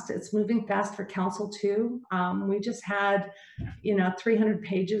fast. It's moving fast for council too. We just had, 300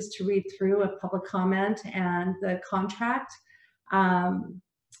 pages to read through a public comment and the contract.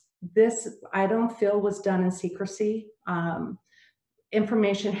 This, I don't feel, was done in secrecy.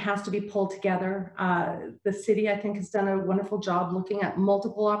 Information has to be pulled together. The city, I think, has done a wonderful job looking at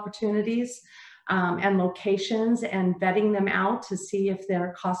multiple opportunities and locations and vetting them out to see if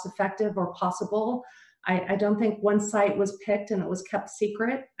they're cost effective or possible. I don't think one site was picked and it was kept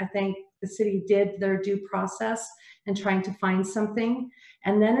secret. I think the city did their due process in trying to find something,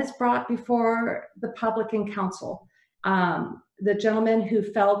 and then it's brought before the public and council. The gentleman who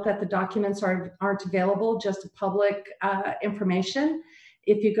felt that the documents aren't available, just a public information.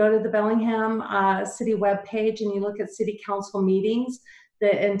 If you go to the Bellingham city webpage and you look at city council meetings,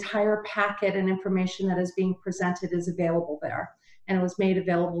 the entire packet and information that is being presented is available there. And it was made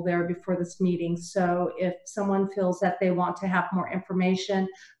available there before this meeting. So if someone feels that they want to have more information,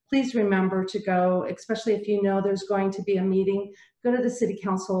 please remember to go, especially if you know there's going to be a meeting, go to the City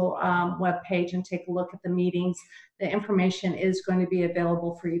Council webpage and take a look at the meetings. The information is going to be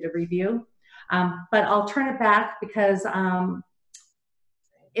available for you to review. But I'll turn it back because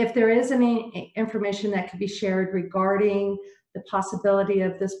if there is any information that could be shared regarding the possibility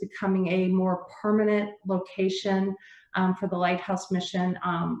of this becoming a more permanent location for the Lighthouse mission,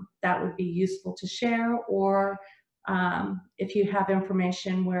 that would be useful to share. Or if you have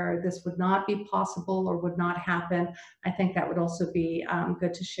information where this would not be possible or would not happen, I think that would also be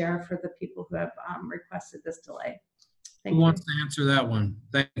good to share for the people who have requested this delay. Thank Who you. wants to answer that one?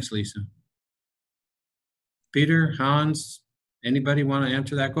 Thanks, Lisa. Peter, Hans, anybody want to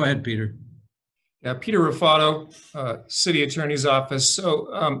answer that? Go ahead, Peter. Yeah, Peter Rufato, City Attorney's Office.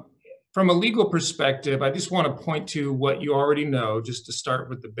 So from a legal perspective, I just want to point to what you already know, just to start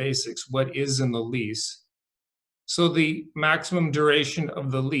with the basics. What is in the lease? So the maximum duration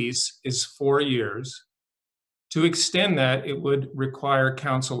of the lease is 4 years. To extend that, it would require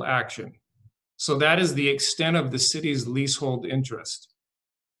council action. So that is the extent of the city's leasehold interest.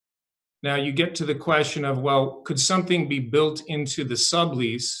 Now you get to the question of, well, could something be built into the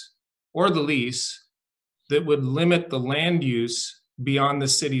sublease or the lease that would limit the land use beyond the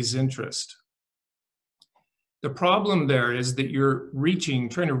city's interest? The problem there is that you're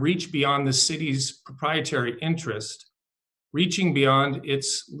trying to reach beyond the city's proprietary interest, reaching beyond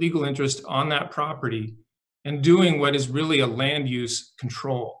its legal interest on that property and doing what is really a land use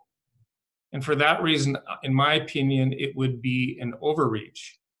control. And for that reason, in my opinion, it would be an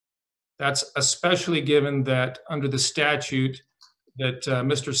overreach. That's especially given that under the statute that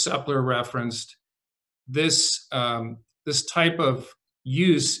Mr. Sepler referenced, this type of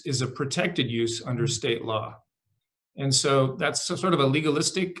use is a protected use under state law. And so that's sort of a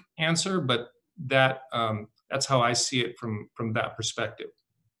legalistic answer, but that's how I see it from that perspective.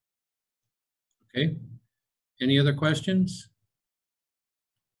 Okay. Any other questions?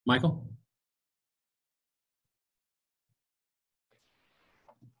 Michael?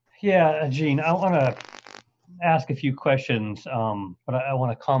 Yeah, Gene, I want to ask a few questions, but I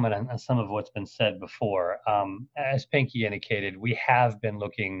want to comment on some of what's been said before. As Pinky indicated, we have been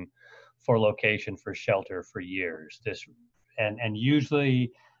looking for location for shelter for years. And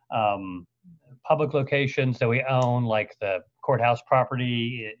usually public locations that we own, like the courthouse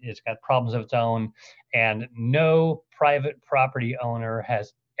property, it's got problems of its own, and no private property owner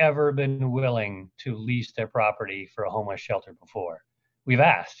has ever been willing to lease their property for a homeless shelter before. We've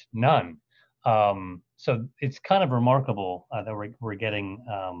asked, none. So it's kind of remarkable that we're getting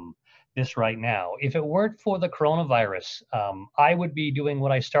this right now. If it weren't for the coronavirus, I would be doing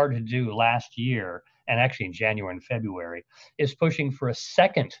what I started to do last year, and actually in January and February, is pushing for a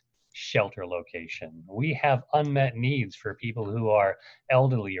second shelter location. We have unmet needs for people who are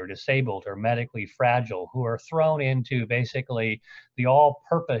elderly or disabled or medically fragile, who are thrown into basically the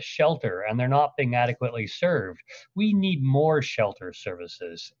all-purpose shelter and they're not being adequately served. We need more shelter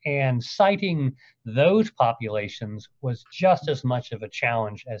services, and citing those populations was just as much of a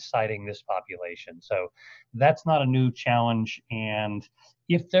challenge as citing this population. So that's not a new challenge. And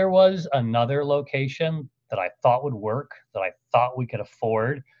if there was another location that I thought would work, that I thought we could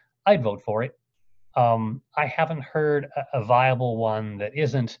afford, I'd vote for it. I haven't heard a viable one that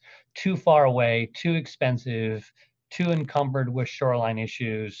isn't too far away, too expensive, too encumbered with shoreline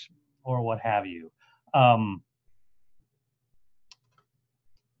issues, or what have you. As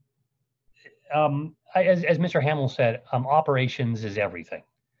Mr. Hamill said, operations is everything.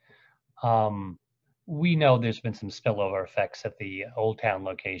 We know there's been some spillover effects at the Old Town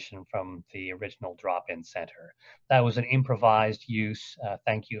location from the original drop-in center. That was an improvised use.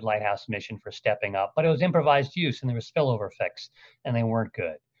 Thank you, Lighthouse Mission, for stepping up. But it was improvised use, and there were spillover effects, and they weren't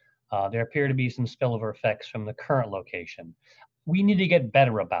good. There appear to be some spillover effects from the current location. We need to get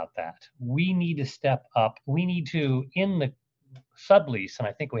better about that. We need to step up. We need to, in the sublease, and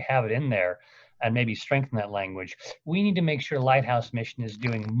I think we have it in there, and maybe strengthen that language, we need to make sure Lighthouse Mission is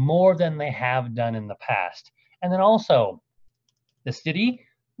doing more than they have done in the past. And then also, the city,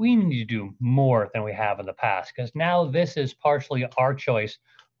 we need to do more than we have in the past, because now this is partially our choice,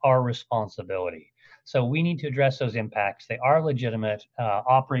 our responsibility. So we need to address those impacts. They are legitimate.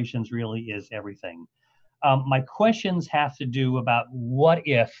 Operations really is everything. My questions have to do about what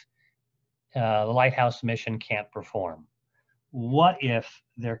if the Lighthouse mission can't perform? What if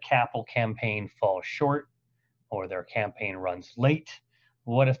their capital campaign falls short or their campaign runs late?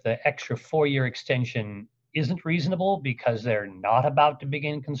 What if the extra 4-year extension isn't reasonable because they're not about to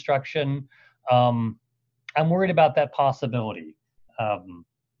begin construction? I'm worried about that possibility.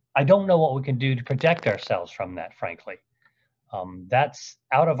 I don't know what we can do to protect ourselves from that, frankly. That's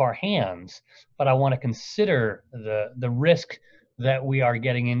out of our hands, but I want to consider the risk that we are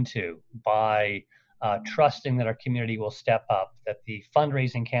getting into by trusting that our community will step up, that the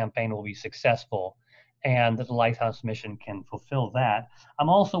fundraising campaign will be successful, and that the Lighthouse mission can fulfill that. I'm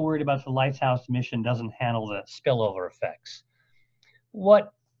also worried about the Lighthouse mission doesn't handle the spillover effects.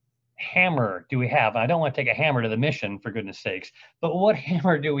 What hammer do we have? I don't want to take a hammer to the mission, for goodness sakes, but what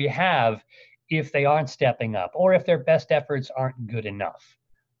hammer do we have if they aren't stepping up or if their best efforts aren't good enough?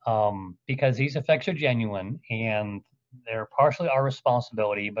 Because these effects are genuine and they're partially our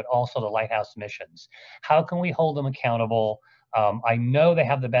responsibility, but also the Lighthouse missions. How can we hold them accountable? I know they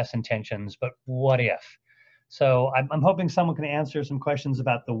have the best intentions, but what if? So I'm hoping someone can answer some questions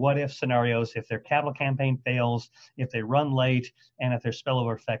about the what if scenarios, if their capital campaign fails, if they run late, and if their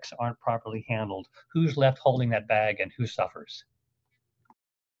spillover effects aren't properly handled. Who's left holding that bag and who suffers?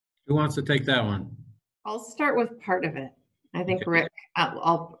 Who wants to take that one? I'll start with part of it. I think Rick,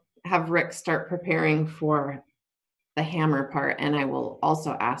 I'll have Rick start preparing for the hammer part, and I will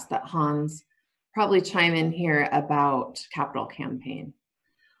also ask that Hans probably chime in here about capital campaign.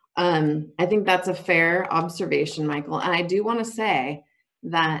 I think that's a fair observation, Michael. And I do want to say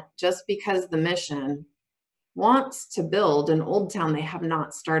that just because the mission wants to build in Old Town, they have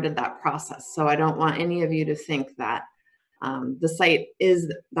not started that process. So I don't want any of you to think that the site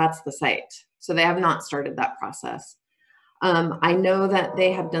that's the site. So they have not started that process. I know that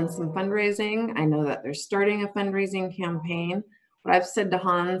they have done some fundraising. I know that they're starting a fundraising campaign. What I've said to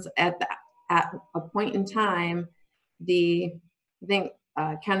Hans at a point in time, I think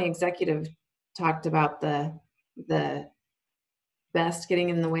county executive talked about the best getting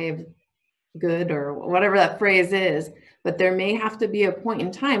in the way of good, or whatever that phrase is, but there may have to be a point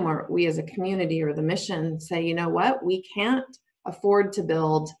in time where we as a community or the mission say, you know what, we can't afford to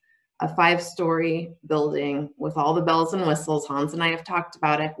build a 5-story building with all the bells and whistles. Hans and I have talked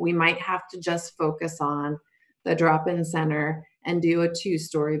about it. We might have to just focus on the drop-in center and do a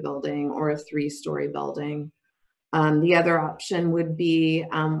 2-story building or a 3-story building. The other option would be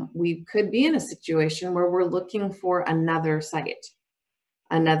we could be in a situation where we're looking for another site,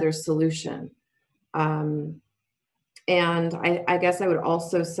 another solution. And I guess I would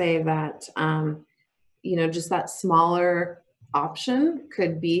also say that, you know, just that smaller option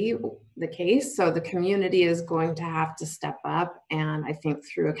could be the case. So the community is going to have to step up, and I think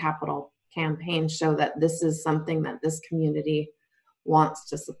through a capital campaign show that this is something that this community wants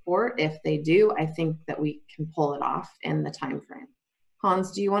to support. If they do, I think that we can pull it off in the time frame.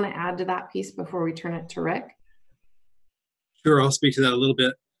 Hans, do you want to add to that piece before we turn it to Rick? Sure, I'll speak to that a little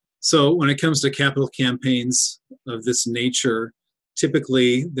bit. So when it comes to capital campaigns of this nature,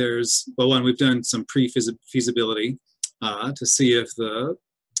 typically there's, well, one, we've done some pre-feasibility to see if the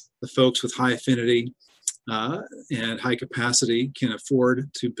folks with high affinity and high capacity can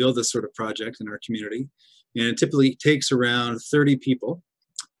afford to build this sort of project in our community. And it typically takes around 30 people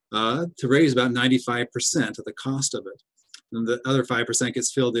to raise about 95% of the cost of it. And the other 5%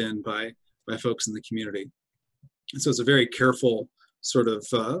 gets filled in by folks in the community. And so it's a very careful sort of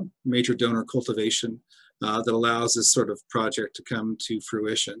major donor cultivation that allows this sort of project to come to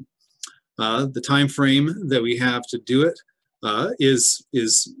fruition. The time frame that we have to do it is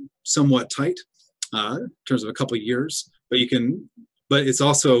somewhat tight in terms of a couple of years, but it's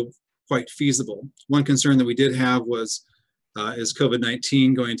also quite feasible. One concern that we did have was, is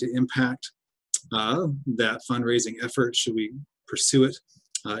COVID-19 going to impact that fundraising effort? Should we pursue it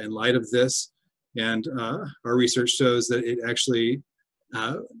in light of this? And our research shows that it actually,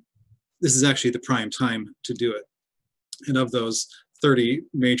 this is actually the prime time to do it. And of those 30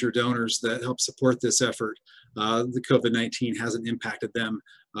 major donors that help support this effort, the COVID-19 hasn't impacted them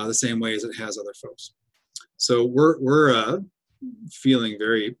the same way as it has other folks. So we're feeling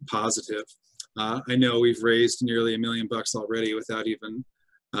very positive. I know we've raised nearly $1 million already without even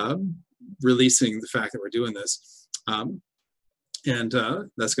releasing the fact that we're doing this. And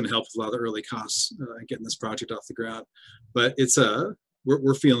that's going to help with a lot of the early costs getting this project off the ground. But it's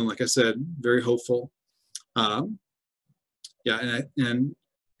we're feeling, like I said, very hopeful. Yeah, and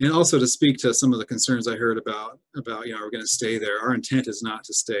also to speak to some of the concerns I heard about you know, we're going to stay there. Our intent is not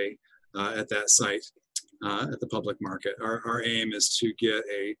to stay at that site at the public market. Our aim is to get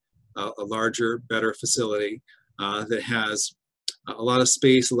a larger, better facility that has a lot of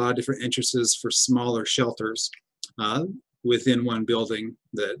space, a lot of different entrances for smaller shelters within one building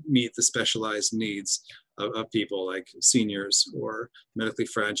that meet the specialized needs of people like seniors or medically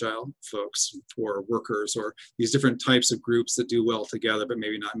fragile folks or workers or these different types of groups that do well together but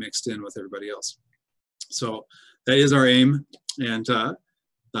maybe not mixed in with everybody else. So that is our aim. And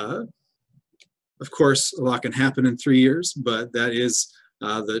of course, a lot can happen in 3 years, but that is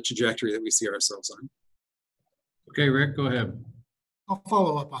the trajectory that we see ourselves on. Okay, Rick, go ahead. I'll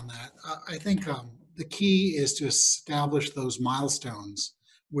follow up on that. I think the key is to establish those milestones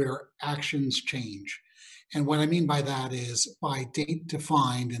where actions change. And what I mean by that is by date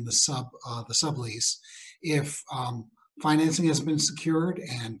defined in the sublease, if financing has been secured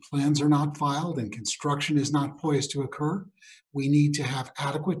and plans are not filed and construction is not poised to occur, we need to have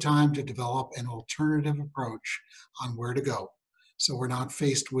adequate time to develop an alternative approach on where to go. So we're not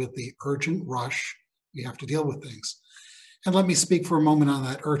faced with the urgent rush. We have to deal with things. And let me speak for a moment on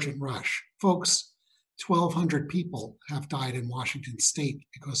that urgent rush. Folks, 1,200 people have died in Washington State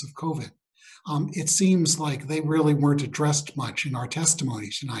because of COVID. It seems like they really weren't addressed much in our testimony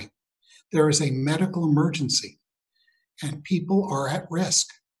tonight. There is a medical emergency and people are at risk,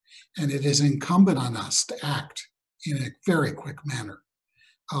 and it is incumbent on us to act in a very quick manner.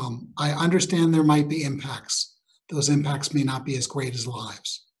 I understand there might be impacts. Those impacts may not be as great as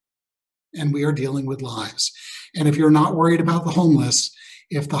lives, and we are dealing with lives. And if you're not worried about the homeless,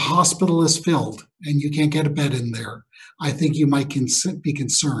 if the hospital is filled and you can't get a bed in there, I think you might be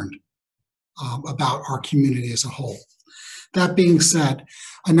concerned about our community as a whole. That being said,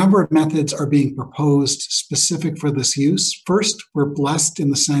 a number of methods are being proposed specific for this use. First, we're blessed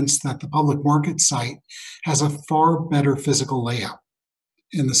in the sense that the public market site has a far better physical layout.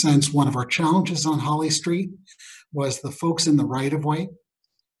 In the sense, one of our challenges on Holly Street was the folks in the right-of-way.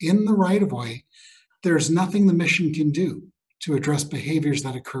 In the right-of-way, there's nothing the mission can do to address behaviors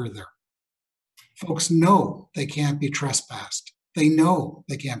that occur there. Folks know they can't be trespassed. They know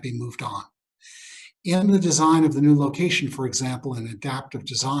they can't be moved on. In the design of the new location, for example, in adaptive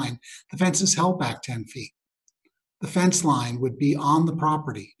design, the fence is held back 10 feet. The fence line would be on the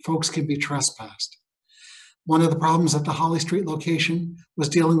property. Folks can be trespassed. One of the problems at the Holly Street location was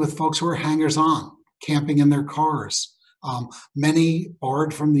dealing with folks who are hangers-on, camping in their cars. Many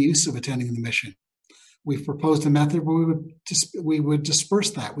barred from the use of attending the mission. We've proposed a method where we would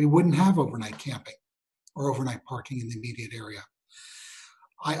disperse that. We wouldn't have overnight camping or overnight parking in the immediate area.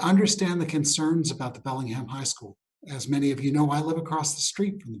 I understand the concerns about the Bellingham High School. As many of you know, I live across the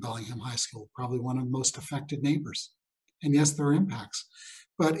street from the Bellingham High School, probably one of the most affected neighbors. And yes, there are impacts.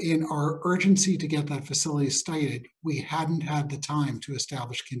 But in our urgency to get that facility started, we hadn't had the time to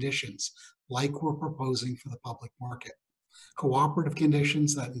establish conditions like we're proposing for the public market. Cooperative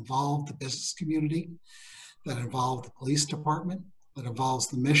conditions that involve the business community, that involve the police department, that involves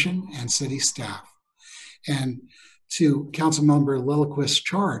the mission and city staff. And to Councilmember Lilliquist's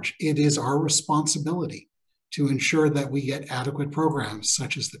charge, it is our responsibility to ensure that we get adequate programs,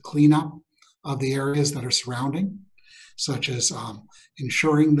 such as the cleanup of the areas that are surrounding, such as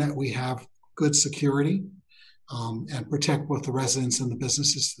ensuring that we have good security and protect both the residents and the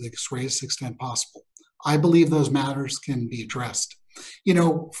businesses to the greatest extent possible. I believe those matters can be addressed. You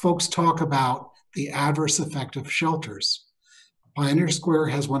know, folks talk about the adverse effect of shelters. Pioneer Square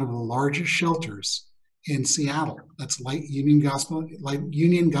has one of the largest shelters in Seattle. That's Union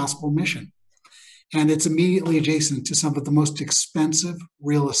Gospel Mission. And it's immediately adjacent to some of the most expensive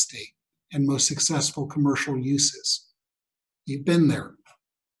real estate and most successful commercial uses. You've been there,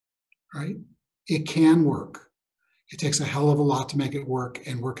 right? It can work. It takes a hell of a lot to make it work,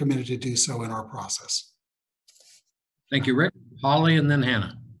 and we're committed to do so in our process. Thank you, Rick. Holly, and then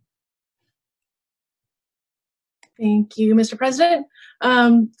Hannah. Thank you, Mr. President.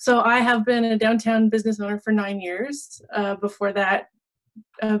 So I have been a downtown business owner for 9 years. Before that,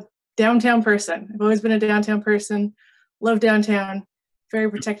 a downtown person. I've always been a downtown person, love downtown, very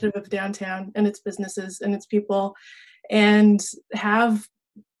protective of downtown and its businesses and its people, and have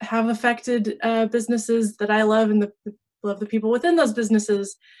affected businesses that I love and love the people within those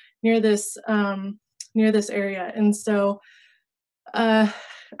businesses near this area. And so I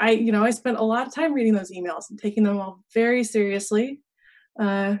spent a lot of time reading those emails and taking them all very seriously,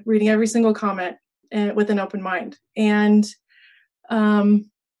 reading every single comment with an open mind. And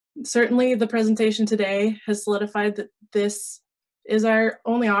certainly the presentation today has solidified that this is our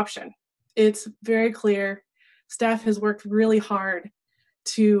only option. It's very clear. Staff has worked really hard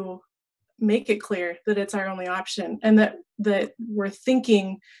to make it clear that it's our only option, and that we're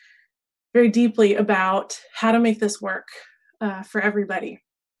thinking very deeply about how to make this work for everybody.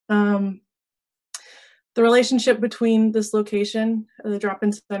 The relationship between this location, the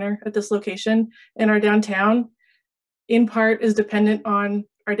drop-in center at this location, and our downtown, in part is dependent on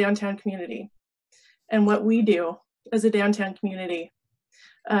our downtown community and what we do as a downtown community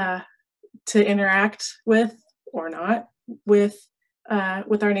to interact with or not with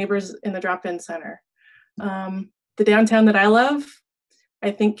our neighbors in the drop-in center. The downtown that I love,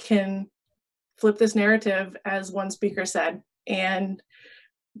 I think, can flip this narrative, as one speaker said, and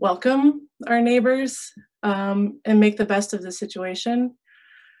welcome our neighbors and make the best of the situation.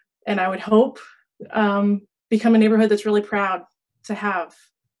 And I would hope become a neighborhood that's really proud to have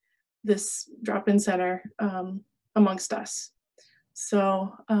this drop-in center amongst us.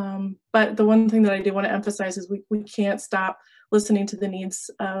 So, but the one thing that I do want to emphasize is we can't stop listening to the needs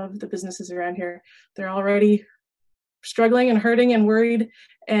of the businesses around here. They're already struggling and hurting and worried,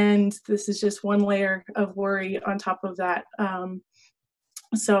 and this is just one layer of worry on top of that.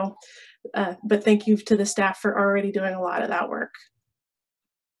 But thank you to the staff for already doing a lot of that work.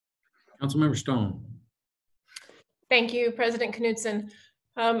 Councilmember Stone. Thank you, President Knudsen.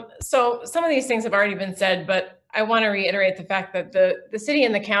 So some of these things have already been said, but I want to reiterate the fact that the city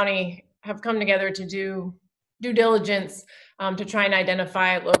and the county have come together to do due diligence to try and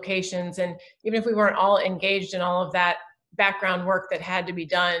identify locations. And even if we weren't all engaged in all of that background work that had to be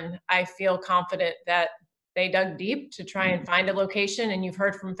done, I feel confident that they dug deep to try and find a location. And you've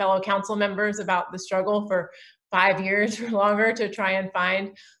heard from fellow council members about the struggle for 5 years or longer to try and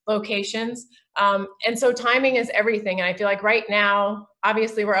find locations. And so timing is everything. And I feel like right now,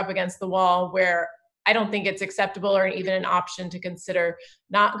 obviously we're up against the wall where I don't think it's acceptable or even an option to consider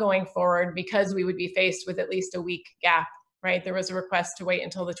not going forward, because we would be faced with at least a week gap, right? There was a request to wait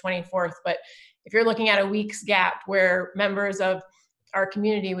until the 24th, but if you're looking at a week's gap where members of our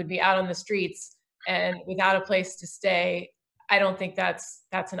community would be out on the streets and without a place to stay, I don't think that's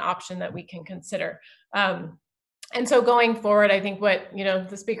an option that we can consider. And so going forward, I think what,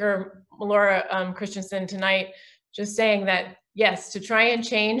 the speaker, Laura Christensen tonight, just saying that, yes, to try and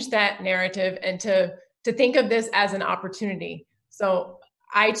change that narrative and to think of this as an opportunity. So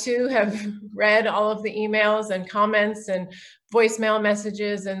I too have read all of the emails and comments and voicemail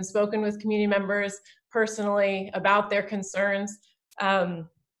messages and spoken with community members personally about their concerns. And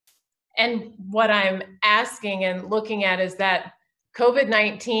what I'm asking and looking at is that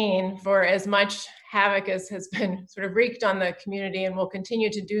COVID-19, for as much havoc as has been sort of wreaked on the community and will continue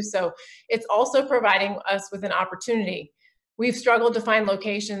to do so, it's also providing us with an opportunity. We've struggled to find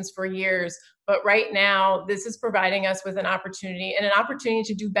locations for years, but right now this is providing us with an opportunity and an opportunity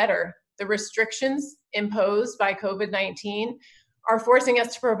to do better. The restrictions imposed by COVID-19 are forcing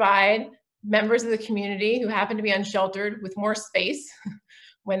us to provide members of the community who happen to be unsheltered with more space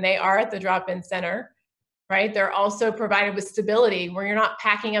when they are at the drop-in center, right? They're also provided with stability where you're not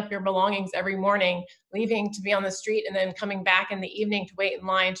packing up your belongings every morning, leaving to be on the street and then coming back in the evening to wait in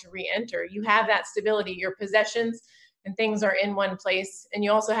line to re-enter. You have that stability. Your possessions and things are in one place. And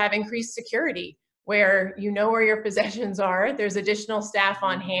you also have increased security where you know where your possessions are. There's additional staff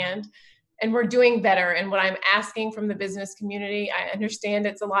on hand, and we're doing better. And what I'm asking from the business community, I understand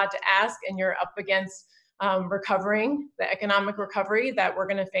it's a lot to ask, and you're up against recovering, the economic recovery that we're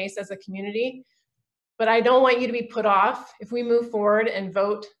going to face as a community. But I don't want you to be put off if we move forward and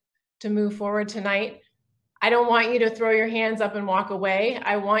vote to move forward tonight. I don't want you to throw your hands up and walk away.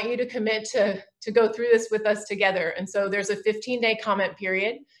 I want you to commit to go through this with us together. And so there's a 15-day comment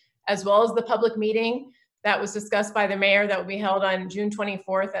period, as well as the public meeting that was discussed by the mayor that will be held on June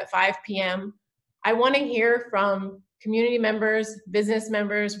 24th at 5 p.m. I want to hear from community members, business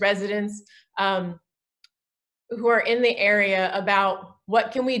members, residents who are in the area about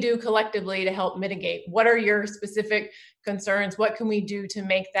what can we do collectively to help mitigate? What are your specific concerns? What can we do to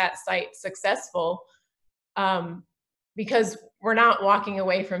make that site successful? Because we're not walking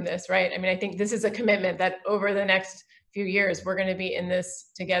away from this, right? I mean, I think this is a commitment that over the next few years, we're going to be in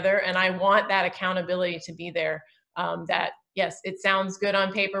this together. And I want that accountability to be there. That, yes, it sounds good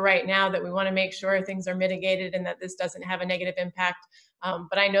on paper right now that we want to make sure things are mitigated and that this doesn't have a negative impact.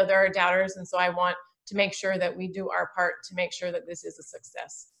 But I know there are doubters. And so I want to make sure that we do our part to make sure that this is a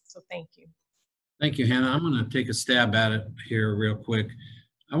success. So thank you. Thank you, Hannah. I'm going to take a stab at it here real quick.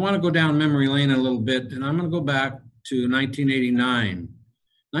 I want to go down memory lane a little bit, and I'm going to go back to 1989.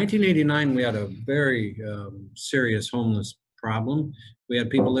 1989, we had a very serious homeless problem. We had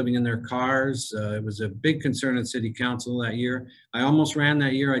people living in their cars. It was a big concern at City Council that year. I almost ran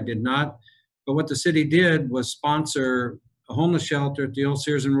that year. I did not. But what the city did was sponsor a homeless shelter at the old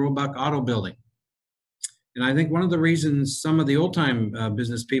Sears and Roebuck Auto Building. And I think one of the reasons some of the old-time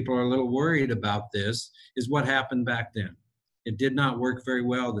business people are a little worried about this is what happened back then. It did not work very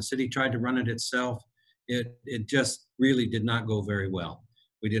well. The city tried to run it itself. it just really did not go very well.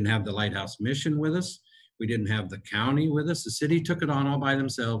 We didn't have the Lighthouse mission with us. We didn't have the county with us. The city took it on all by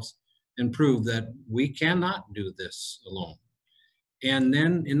themselves and proved that we cannot do this alone. And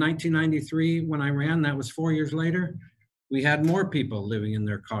then in 1993, when I ran, that was 4 years later, we had more people living in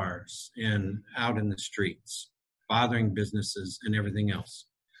their cars and out in the streets, bothering businesses and everything else.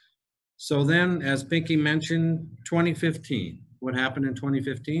 So then, as Pinky mentioned, 2015, what happened in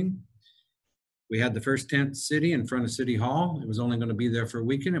 2015? We had the first tent city in front of City Hall. It was only going to be there for a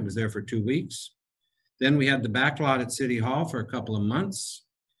weekend. It was there for 2 weeks. Then we had the back lot at City Hall for a couple of months.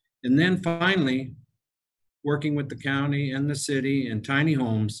 And then finally, working with the county and the city and tiny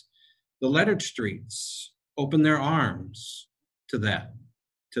homes, the lettered streets opened their arms to that,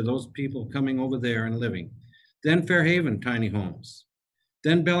 to those people coming over there and living. Then Fairhaven tiny homes,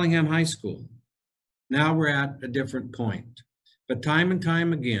 then Bellingham High School. Now we're at a different point. But time and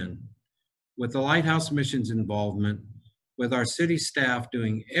time again, with the Lighthouse mission's involvement, with our city staff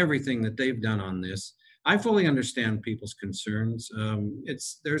doing everything that they've done on this, I fully understand people's concerns.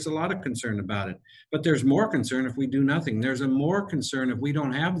 There's a lot of concern about it, but there's more concern if we do nothing. There's a more concern if we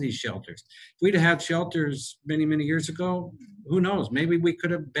don't have these shelters. If we'd have had shelters many, many years ago, who knows? Maybe we could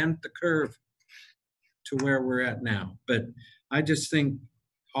have bent the curve to where we're at now. But I just think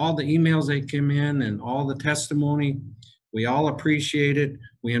all the emails that came in and all the testimony, we all appreciate it.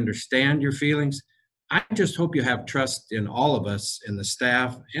 We understand your feelings. I just hope you have trust in all of us, in the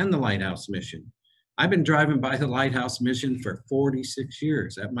staff and the Lighthouse mission. I've been driving by the Lighthouse mission for 46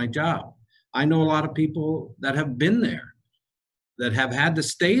 years at my job. I know a lot of people that have been there, that have had to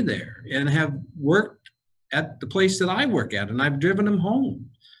stay there and have worked at the place that I work at, and I've driven them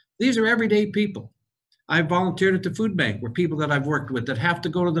home. These are everyday people. I volunteered at the food bank where people that I've worked with that have to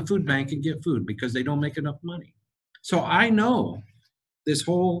go to the food bank and get food because they don't make enough money. So I know this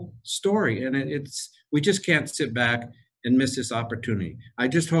whole story, and we just can't sit back and miss this opportunity. I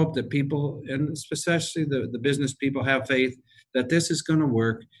just hope that people, and especially the business people, have faith that this is going to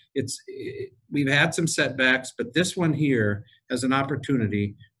work. We've had some setbacks, but this one here has an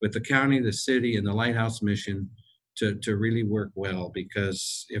opportunity with the county, the city, and the Lighthouse mission to really work well,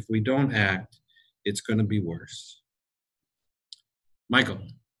 because if we don't act, it's going to be worse. Michael.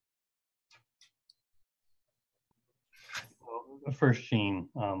 First, Gene,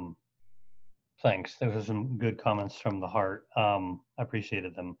 thanks. There were some good comments from the heart. I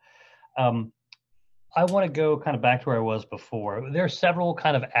appreciated them. I want to go kind of back to where I was before. There are several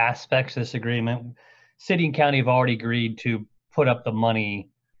kind of aspects of this agreement. City and county have already agreed to put up the money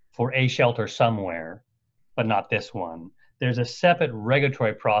for a shelter somewhere, but not this one. There's a separate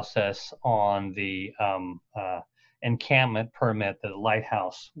regulatory process on the encampment permit that the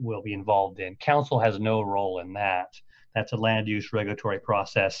Lighthouse will be involved in. Council has no role in that. That's a land use regulatory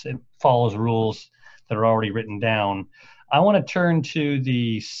process. It follows rules that are already written down. I want to turn to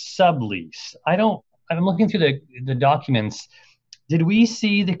the sublease. I'm looking through the documents. Did we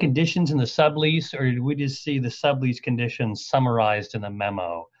see the conditions in the sublease, or did we just see the sublease conditions summarized in the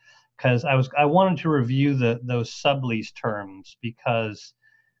memo? Because I wanted to review those sublease terms, because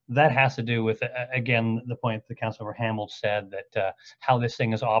that has to do with, again, the point that Councilor Hamel said, that how this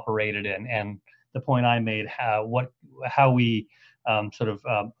thing is operated, and the point I made, how we sort of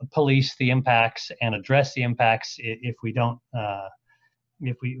police the impacts and address the impacts if we don't,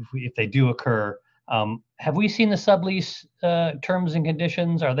 if they do occur. Have we seen the sublease terms and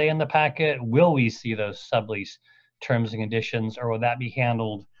conditions? Are they in the packet? Will we see those sublease terms and conditions, or will that be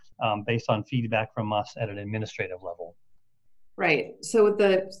handled based on feedback from us at an administrative level? Right. So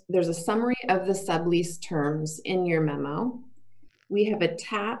there's a summary of the sublease terms in your memo. We have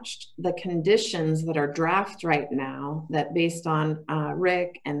attached the conditions that are draft right now, that based on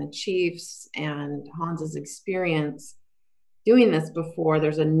Rick and the chiefs and Hans's experience doing this before,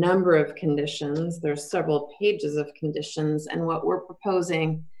 there's a number of conditions. There's several pages of conditions, and what we're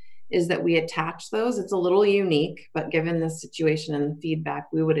proposing is that we attach those. It's a little unique, but given the situation and the feedback,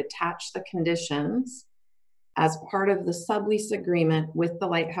 we would attach the conditions as part of the sublease agreement with the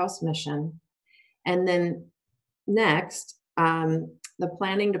Lighthouse mission. And then next, the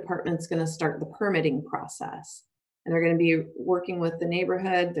planning department's going to start the permitting process, and they're going to be working with the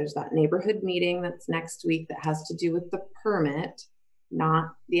neighborhood. There's that neighborhood meeting that's next week that has to do with the permit, not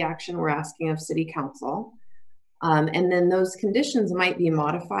the action we're asking of city council. And then those conditions might be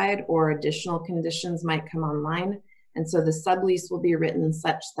modified, or additional conditions might come online. And so the sublease will be written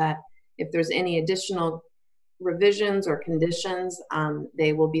such that if there's any additional revisions or conditions,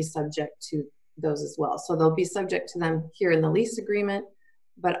 they will be subject to those as well. So they'll be subject to them here in the lease agreement,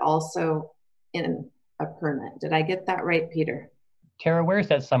 but also in a permit. Did I get that right, Peter? Tara, where is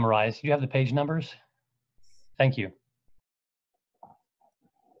that summarized? Do you have the page numbers? Thank you.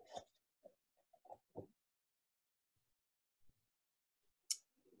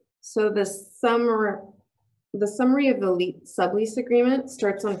 So the summary of the sublease agreement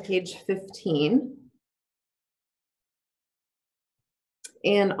starts on page 15.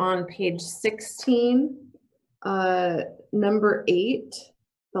 And on page 16, number 8,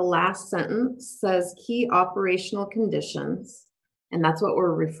 the last sentence says key operational conditions, and that's what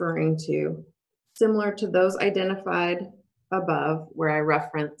we're referring to, similar to those identified above where I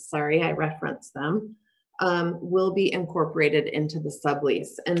referenced them, will be incorporated into the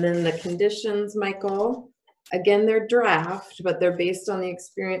sublease. And then the conditions, Michael, again, they're draft, but they're based on the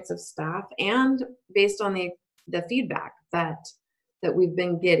experience of staff and based on the feedback that we've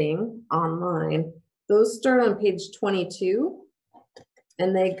been getting online. Those start on page 22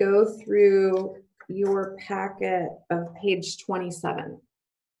 and they go through your packet of page 27.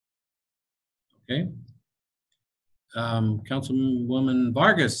 Okay. Councilwoman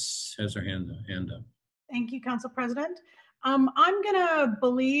Vargas has her hand up. Thank you, Council President. I'm gonna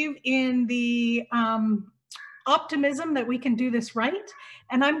believe in the optimism that we can do this right.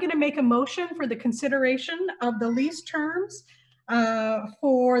 And I'm gonna make a motion for the consideration of the lease terms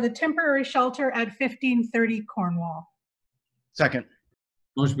for the temporary shelter at 1530 Cornwall. Second.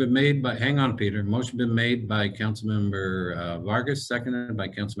 Motion been made by, hang on, Peter. Motion been made by Councilmember Vargas, seconded by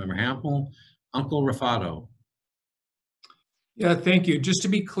Councilmember Hamel. Uncle Rafato. Yeah, thank you. Just to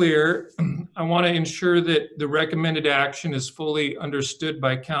be clear, I want to ensure that the recommended action is fully understood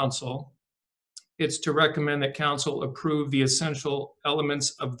by council. It's to recommend that council approve the essential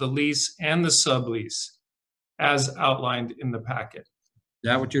elements of the lease and the sublease as outlined in the packet. Is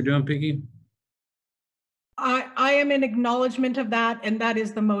that what you're doing, Piggy? I am in acknowledgement of that, and that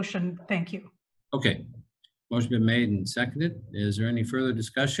is the motion. Thank you. Okay. Motion been made and seconded. Is there any further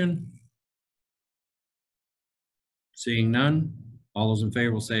discussion? Seeing none, all those in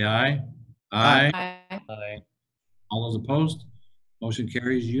favor will say aye. Aye. Aye. All those opposed? Motion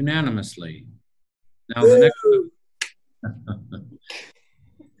carries unanimously. Now the next.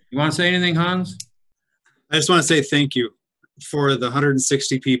 You want to say anything, Hans? I just want to say thank you for the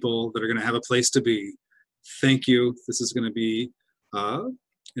 160 people that are going to have a place to be. Thank you. This is going to be an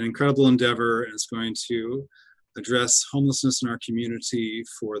incredible endeavor, and it's going to address homelessness in our community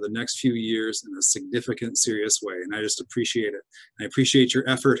for the next few years in a significant, serious way. And I just appreciate it. I appreciate your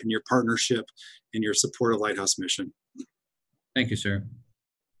effort and your partnership and your support of Lighthouse Mission. Thank you, sir.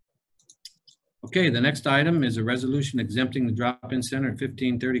 Okay, the next item is a resolution exempting the drop-in center at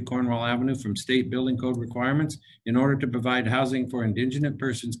 1530 Cornwall Avenue from state building code requirements in order to provide housing for indigent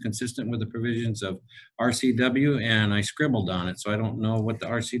persons consistent with the provisions of RCW, and I scribbled on it, so I don't know what the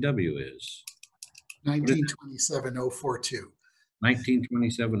RCW is. 1927-042.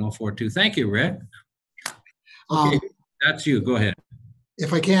 1927-042. Thank you, Rick. Okay, that's you. Go ahead.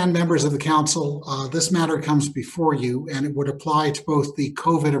 If I can, members of the council, this matter comes before you, and it would apply to both the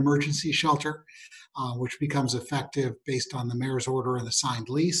COVID emergency shelter, which becomes effective based on the mayor's order and the signed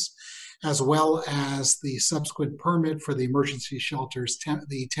lease, as well as the subsequent permit for the emergency shelters,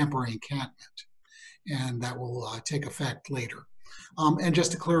 the temporary encampment, and that will take effect later. And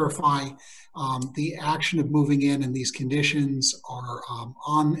just to clarify, the action of moving in and these conditions are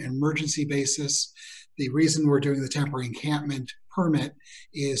on an emergency basis. The reason we're doing the temporary encampment permit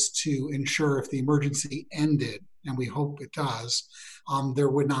is to ensure if the emergency ended, and we hope it does, there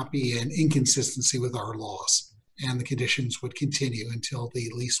would not be an inconsistency with our laws, and the conditions would continue until the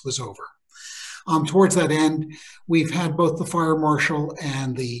lease was over. Towards that end, we've had both the fire marshal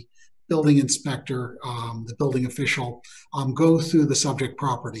and the building inspector, the building official, go through the subject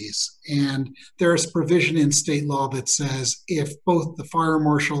properties. And there's provision in state law that says if both the fire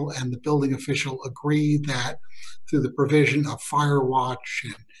marshal and the building official agree that through the provision of fire watch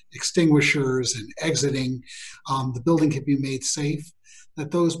and extinguishers and exiting, the building can be made safe,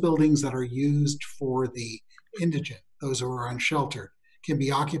 that those buildings that are used for the indigent, those who are unsheltered, can be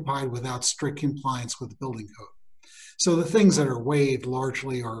occupied without strict compliance with the building code. So the things that are waived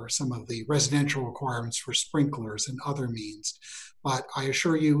largely are some of the residential requirements for sprinklers and other means. But I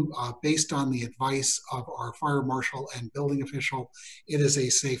assure you, based on the advice of our fire marshal and building official, it is a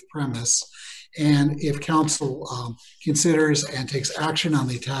safe premise. And if council considers and takes action on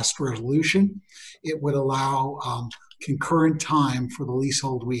the attached resolution, it would allow concurrent time for the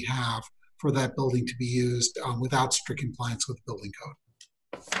leasehold we have for that building to be used without strict compliance with the building code.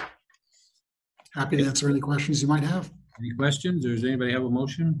 Happy to answer any questions you might have. Any questions, or does anybody have a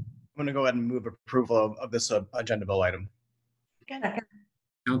motion? I'm going to go ahead and move approval of this agenda bill item.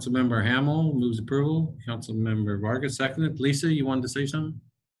 Councilmember Hamel moves approval. Councilmember Vargas seconded. Lisa, you wanted to say something?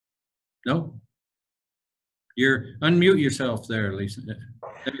 No? Unmute yourself there, Lisa.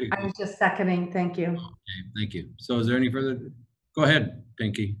 There you go. I was just seconding. Thank you. Okay, thank you. So is there any further? Go ahead,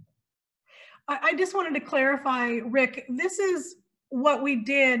 Pinky. I just wanted to clarify, Rick, this is what we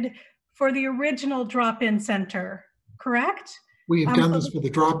did for the original drop-in center, correct? We've done this for the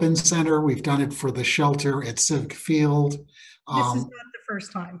drop-in center. We've done it for the shelter at Civic Field. This is not the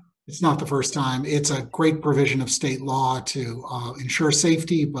first time. It's not the first time. It's a great provision of state law to ensure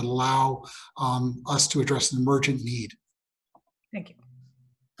safety, but allow us to address an emergent need. Thank you.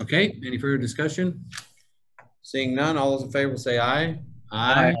 Okay, any further discussion? Seeing none, all those in favor will say aye.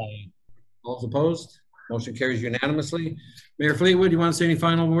 Aye. All those opposed? Motion carries unanimously. Mayor Fleetwood, you want to say any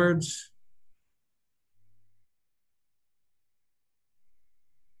final words?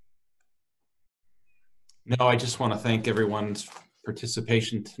 No, I just want to thank everyone's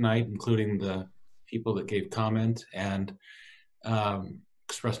participation tonight, including the people that gave comment, and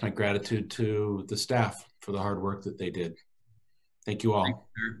express my gratitude to the staff for the hard work that they did. Thank you all.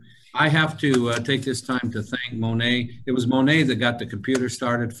 I have to take this time to thank Monet. It was Monet that got the computer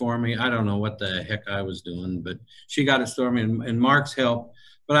started for me. I don't know what the heck I was doing, but she got it started, and Mark's help.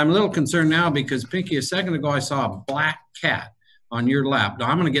 But I'm a little concerned now because, Pinky, a second ago I saw a black cat on your lap. Now,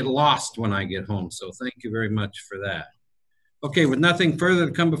 I'm going to get lost when I get home, so thank you very much for that. Okay, with nothing further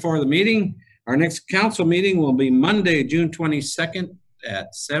to come before the meeting, our next council meeting will be Monday, June 22nd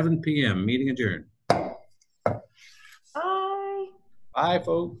at 7 p.m. Meeting adjourned. Bye. Bye,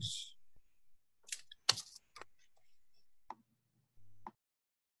 folks.